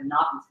challenge, but have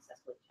not been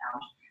successfully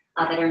challenged,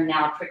 that are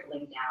now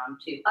trickling down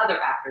to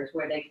other actors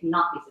where they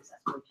cannot be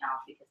successfully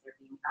challenged because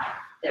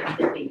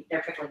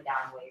they're trickling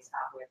down in ways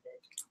where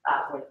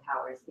the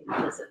power is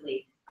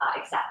implicitly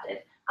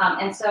accepted.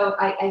 And so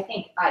I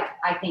think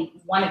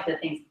one of the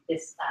things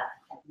this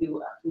new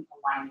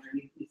alignment or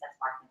new sets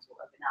of arguments will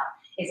open up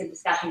is a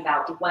discussion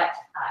about what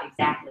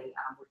exactly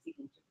we're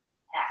seeking to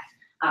protect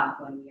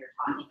when we are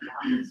talking about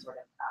these sort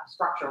of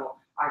structural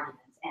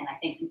arguments. And I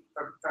think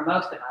for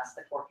most of us,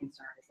 the core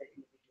concern is that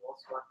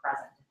individuals who are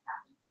present and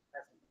have been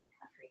present in the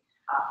country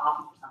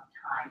often for some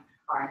time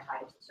are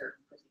entitled to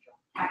certain procedural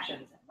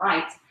protections and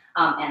rights,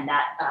 and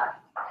that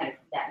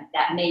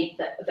that may,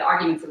 the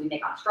arguments that we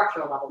make on a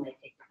structural level may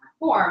take different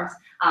forms,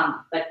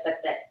 but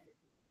that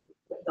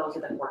those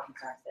are the core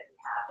concerns that we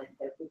have, and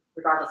that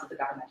regardless of the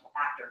governmental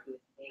actor who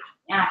is engaged in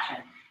the action,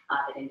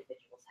 that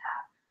individuals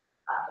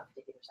have a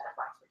particular set of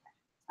rights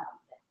protections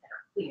that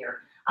are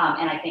clear.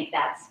 And I think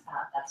that's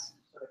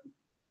sort of,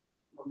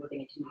 we're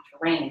moving into new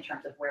terrain in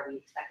terms of where we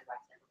expect the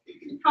rights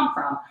to come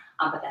from,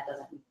 but that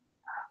doesn't mean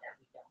that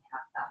we don't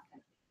have kind of a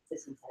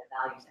consistent set of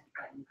values and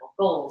legal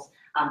goals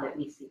that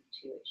we seek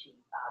to achieve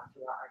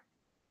through our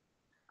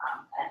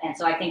and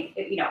so I think,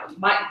 you know,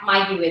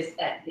 my view is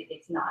that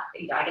it's not,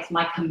 you know, I guess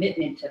my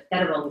commitment to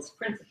federalist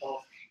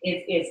principles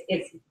is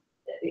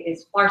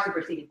far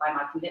superseded by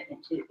my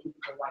commitment to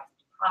individual rights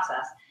and due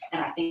process. And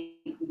I think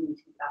we need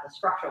to think about the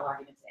structural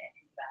arguments and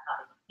think about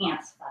how to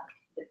enhance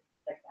the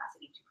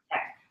capacity to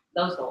protect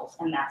those goals.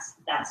 And that's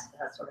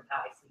sort of how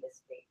I see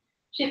this debate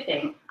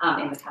shifting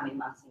in the coming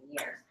months and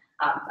years.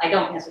 I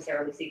don't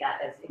necessarily see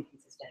that as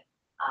inconsistent.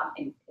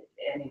 And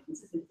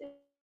inconsistent it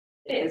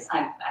is.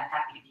 I'm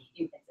happy to be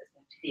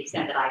inconsistent to the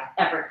extent that I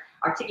ever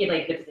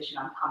articulated a position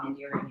on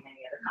commandeering in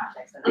any other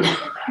context. And I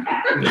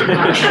don't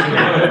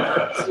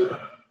think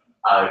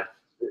that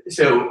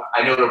so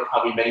I know there are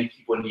probably many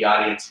people in the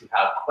audience who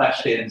have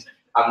questions.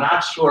 I'm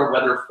not sure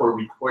whether for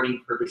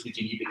recording purposes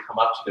you need to come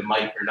up to the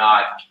mic or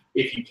not.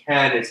 If you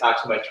can, it's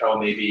not too much trouble,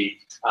 maybe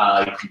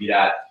you can do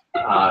that.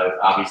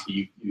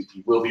 Obviously, you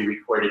will be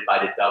recorded by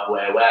the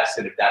AALS,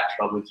 and if that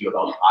troubles you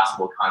about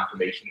possible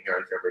confirmation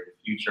hearings over the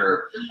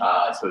future,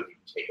 so you can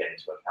take that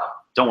into account.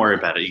 Don't worry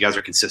about it. You guys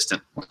are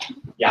consistent.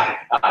 Yeah,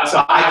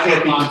 so I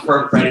can't be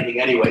confirmed for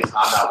anything anyway, so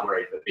I'm not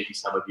worried, but maybe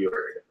some of you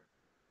are different.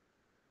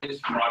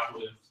 Is from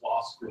Rochelle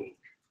Law School.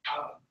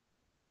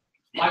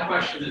 My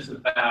question is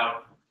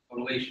about the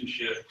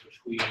relationship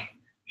between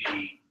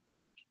the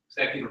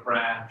executive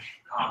branch,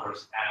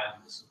 Congress,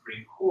 and the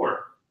Supreme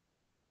Court.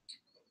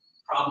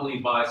 Probably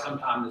by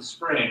sometime this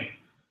spring,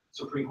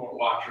 Supreme Court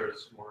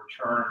watchers will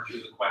return to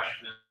the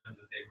question that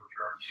they've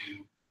returned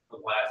to for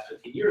the last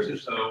 15 years or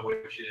so,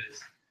 which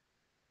is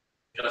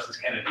Justice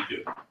Kennedy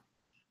do?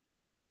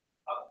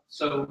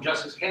 So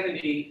Justice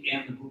Kennedy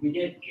in the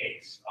Widener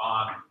case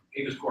on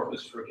habeas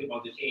corpus for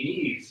criminal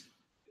detainees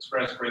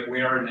expressed great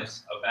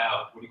wariness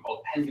about what he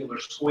called pendular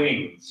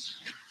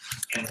swings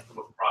in the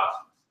political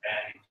process,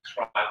 and he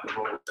described the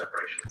role of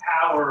separation of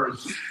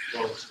powers, the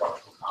role of the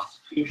structural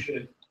constitution,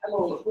 and the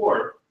role of the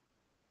court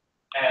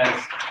as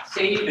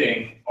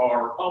saving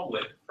our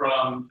republic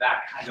from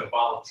that kind of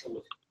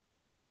volatility.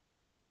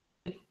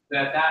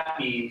 That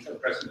means, and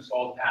President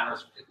all the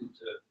panelists, particularly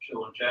to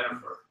Jill and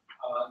Jennifer,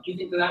 do you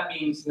think that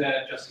means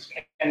that Justice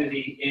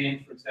Kennedy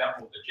in, for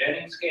example, the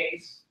Jennings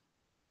case,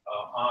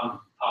 on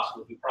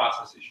possible due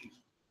process issues,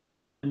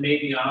 and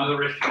maybe on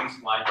other issues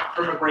like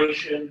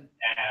immigration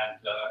and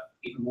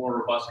even more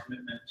robust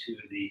commitment to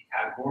the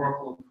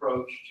categorical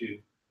approach to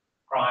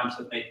crimes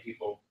that make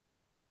people,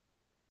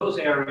 those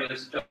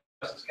areas,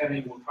 Justice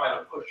Kennedy will try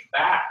to push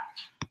back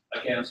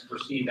against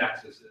perceived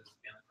excesses in the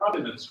Trump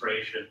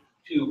administration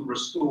to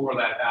restore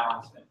that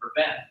balance and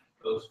prevent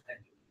those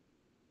pendulums.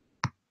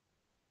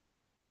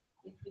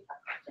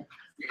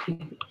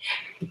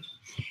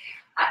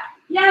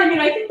 Yeah, I mean,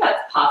 I think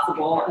that's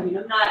possible. I mean,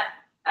 I'm not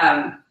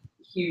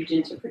huge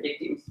into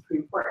predicting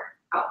Supreme Court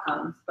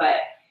outcomes, but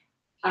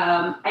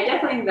I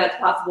definitely think that's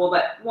possible.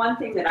 But one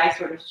thing that I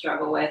sort of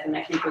struggle with, and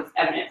I think was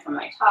evident from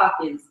my talk,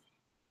 is,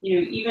 you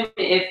know, even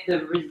if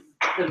the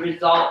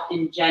result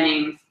in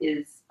Jennings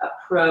is a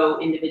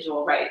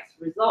pro-individual rights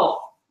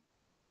result,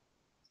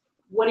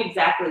 what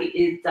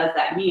exactly does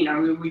that mean?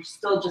 Are we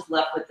still just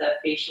left with a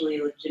facially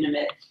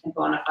legitimate and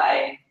bona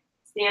fide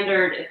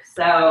standard? If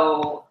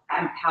so,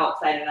 how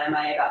excited am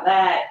I about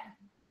that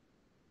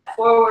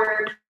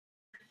forward?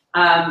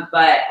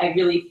 But I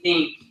really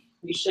think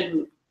we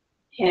shouldn't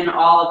pin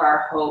all of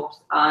our hopes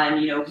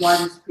on, you know,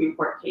 one Supreme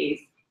Court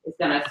case is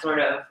going to sort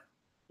of,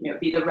 you know,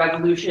 be the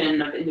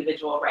revolution of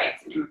individual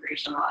rights and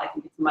immigration law. I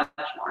think it's much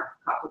more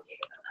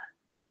complicated than that.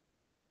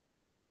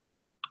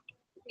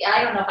 Yeah,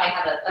 I don't know if I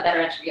have a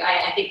better answer for you.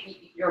 I think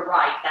you're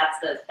right. That's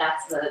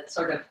the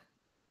sort of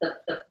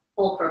the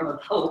fulcrum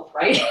of hope,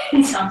 right?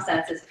 In some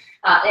senses.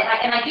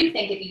 And I do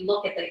think if you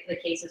look at the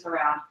cases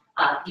around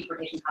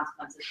deportation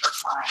consequences for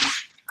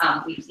crimes,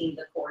 we've seen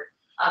the court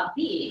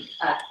being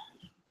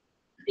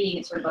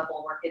sort of a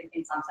bulwark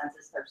in some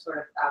senses, sort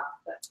of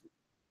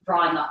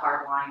drawing a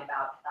hard line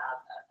about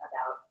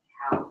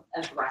how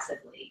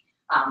aggressively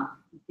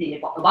the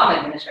Obama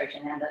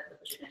administration and the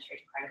Bush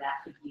administration prior to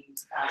that could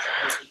use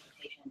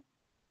deportation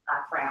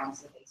grounds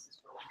as a basis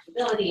for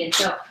electability. And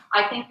so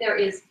I think there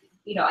is,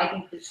 you know, I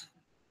think the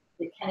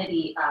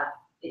Kennedy,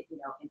 you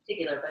know, in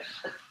particular, but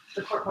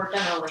the court more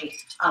generally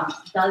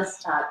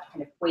does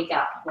kind of wake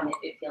up when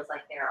it feels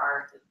like there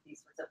are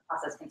these sorts of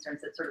process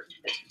concerns that sort of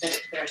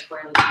that they're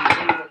squarely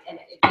dealing with, and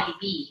it may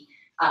be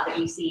that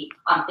we see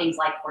things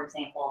like, for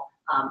example,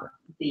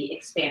 the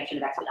expansion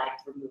of expedited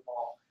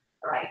removal,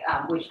 right,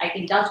 which I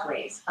think does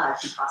raise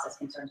due process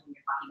concerns when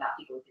you're talking about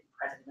people who've been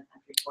present in the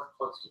country for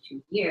close to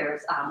 2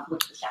 years,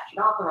 which the statute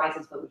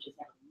authorizes, but which has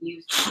never been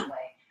used in any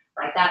way,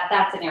 right? right?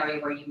 That's an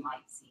area where you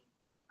might see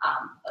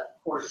a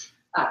court.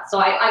 So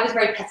I was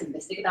very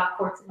pessimistic about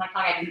courts in my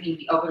talk. I didn't mean to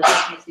be overly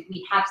pessimistic.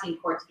 We have seen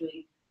courts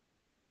doing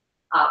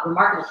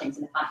remarkable things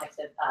in the context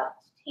of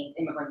detained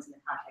immigrants, in the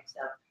context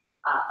of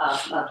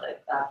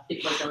the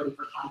deportability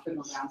for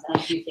criminal grounds. And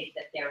I do think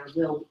that there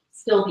will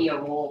still be a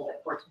role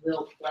that courts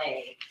will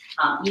play,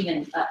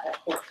 even a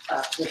court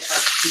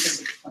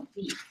with a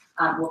B,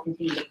 will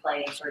continue to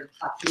play in sort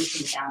of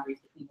policing the boundaries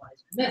between what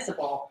is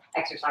permissible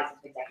exercises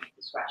of executive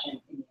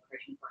discretion in the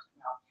immigration enforcement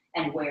law,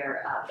 and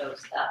where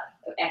those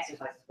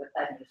exercises with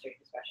administrative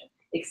discretion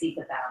exceed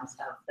the bounds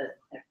of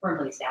the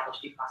firmly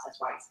established due process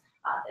rights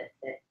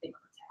that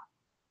immigrants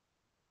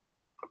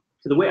have.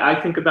 So the way I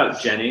think about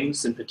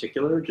Jennings in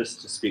particular,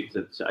 just to speak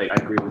to, I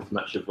agree with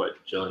much of what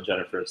Jill and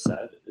Jennifer have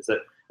said, is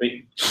that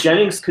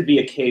Jennings could be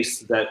a case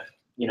that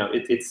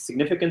its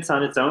significance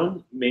on its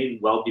own may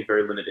well be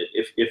very limited.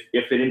 If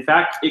it in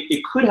fact,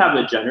 it could have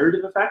a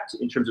generative effect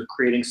in terms of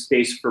creating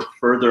space for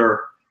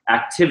further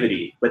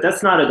activity, but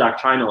that's not a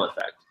doctrinal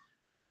effect.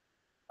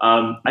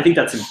 I think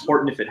that's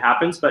important if it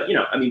happens, but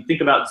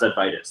think about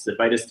Zedvitas.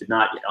 Zedvitas did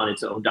not, on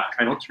its own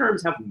doctrinal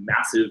terms, have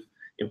massive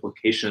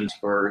implications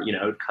for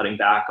cutting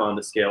back on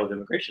the scale of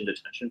immigration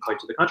detention. Quite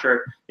to the contrary.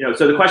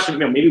 So the question,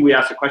 maybe we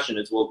ask the question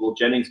is, will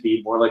Jennings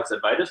be more like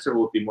Zedvitas, or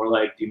will it be more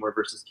like Demore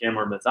versus Kim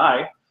or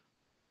Mazzei?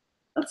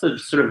 That's a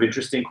sort of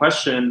interesting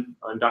question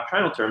on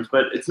doctrinal terms,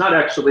 but it's not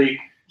actually.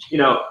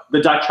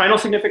 The doctrinal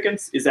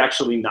significance is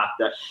actually not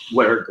that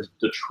where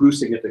the true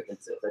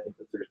significance is. I think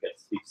that sort of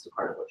speaks to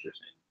part of what you're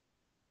saying.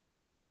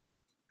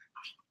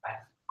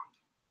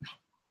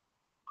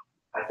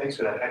 Thanks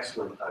for that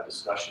excellent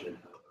discussion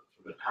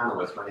from the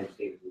panelists. My name is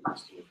David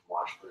Rubenstein from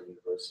Washburn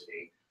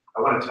University.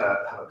 I wanted to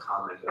have a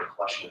comment and a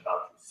question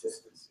about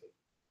consistency.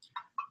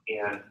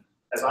 And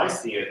as I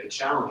see it, the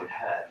challenge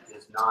ahead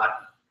is not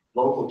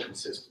local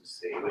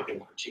consistency within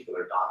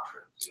particular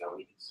doctrines.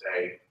 We can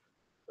say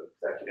the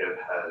executive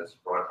has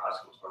broad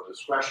prosecutorial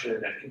discretion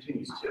and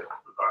continues to,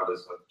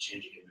 regardless of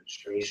changing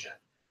administration.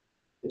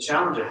 The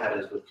challenge ahead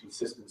is with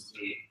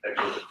consistency that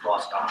goes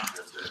across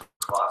doctrines and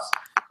across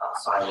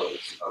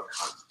silos of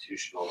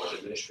constitutional or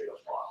administrative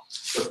law.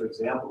 So, for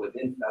example,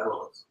 within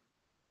federalism,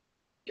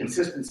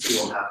 consistency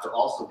will have to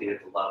also be at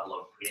the level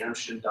of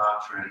preemption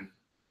doctrine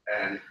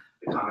and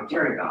the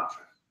commandeering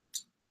doctrine.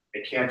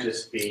 It can't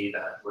just be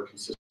that we're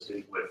consistent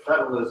with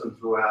federalism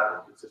throughout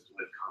or consistent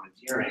with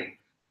commandeering.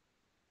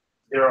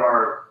 There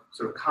are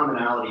sort of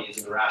commonalities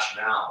and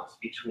rationales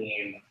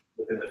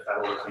within the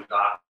federalism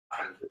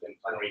doctrine, within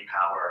plenary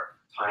power,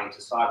 tying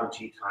to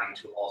sovereignty, tying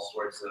to all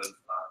sorts of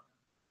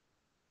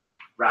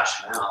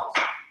rationales.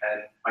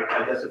 And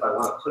I guess if I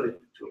want to put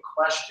it to a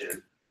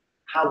question,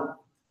 how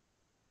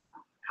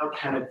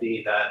can it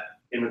be that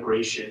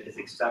immigration is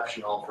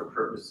exceptional for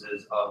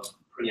purposes of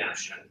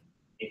preemption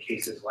in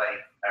cases like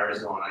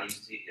Arizona? You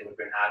see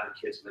immigrant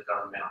advocates and the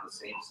government on the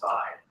same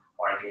side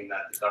arguing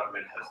that the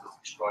government has this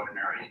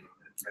extraordinary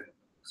and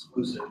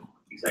exclusive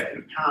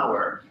executive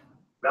power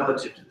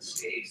relative to the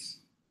states.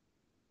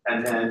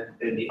 And then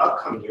in the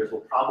upcoming years,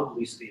 we'll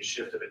probably see a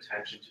shift of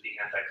attention to the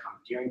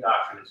anti-commandeering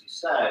doctrine, as you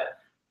said,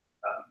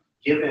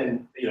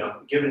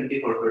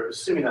 or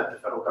assuming that the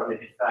federal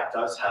government in fact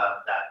does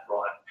have that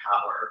broad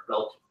power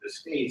relative to the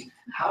states,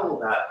 how will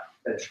that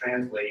then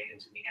translate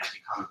into the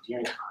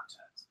anti-commandeering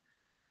context?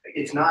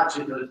 It's not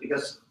just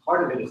because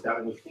part of it is that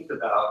when we think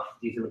about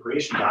these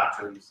immigration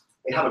doctrines,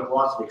 they have a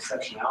gloss of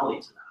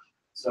exceptionality to them.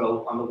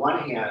 So on the one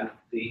hand,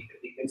 the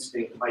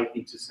instinct might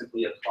be to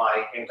simply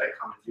apply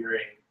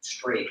anti-commandeering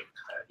straight,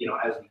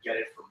 as we get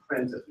it from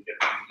print, as we get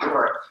it from New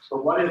York.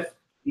 But what if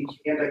the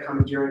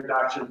anti-commandeering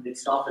doctrine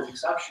itself is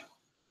exceptional,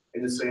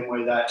 in the same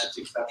way that it's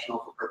exceptional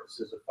for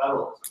purposes of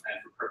federalism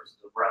and for purposes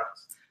of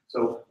rights?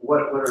 So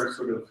what are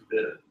sort of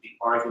the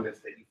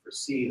arguments that you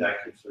foresee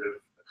that could sort of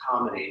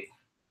accommodate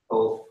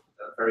both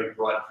a very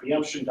broad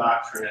preemption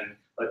doctrine,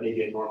 but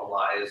maybe a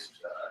normalized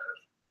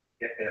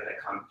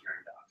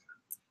anti-commandeering doctrine?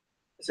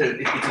 So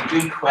it's a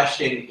good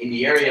question. In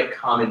the area of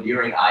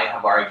commandeering, I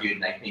have argued,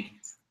 and I think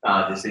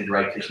this is the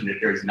right position, that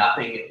there's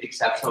nothing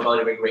exceptional about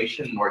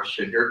immigration, nor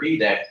should there be,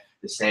 that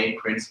the same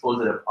principles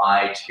that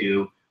apply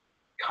to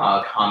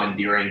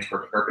commandeering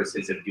for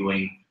purposes of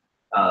doing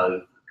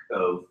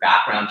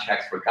background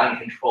checks for gun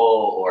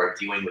control or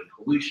dealing with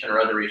pollution or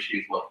other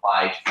issues will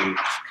apply to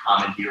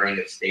commandeering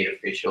of state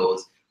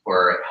officials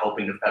for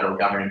helping the federal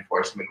government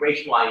enforce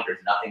immigration law. There's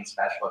nothing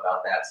special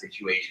about that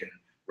situation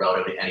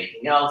relative to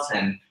anything else.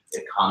 And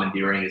if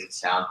commandeering is a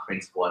sound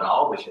principle at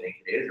all, which I think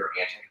it is, or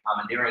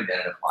anti-commandeering, then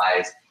it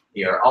applies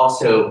here.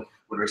 Also,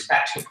 with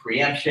respect to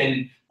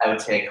preemption, I would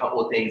say a couple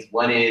of things.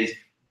 One is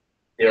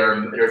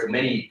there's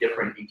many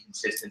different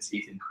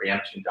inconsistencies in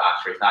preemption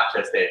doctrine. It's not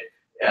just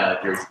that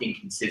there's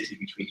inconsistency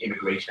between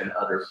immigration and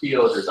other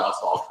fields. There's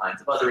also all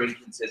kinds of other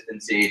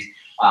inconsistencies.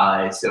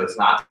 So it's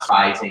not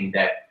surprising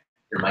that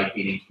there might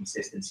be an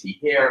inconsistency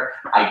here.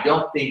 I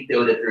don't think,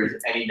 though, that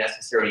there's any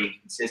necessary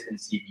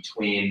inconsistency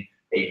between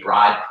a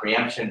broad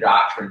preemption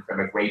doctrine for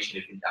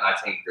immigration. I'm not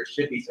saying there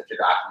should be such a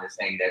doctrine, as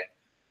saying that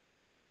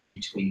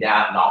between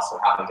that and also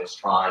having a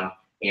strong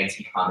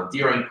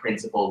anti-commandeering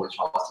principle, which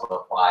also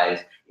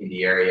applies in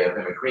the area of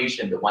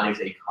immigration. The one is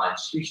a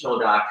constitutional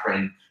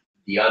doctrine.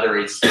 The other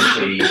is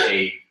simply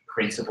a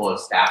principle of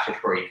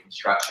statutory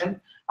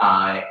construction.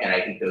 And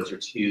I think those are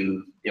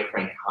two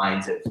different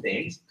kinds of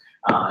things.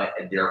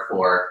 And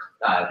therefore,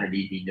 there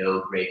need be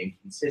no great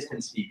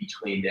inconsistency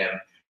between them.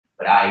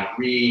 But I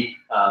agree,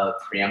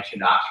 preemption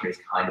doctrine is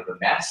kind of a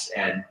mess,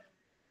 and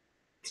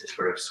it's a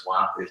sort of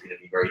swamp that is going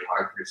to be very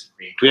hard for the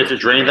Supreme Court. We have to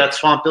drain that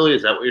swamp, Billy?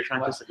 Is that what you're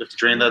trying to say? We have to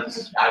drain that?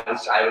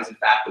 I was in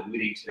fact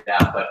alluding to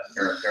that, but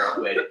Harold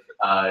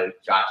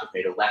Josh has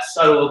made a less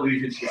subtle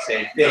allusion to the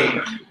same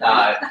thing.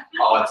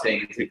 All I'm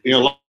saying is, You're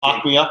gonna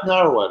lock me up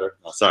now or what? Or,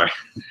 oh, sorry.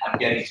 I'm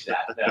getting to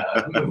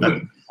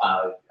that.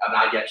 I'm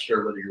not yet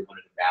sure whether you're one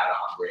of the bad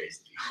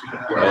hombres.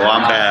 Oh,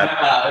 I'm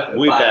bad.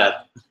 We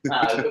bad.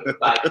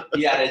 But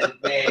yeah, as it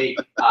may,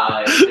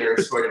 there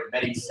are sort of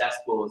many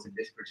cesspools in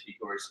this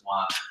particular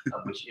swamp,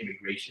 of which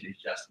immigration is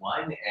just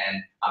one.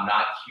 And I'm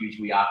not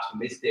hugely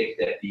optimistic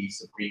that the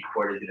Supreme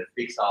Court is going to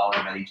fix all of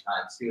them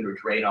anytime soon, or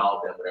drain all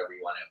of them, whatever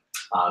you want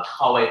to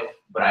call it.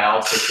 But I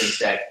also think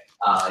that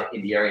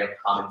in the area of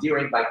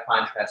commandeering, by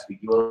contrast, we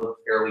do have a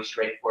fairly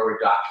straightforward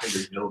doctrine.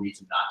 There's no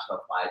reason not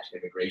to apply it to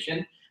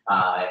immigration.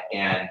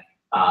 And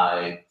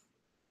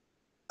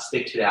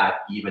stick to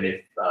that, even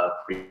if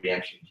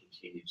preemption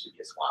continues to be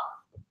a swamp.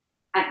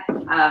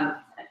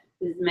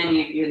 As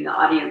many of you in the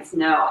audience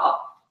know,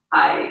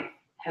 I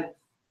have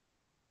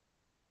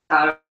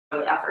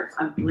scholarly efforts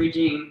on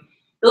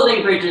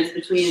building bridges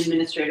between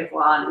administrative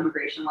law and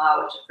immigration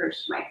law, which at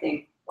first you might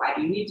think, why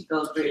do you need to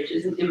build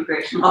bridges in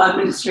immigration law,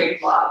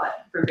 administrative law,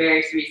 but for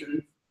various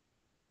reasons.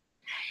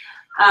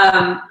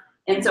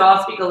 And so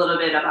I'll speak a little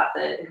bit about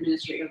the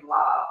administrative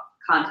law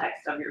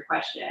context of your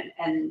question.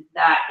 And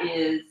that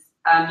is,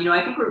 I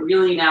think we're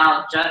really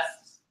now just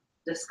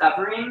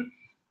discovering,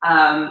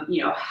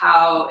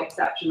 how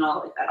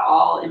exceptional, if at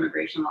all,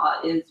 immigration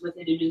law is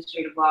within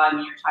administrative law. I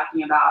mean, you're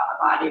talking about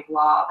a body of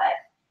law that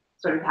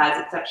sort of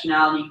has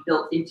exceptionality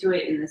built into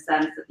it, in the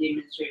sense that the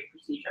Administrative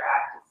Procedure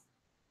Act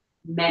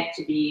is meant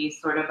to be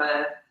sort of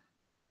a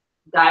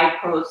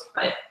guidepost,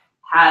 but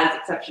has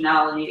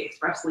exceptionality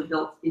expressly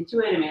built into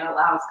it. I mean, it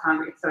allows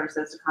Congress, it sort of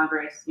says to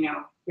Congress,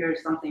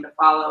 here's something to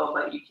follow,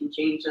 but you can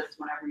change this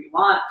whenever you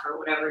want for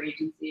whatever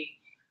agency.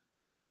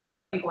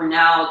 I think we're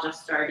now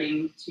just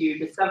starting to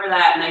discover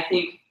that. And I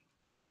think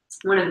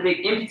one of the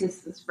big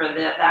impetuses for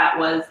that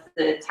was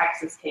the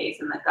Texas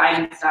case and the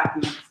guidance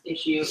documents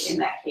issue in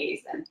that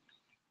case. And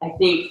I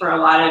think for a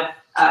lot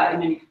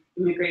of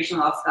immigration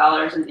law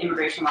scholars and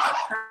immigration law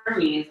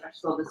attorneys are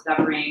still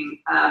discovering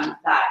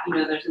that,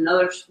 there's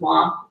another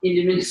swamp in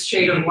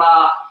administrative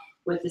law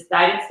with this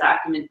guidance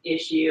document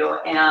issue,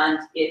 and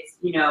it's,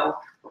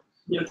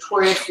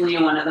 notoriously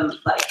one of the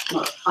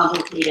most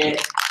complicated,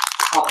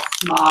 called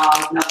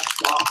smog, not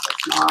swamp, but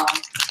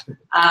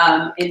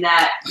smog, in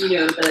that,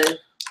 the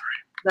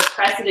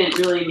precedent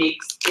really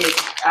makes it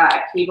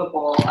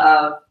capable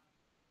of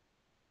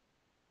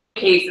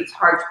case. It's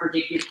hard to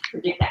predict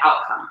the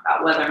outcome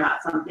about whether or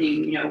not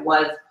something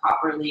was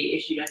properly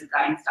issued as a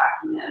guidance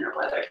document, or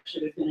whether it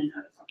should have been a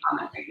notice of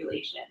comment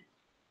regulation.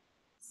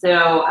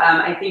 So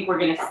I think we're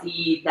going to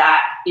see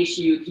that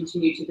issue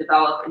continue to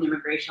develop in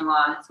immigration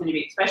law, and it's going to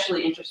be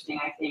especially interesting,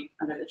 I think,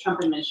 under the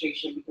Trump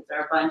administration, because there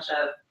are a bunch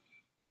of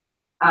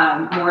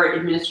more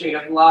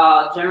administrative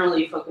law,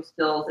 generally focused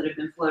bills that have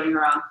been floating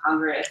around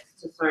Congress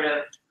to sort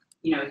of,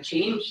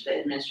 change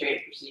the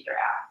Administrative Procedure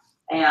Act.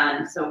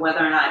 And so whether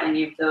or not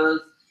any of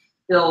those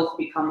bills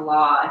become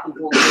law, I think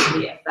will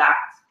greatly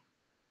affect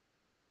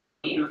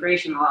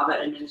immigration law, but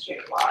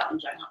administrative law in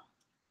general.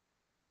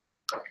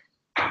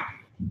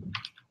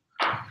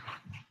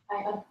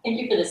 Thank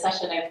you for this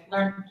session. I've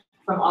learned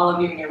from all of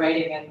you in your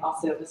writing, and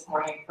also this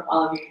morning from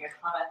all of you in your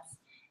comments.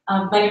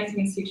 My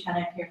name is Chen.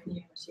 I'm here from the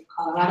University of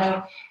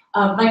Colorado.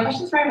 My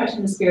question is very much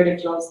in the spirit of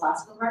Jill's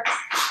last remarks.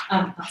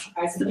 Not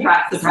surprisingly.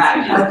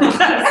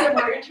 So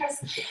more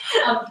interest.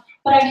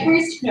 But I'm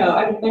curious to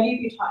know, many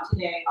of you talked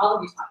today, all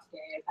of you talked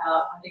today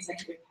about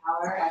executive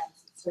power as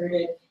it's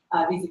inserted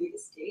vis-a-vis the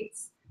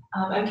states.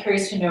 I'm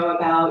curious to know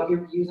about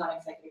your views on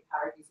executive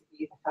power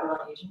vis-a-vis the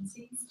federal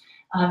agencies.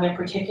 In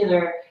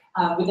particular,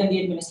 within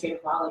the administrative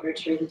law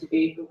literature, the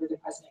debate over the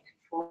president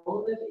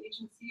control of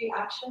agency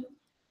action.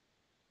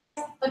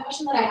 The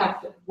question that I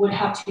have would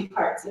have two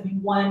parts. I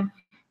mean, one,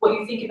 what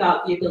you think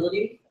about the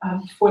ability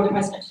for the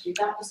president to do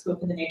that, the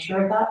scope and the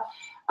nature of that,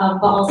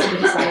 but also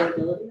the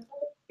desirability of it.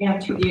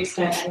 And to the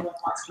extent anyone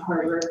wants to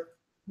harbor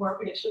more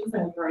predictions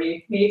than we've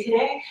already made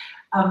today,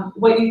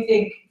 what do you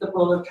think the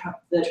role of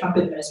the Trump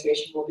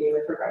administration will be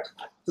with regard to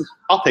that?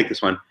 I'll take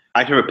this one.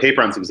 I have a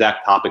paper on this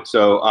exact topic.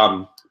 So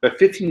about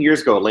 15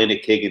 years ago, Elena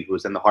Kagan, who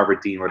was then the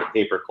Harvard dean, wrote a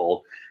paper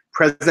called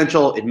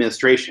Presidential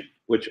Administration,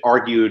 which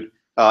argued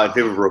in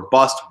favor of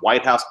robust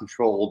White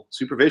House-controlled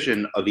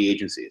supervision of the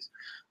agencies.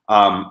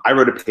 I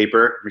wrote a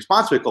paper in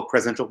response to it called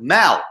Presidential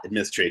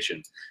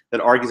Maladministration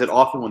that argues that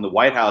often when the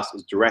White House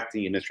is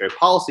directing administrative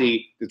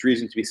policy, there's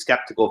reason to be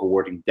skeptical of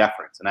awarding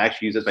deference. And I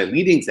actually use as my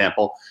leading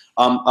example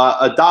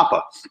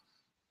DAPA.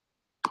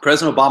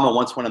 President Obama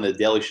once went on the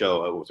Daily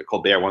Show, what was it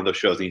called, one of those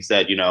shows, and he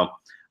said,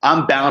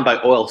 I'm bound by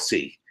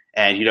OLC,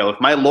 and if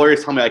my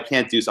lawyers tell me I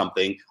can't do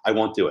something, I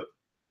won't do it.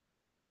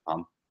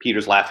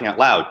 Peter's laughing out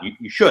loud.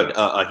 You should.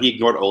 He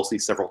ignored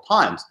OLC several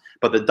times,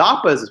 but the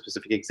DAPA is a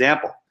specific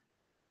example.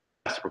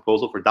 The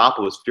proposal for DAPA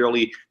was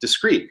fairly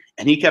discreet,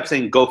 and he kept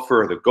saying, go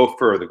further, go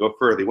further, go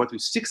further. He went through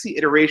 60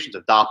 iterations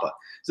of DAPA.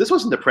 So this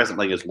wasn't the president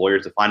letting his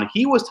lawyers define it.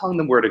 He was telling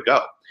them where to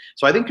go.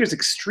 So I think there's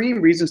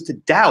extreme reasons to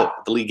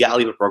doubt the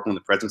legality of a program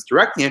the president's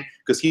directing it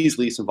because he's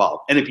least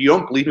involved. And if you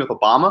don't believe me with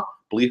Obama,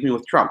 believe me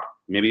with Trump.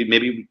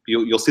 Maybe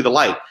you'll see the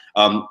light.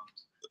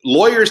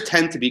 Lawyers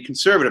tend to be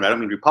conservative. I don't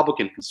mean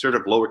Republican,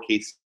 conservative,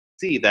 lowercase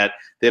c, that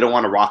they don't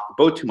want to rock the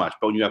boat too much.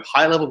 But when you have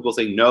high-level people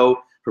saying,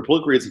 no, for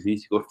political reasons, we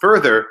need to go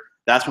further,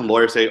 that's when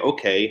lawyers say,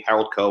 okay,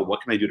 Harold Coe,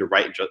 what can I do to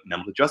write and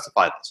to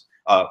justify this?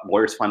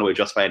 Lawyers find a way to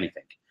justify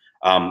anything.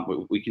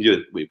 We can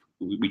do it.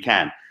 We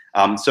can.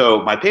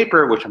 So my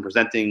paper, which I'm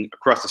presenting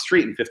across the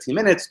street in 15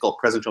 minutes, called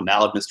Presidential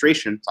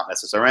Maladministration, it's not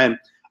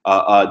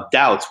SSRN,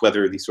 doubts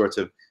whether these sorts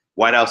of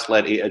White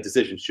House-led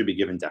decisions should be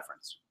given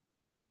deference.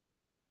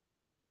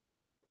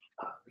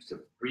 Just a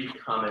brief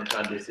comment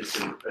on this. It's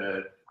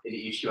an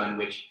issue on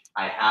which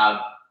I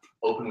have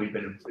openly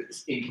been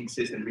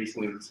inconsistent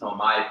recently with some of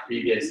my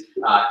previous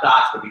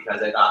thoughts, but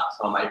because I thought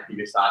some of my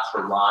previous thoughts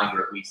were wrong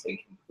or at least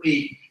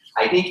incomplete.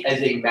 I think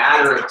as a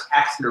matter of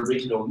text and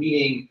original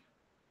meaning,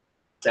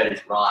 that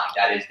is wrong.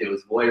 That is,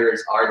 those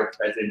lawyers are the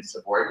president's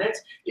subordinates.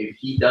 If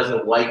he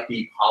doesn't like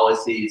the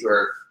policies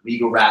or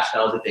legal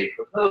rationales that they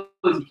propose,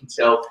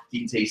 he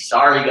can say,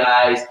 sorry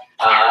guys,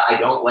 I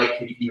don't like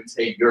it. He can even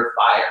say, you're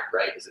fired,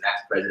 right? As an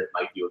ex-president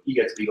might do if he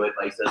gets legal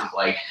advice doesn't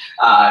like.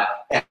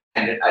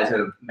 And as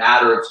a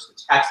matter of just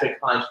the text of the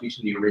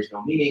Constitution, the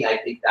original meaning, I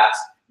think that's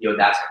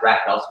that's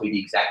correct. Ultimately, the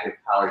executive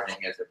powers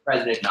in as the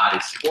president, not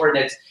his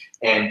subordinates.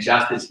 And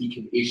just as he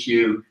can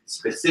issue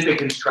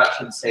specific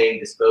instructions saying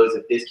dispose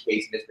of this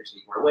case in this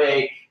particular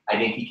way, I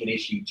think he can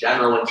issue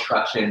general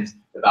instructions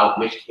about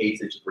which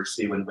cases to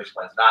pursue and which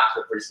ones not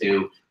to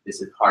pursue.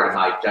 This is part of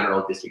my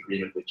general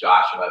disagreement with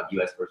Josh about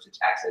U.S. versus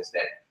Texas.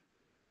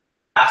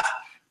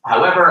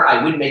 However,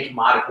 I would make a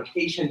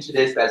modification to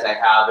this, as I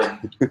have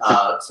in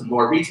some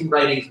more recent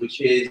writings,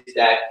 which is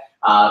that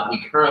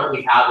we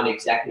currently have an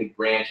executive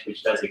branch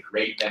which does a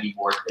great many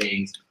more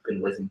things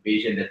than was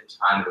envisioned at the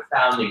time of the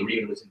founding, or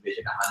even was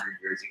envisioned 100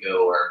 years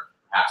ago, or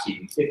perhaps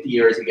even 50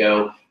 years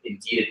ago.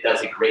 Indeed, it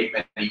does a great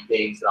many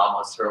things that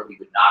almost certainly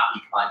would not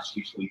be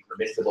constitutionally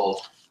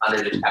permissible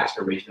under the text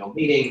original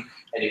meaning,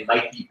 and it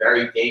might be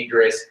very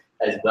dangerous,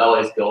 as well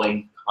as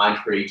going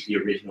contrary to the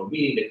original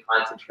meaning, to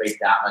concentrate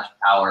that much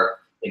power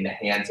in the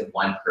hands of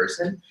one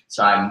person.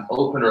 So I'm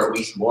open, or at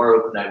least more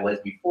open than I was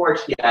before,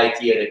 to the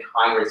idea that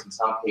Congress in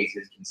some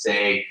cases can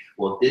say,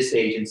 well, this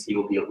agency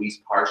will be at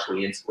least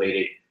partially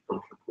insulated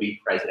from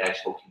complete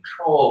presidential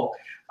control.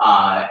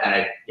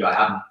 And I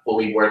haven't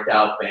fully worked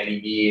out by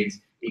any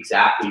means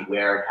exactly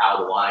where and how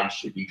the line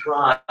should be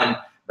drawn,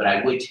 but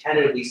I would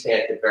tentatively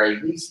say at the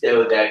very least,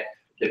 though, that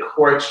the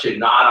courts should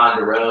not on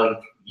their own,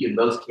 in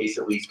most cases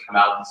at least, come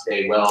out and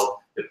say,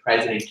 well, the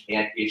president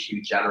can't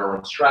issue general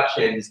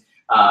instructions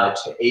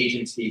to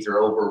agencies or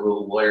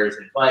overrule lawyers'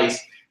 advice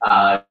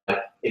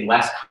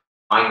unless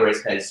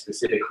Congress has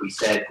specifically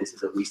said this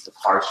is at least a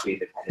partially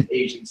independent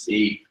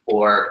agency,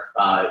 or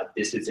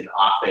this is an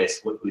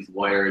office whose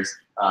lawyers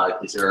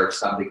deserve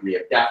some degree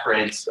of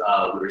deference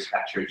with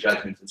respect to their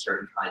judgments in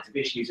certain kinds of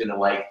issues and the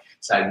like.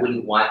 So I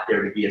wouldn't want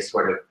there to be a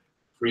sort of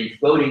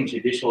free-floating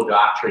judicial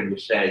doctrine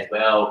which says,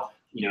 well,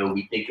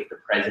 we think if the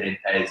president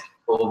has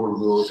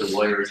overruled the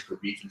lawyers for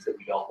reasons that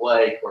we don't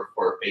like,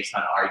 or based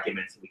on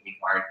arguments that we think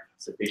aren't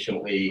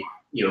sufficiently,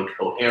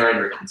 coherent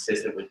or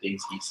consistent with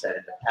things he said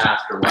in the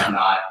past or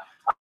whatnot.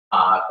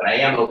 But I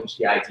am open to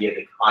the idea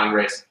that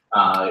Congress,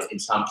 in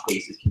some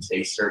cases, can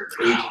say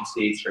certain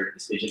agencies, certain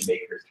decision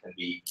makers can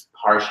be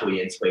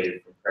partially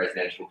insulated from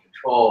presidential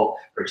control,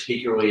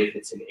 particularly if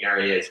it's in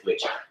areas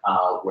which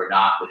were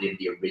not within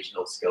the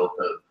original scope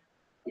of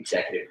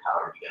executive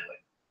power to begin with.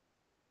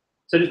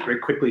 So just very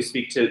quickly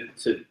speak to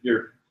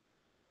your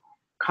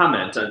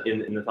comment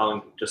in the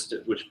following,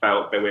 which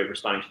by way of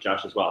responding to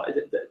Josh as well.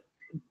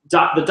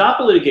 The DAPA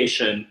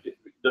litigation,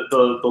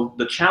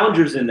 the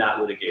challengers in that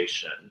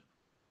litigation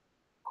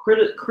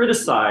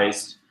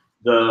criticized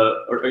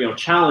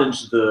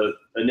challenged the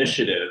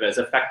initiative as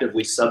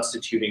effectively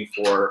substituting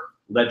for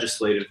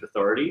legislative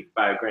authority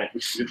by a grant,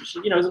 which is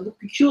a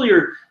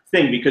peculiar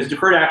thing, because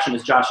deferred action,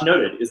 as Josh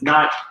noted, is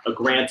not a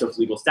grant of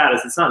legal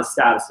status. It's not a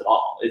status at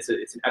all. It's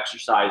an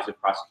exercise of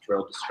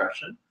prosecutorial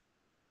discretion.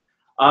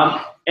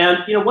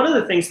 And one of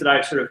the things that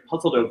I've sort of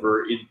puzzled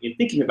over in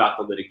thinking about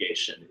the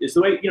litigation is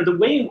the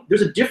way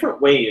there's a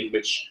different way in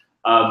which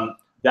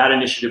that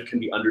initiative can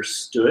be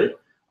understood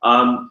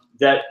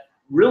that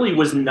really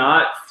was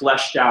not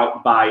fleshed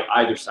out by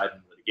either side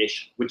of the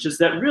litigation, which is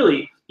that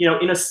really,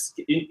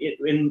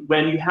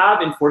 when you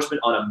have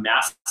enforcement on a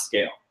mass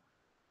scale,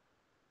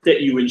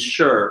 that you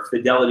ensure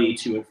fidelity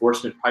to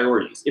enforcement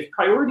priorities. If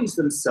priorities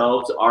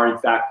themselves are in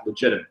fact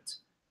legitimate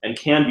and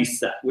can be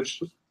set, which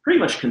was pretty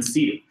much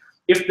conceded,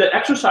 if the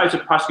exercise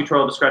of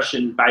prosecutorial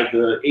discretion by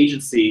the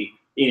agency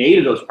in aid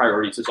of those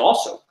priorities is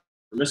also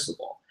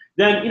permissible,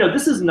 then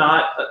this is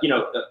not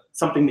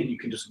something that you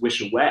can just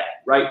wish away,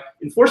 right?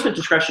 Enforcement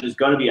discretion is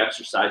going to be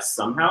exercised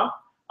somehow,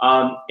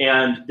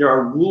 and there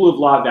are rule of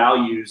law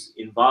values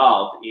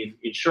involved in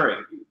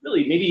ensuring,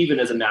 really maybe even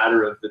as a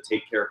matter of the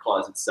take care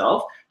clause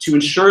itself, to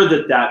ensure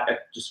that that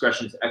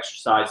discretion is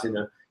exercised in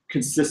a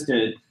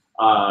consistent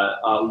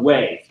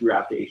way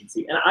throughout the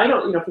agency. And I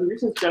don't, for the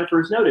reasons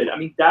Jennifer has noted, I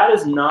mean, that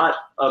is not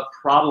a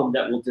problem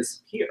that will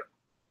disappear.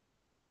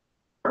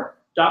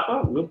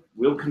 DAPA,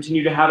 we'll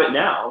continue to have it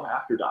now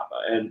after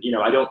DAPA. And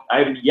I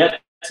haven't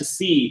yet to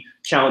see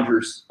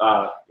challengers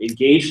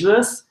engage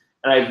this,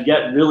 and I've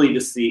yet really to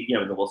see,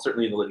 well,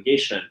 certainly in the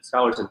litigation,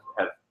 scholars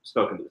have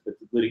spoken to the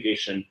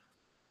litigation,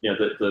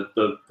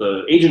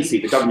 the agency,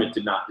 the government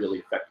did not really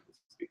effectively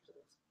speak to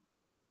this.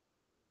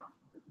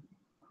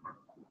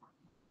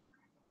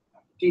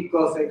 Pete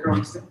Gosek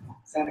from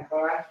Santa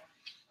Clara.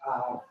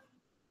 I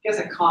guess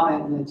a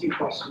comment and then two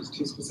questions,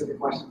 two specific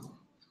questions.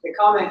 The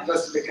comment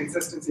goes to the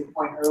consistency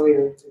point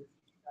earlier.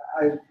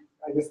 I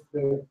guess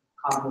the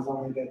comment was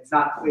only that it's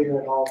not clear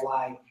at all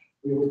why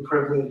we would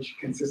privilege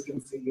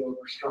consistency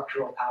over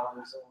structural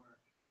powers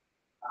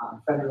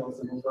or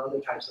federalism over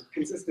other types of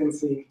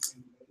consistency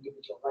in the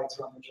individual rights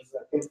realm, which is,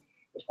 I think,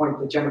 the point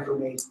that Jennifer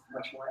made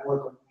much more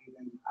eloquently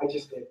than I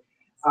just did.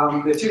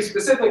 The two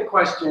specific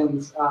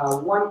questions,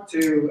 one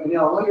to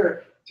Anil, I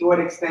wonder to what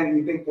extent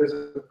you think there's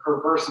a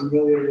perverse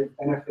ameliorative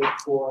benefit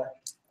for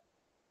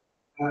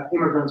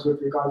immigrants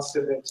with regards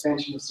to the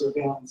expansion of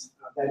surveillance.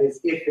 That is,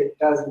 if it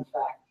does in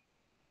fact,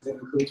 it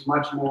includes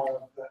much more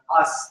of the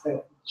us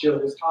that Jill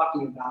was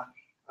talking about,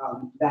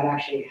 that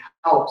actually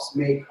helps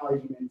make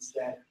arguments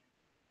that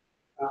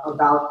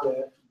about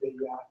the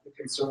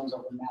concerns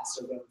over mass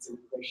surveillance and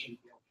immigration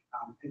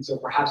field. And so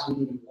perhaps we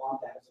even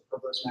want that as a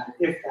perverse matter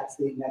if that's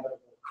the inevitable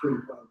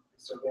creep of the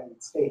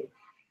surveillance state.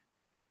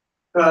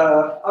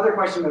 The other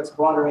question that's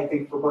broader, I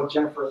think, for both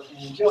Jennifer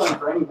and Jill and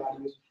for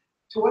anybody is,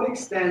 to what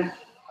extent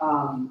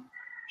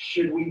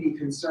should we be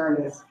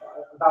concerned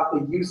about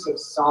the use of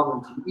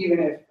sovereignty, even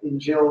if in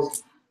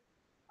Jill's,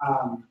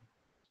 I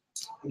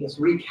guess,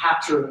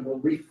 recapturing or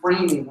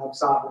reframing of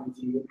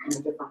sovereignty in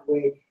a different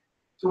way?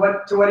 To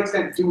what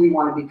extent do we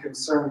want to be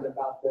concerned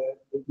about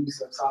the use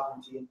of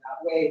sovereignty in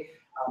that way?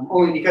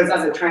 Only because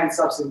as a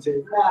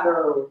trans-substantive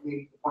matter, or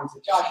maybe the points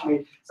that Josh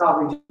made,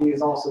 sovereignty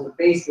is also the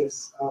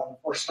basis of,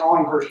 or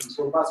strong versions,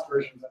 robust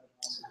versions of it,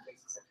 also the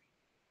basis of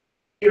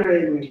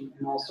hearing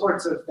and all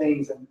sorts of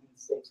things and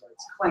states'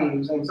 rights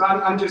claims. And so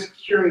I'm just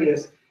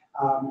curious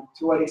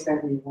to what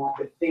extent we want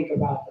to think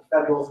about the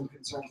federalism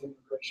concerns in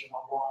immigration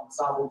along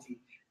sovereignty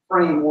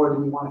frame, or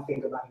do we want to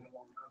think about it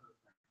along other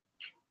frames?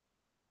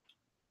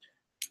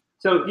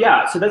 So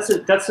yeah, so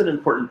that's an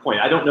important point.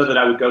 I don't know that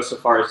I would go so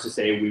far as to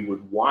say we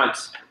would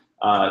want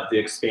the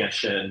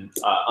expansion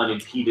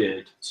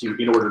unimpeded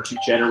in order to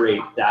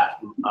generate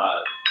that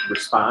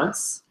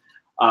response,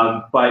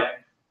 but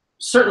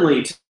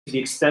certainly to the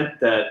extent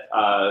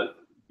that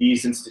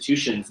these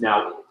institutions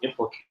now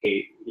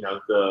implicate,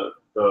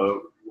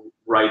 the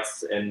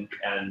rights and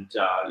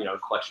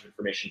collection of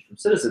information from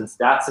citizens,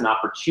 that's an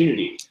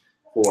opportunity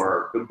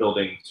for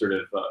building sort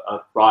of a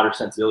broader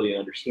sensibility and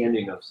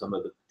understanding of some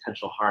of the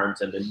potential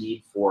harms and the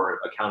need for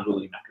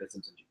accountability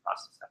mechanisms and due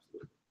process.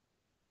 Absolutely.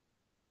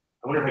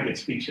 I wonder if I could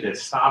speak to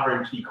this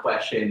sovereignty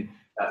question.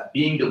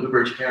 Being the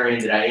libertarian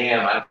that I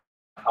am, I'm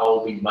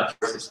probably much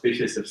more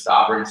suspicious of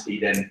sovereignty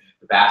than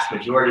the vast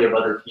majority of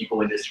other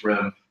people in this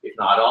room, if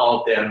not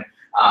all of them.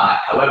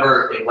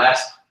 However,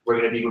 unless we're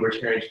going to be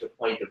libertarian to the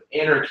point of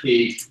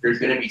anarchy, there's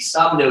going to be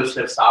some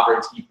notion of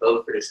sovereignty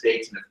both for the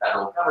states and the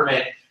federal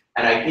government.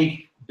 And I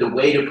think the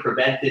way to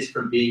prevent this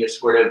from being a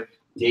sort of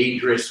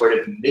dangerous, sort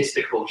of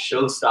mystical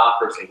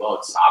showstopper, saying, well,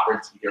 it's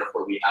sovereignty,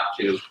 therefore we have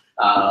to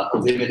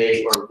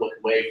eliminate or look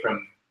away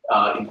from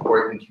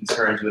important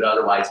concerns we would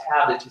otherwise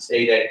have, is to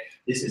say that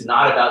this is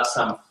not about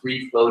some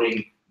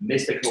free-floating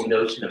mystical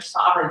notion of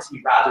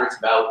sovereignty, rather it's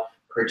about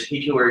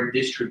particular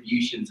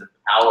distributions of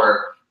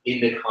power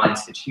in the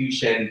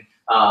Constitution.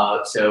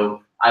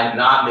 So I have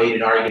not made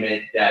an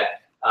argument that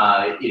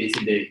it is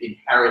in the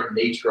inherent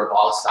nature of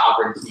all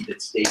sovereignty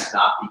that states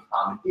not be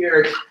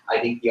commandeered. I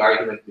think the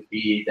argument would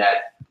be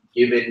that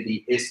given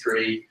the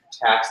history,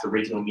 text,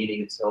 original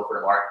meaning, and so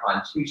forth of our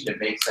Constitution, it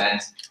makes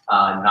sense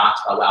not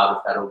to allow the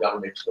federal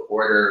government to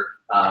order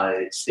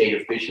state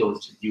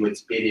officials to do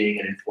its bidding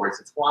and enforce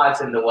its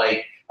laws and the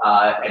like.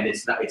 And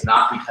it's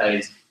not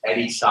because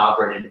any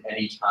sovereign in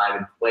any time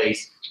and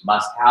place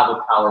must have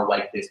a power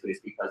like this, but it's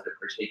because of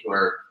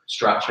particular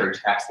structure,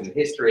 text, and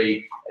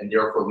history, and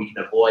therefore we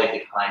can avoid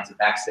the kinds of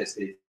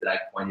excesses that I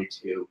pointed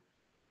to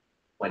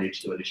in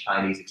the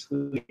Chinese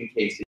exclusion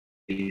cases.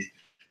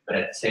 But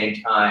at the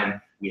same time,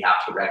 we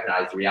have to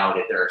recognize the reality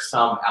that there are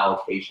some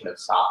allocation of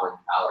sovereign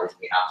powers, and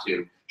we have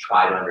to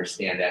try to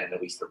understand that in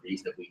at least a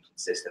reasonably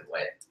consistent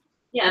way.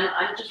 Yeah, and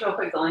I'm just real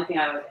quick, the only thing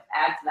I would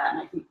add to that,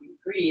 and I think we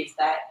agree, is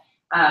that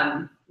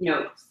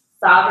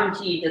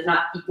sovereignty does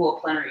not equal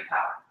plenary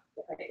power.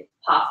 it's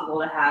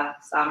possible to have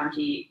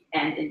sovereignty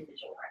and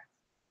individual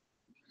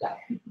rights.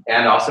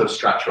 And also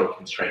structural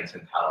constraints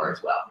and power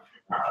as well.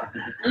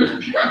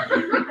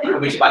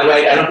 Which, by the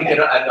way, I don't think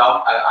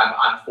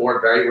I'm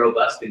for very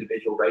robust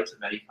individual rights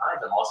of many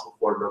kinds. I'm also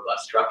for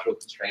robust structural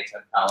constraints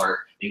and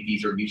power. I think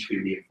these are mutually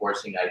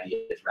reinforcing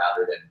ideas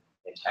rather than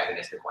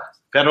antagonistic ones.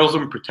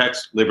 Federalism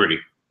protects liberty.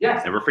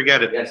 Yes. Never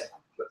forget it. Yes.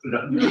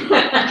 Not all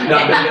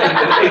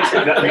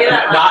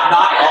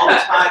the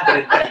time, but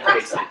in many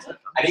cases.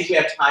 I think we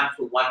have time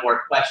for one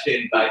more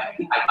question, but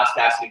I must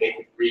ask you to make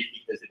it brief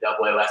because the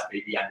AALS may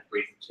be on the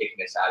brink of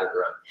taking us out of the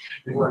room.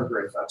 You weren't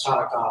brief.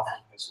 Chacon from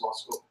his law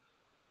school.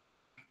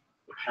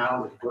 The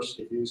panel, the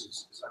diversity of views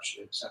is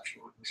actually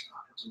exceptional in this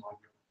context, in my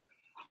view.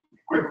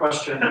 Quick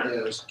question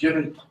is,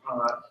 given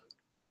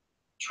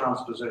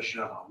Trump's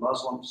position on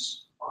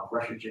Muslims, on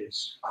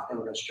refugees, on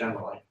immigrants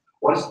generally,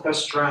 what is the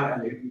best strategy,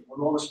 and the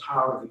enormous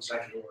power of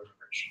executive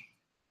immigration?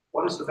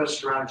 What is the best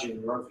strategy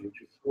in your view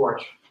to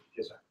thwart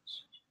his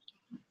efforts?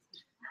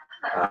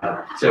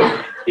 So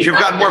You've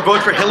got more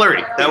votes for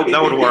Hillary. That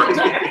would work.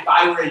 If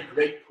I were a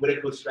great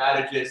political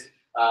strategist,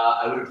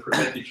 I would have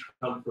prevented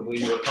Trump from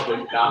winning the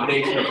Republican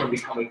nomination or from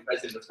becoming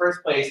president in the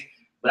first place.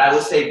 But I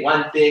will say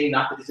one thing,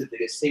 not that this is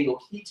a single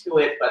key to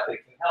it, but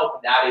that can help,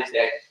 and that is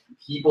that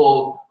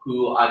people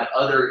who on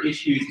other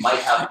issues might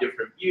have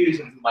different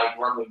views and who might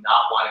normally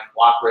not want to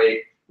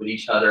cooperate with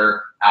each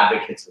other,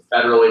 advocates of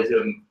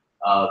federalism,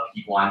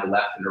 people on the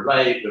left and the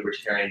right,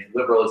 libertarians and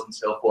liberals and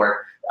so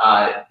forth,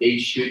 they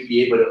should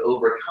be able to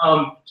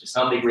overcome, to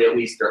some degree at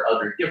least, their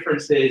other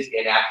differences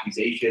and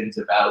accusations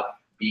about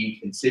being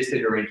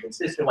consistent or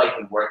inconsistent. Like,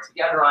 we work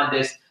together on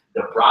this.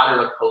 The broader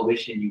a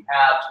coalition you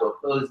have to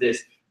oppose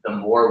this, the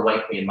more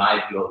likely, in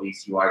my view at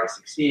least, you are to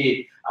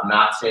succeed. I'm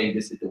not saying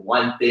this is the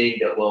one thing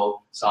that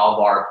will solve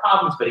our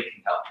problems, but it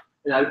can help.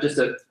 And I would just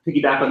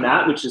piggyback on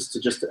that, which is to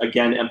just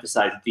again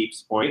emphasize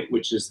Deep's point,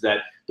 which is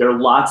that there are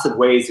lots of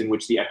ways in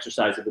which the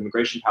exercise of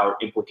immigration power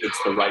implicates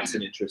the rights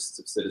and interests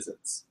of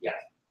citizens. Yeah.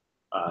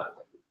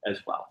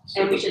 As well.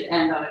 So And we should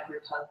end on a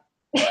group hug.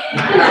 Okay.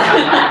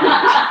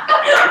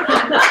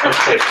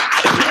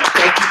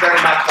 Thank you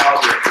very much, all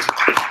of you.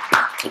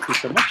 Thank you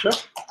so much, sir.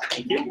 Can I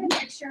get a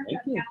picture of the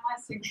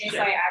panelists in case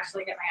I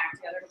actually get my act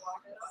together to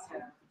walk this?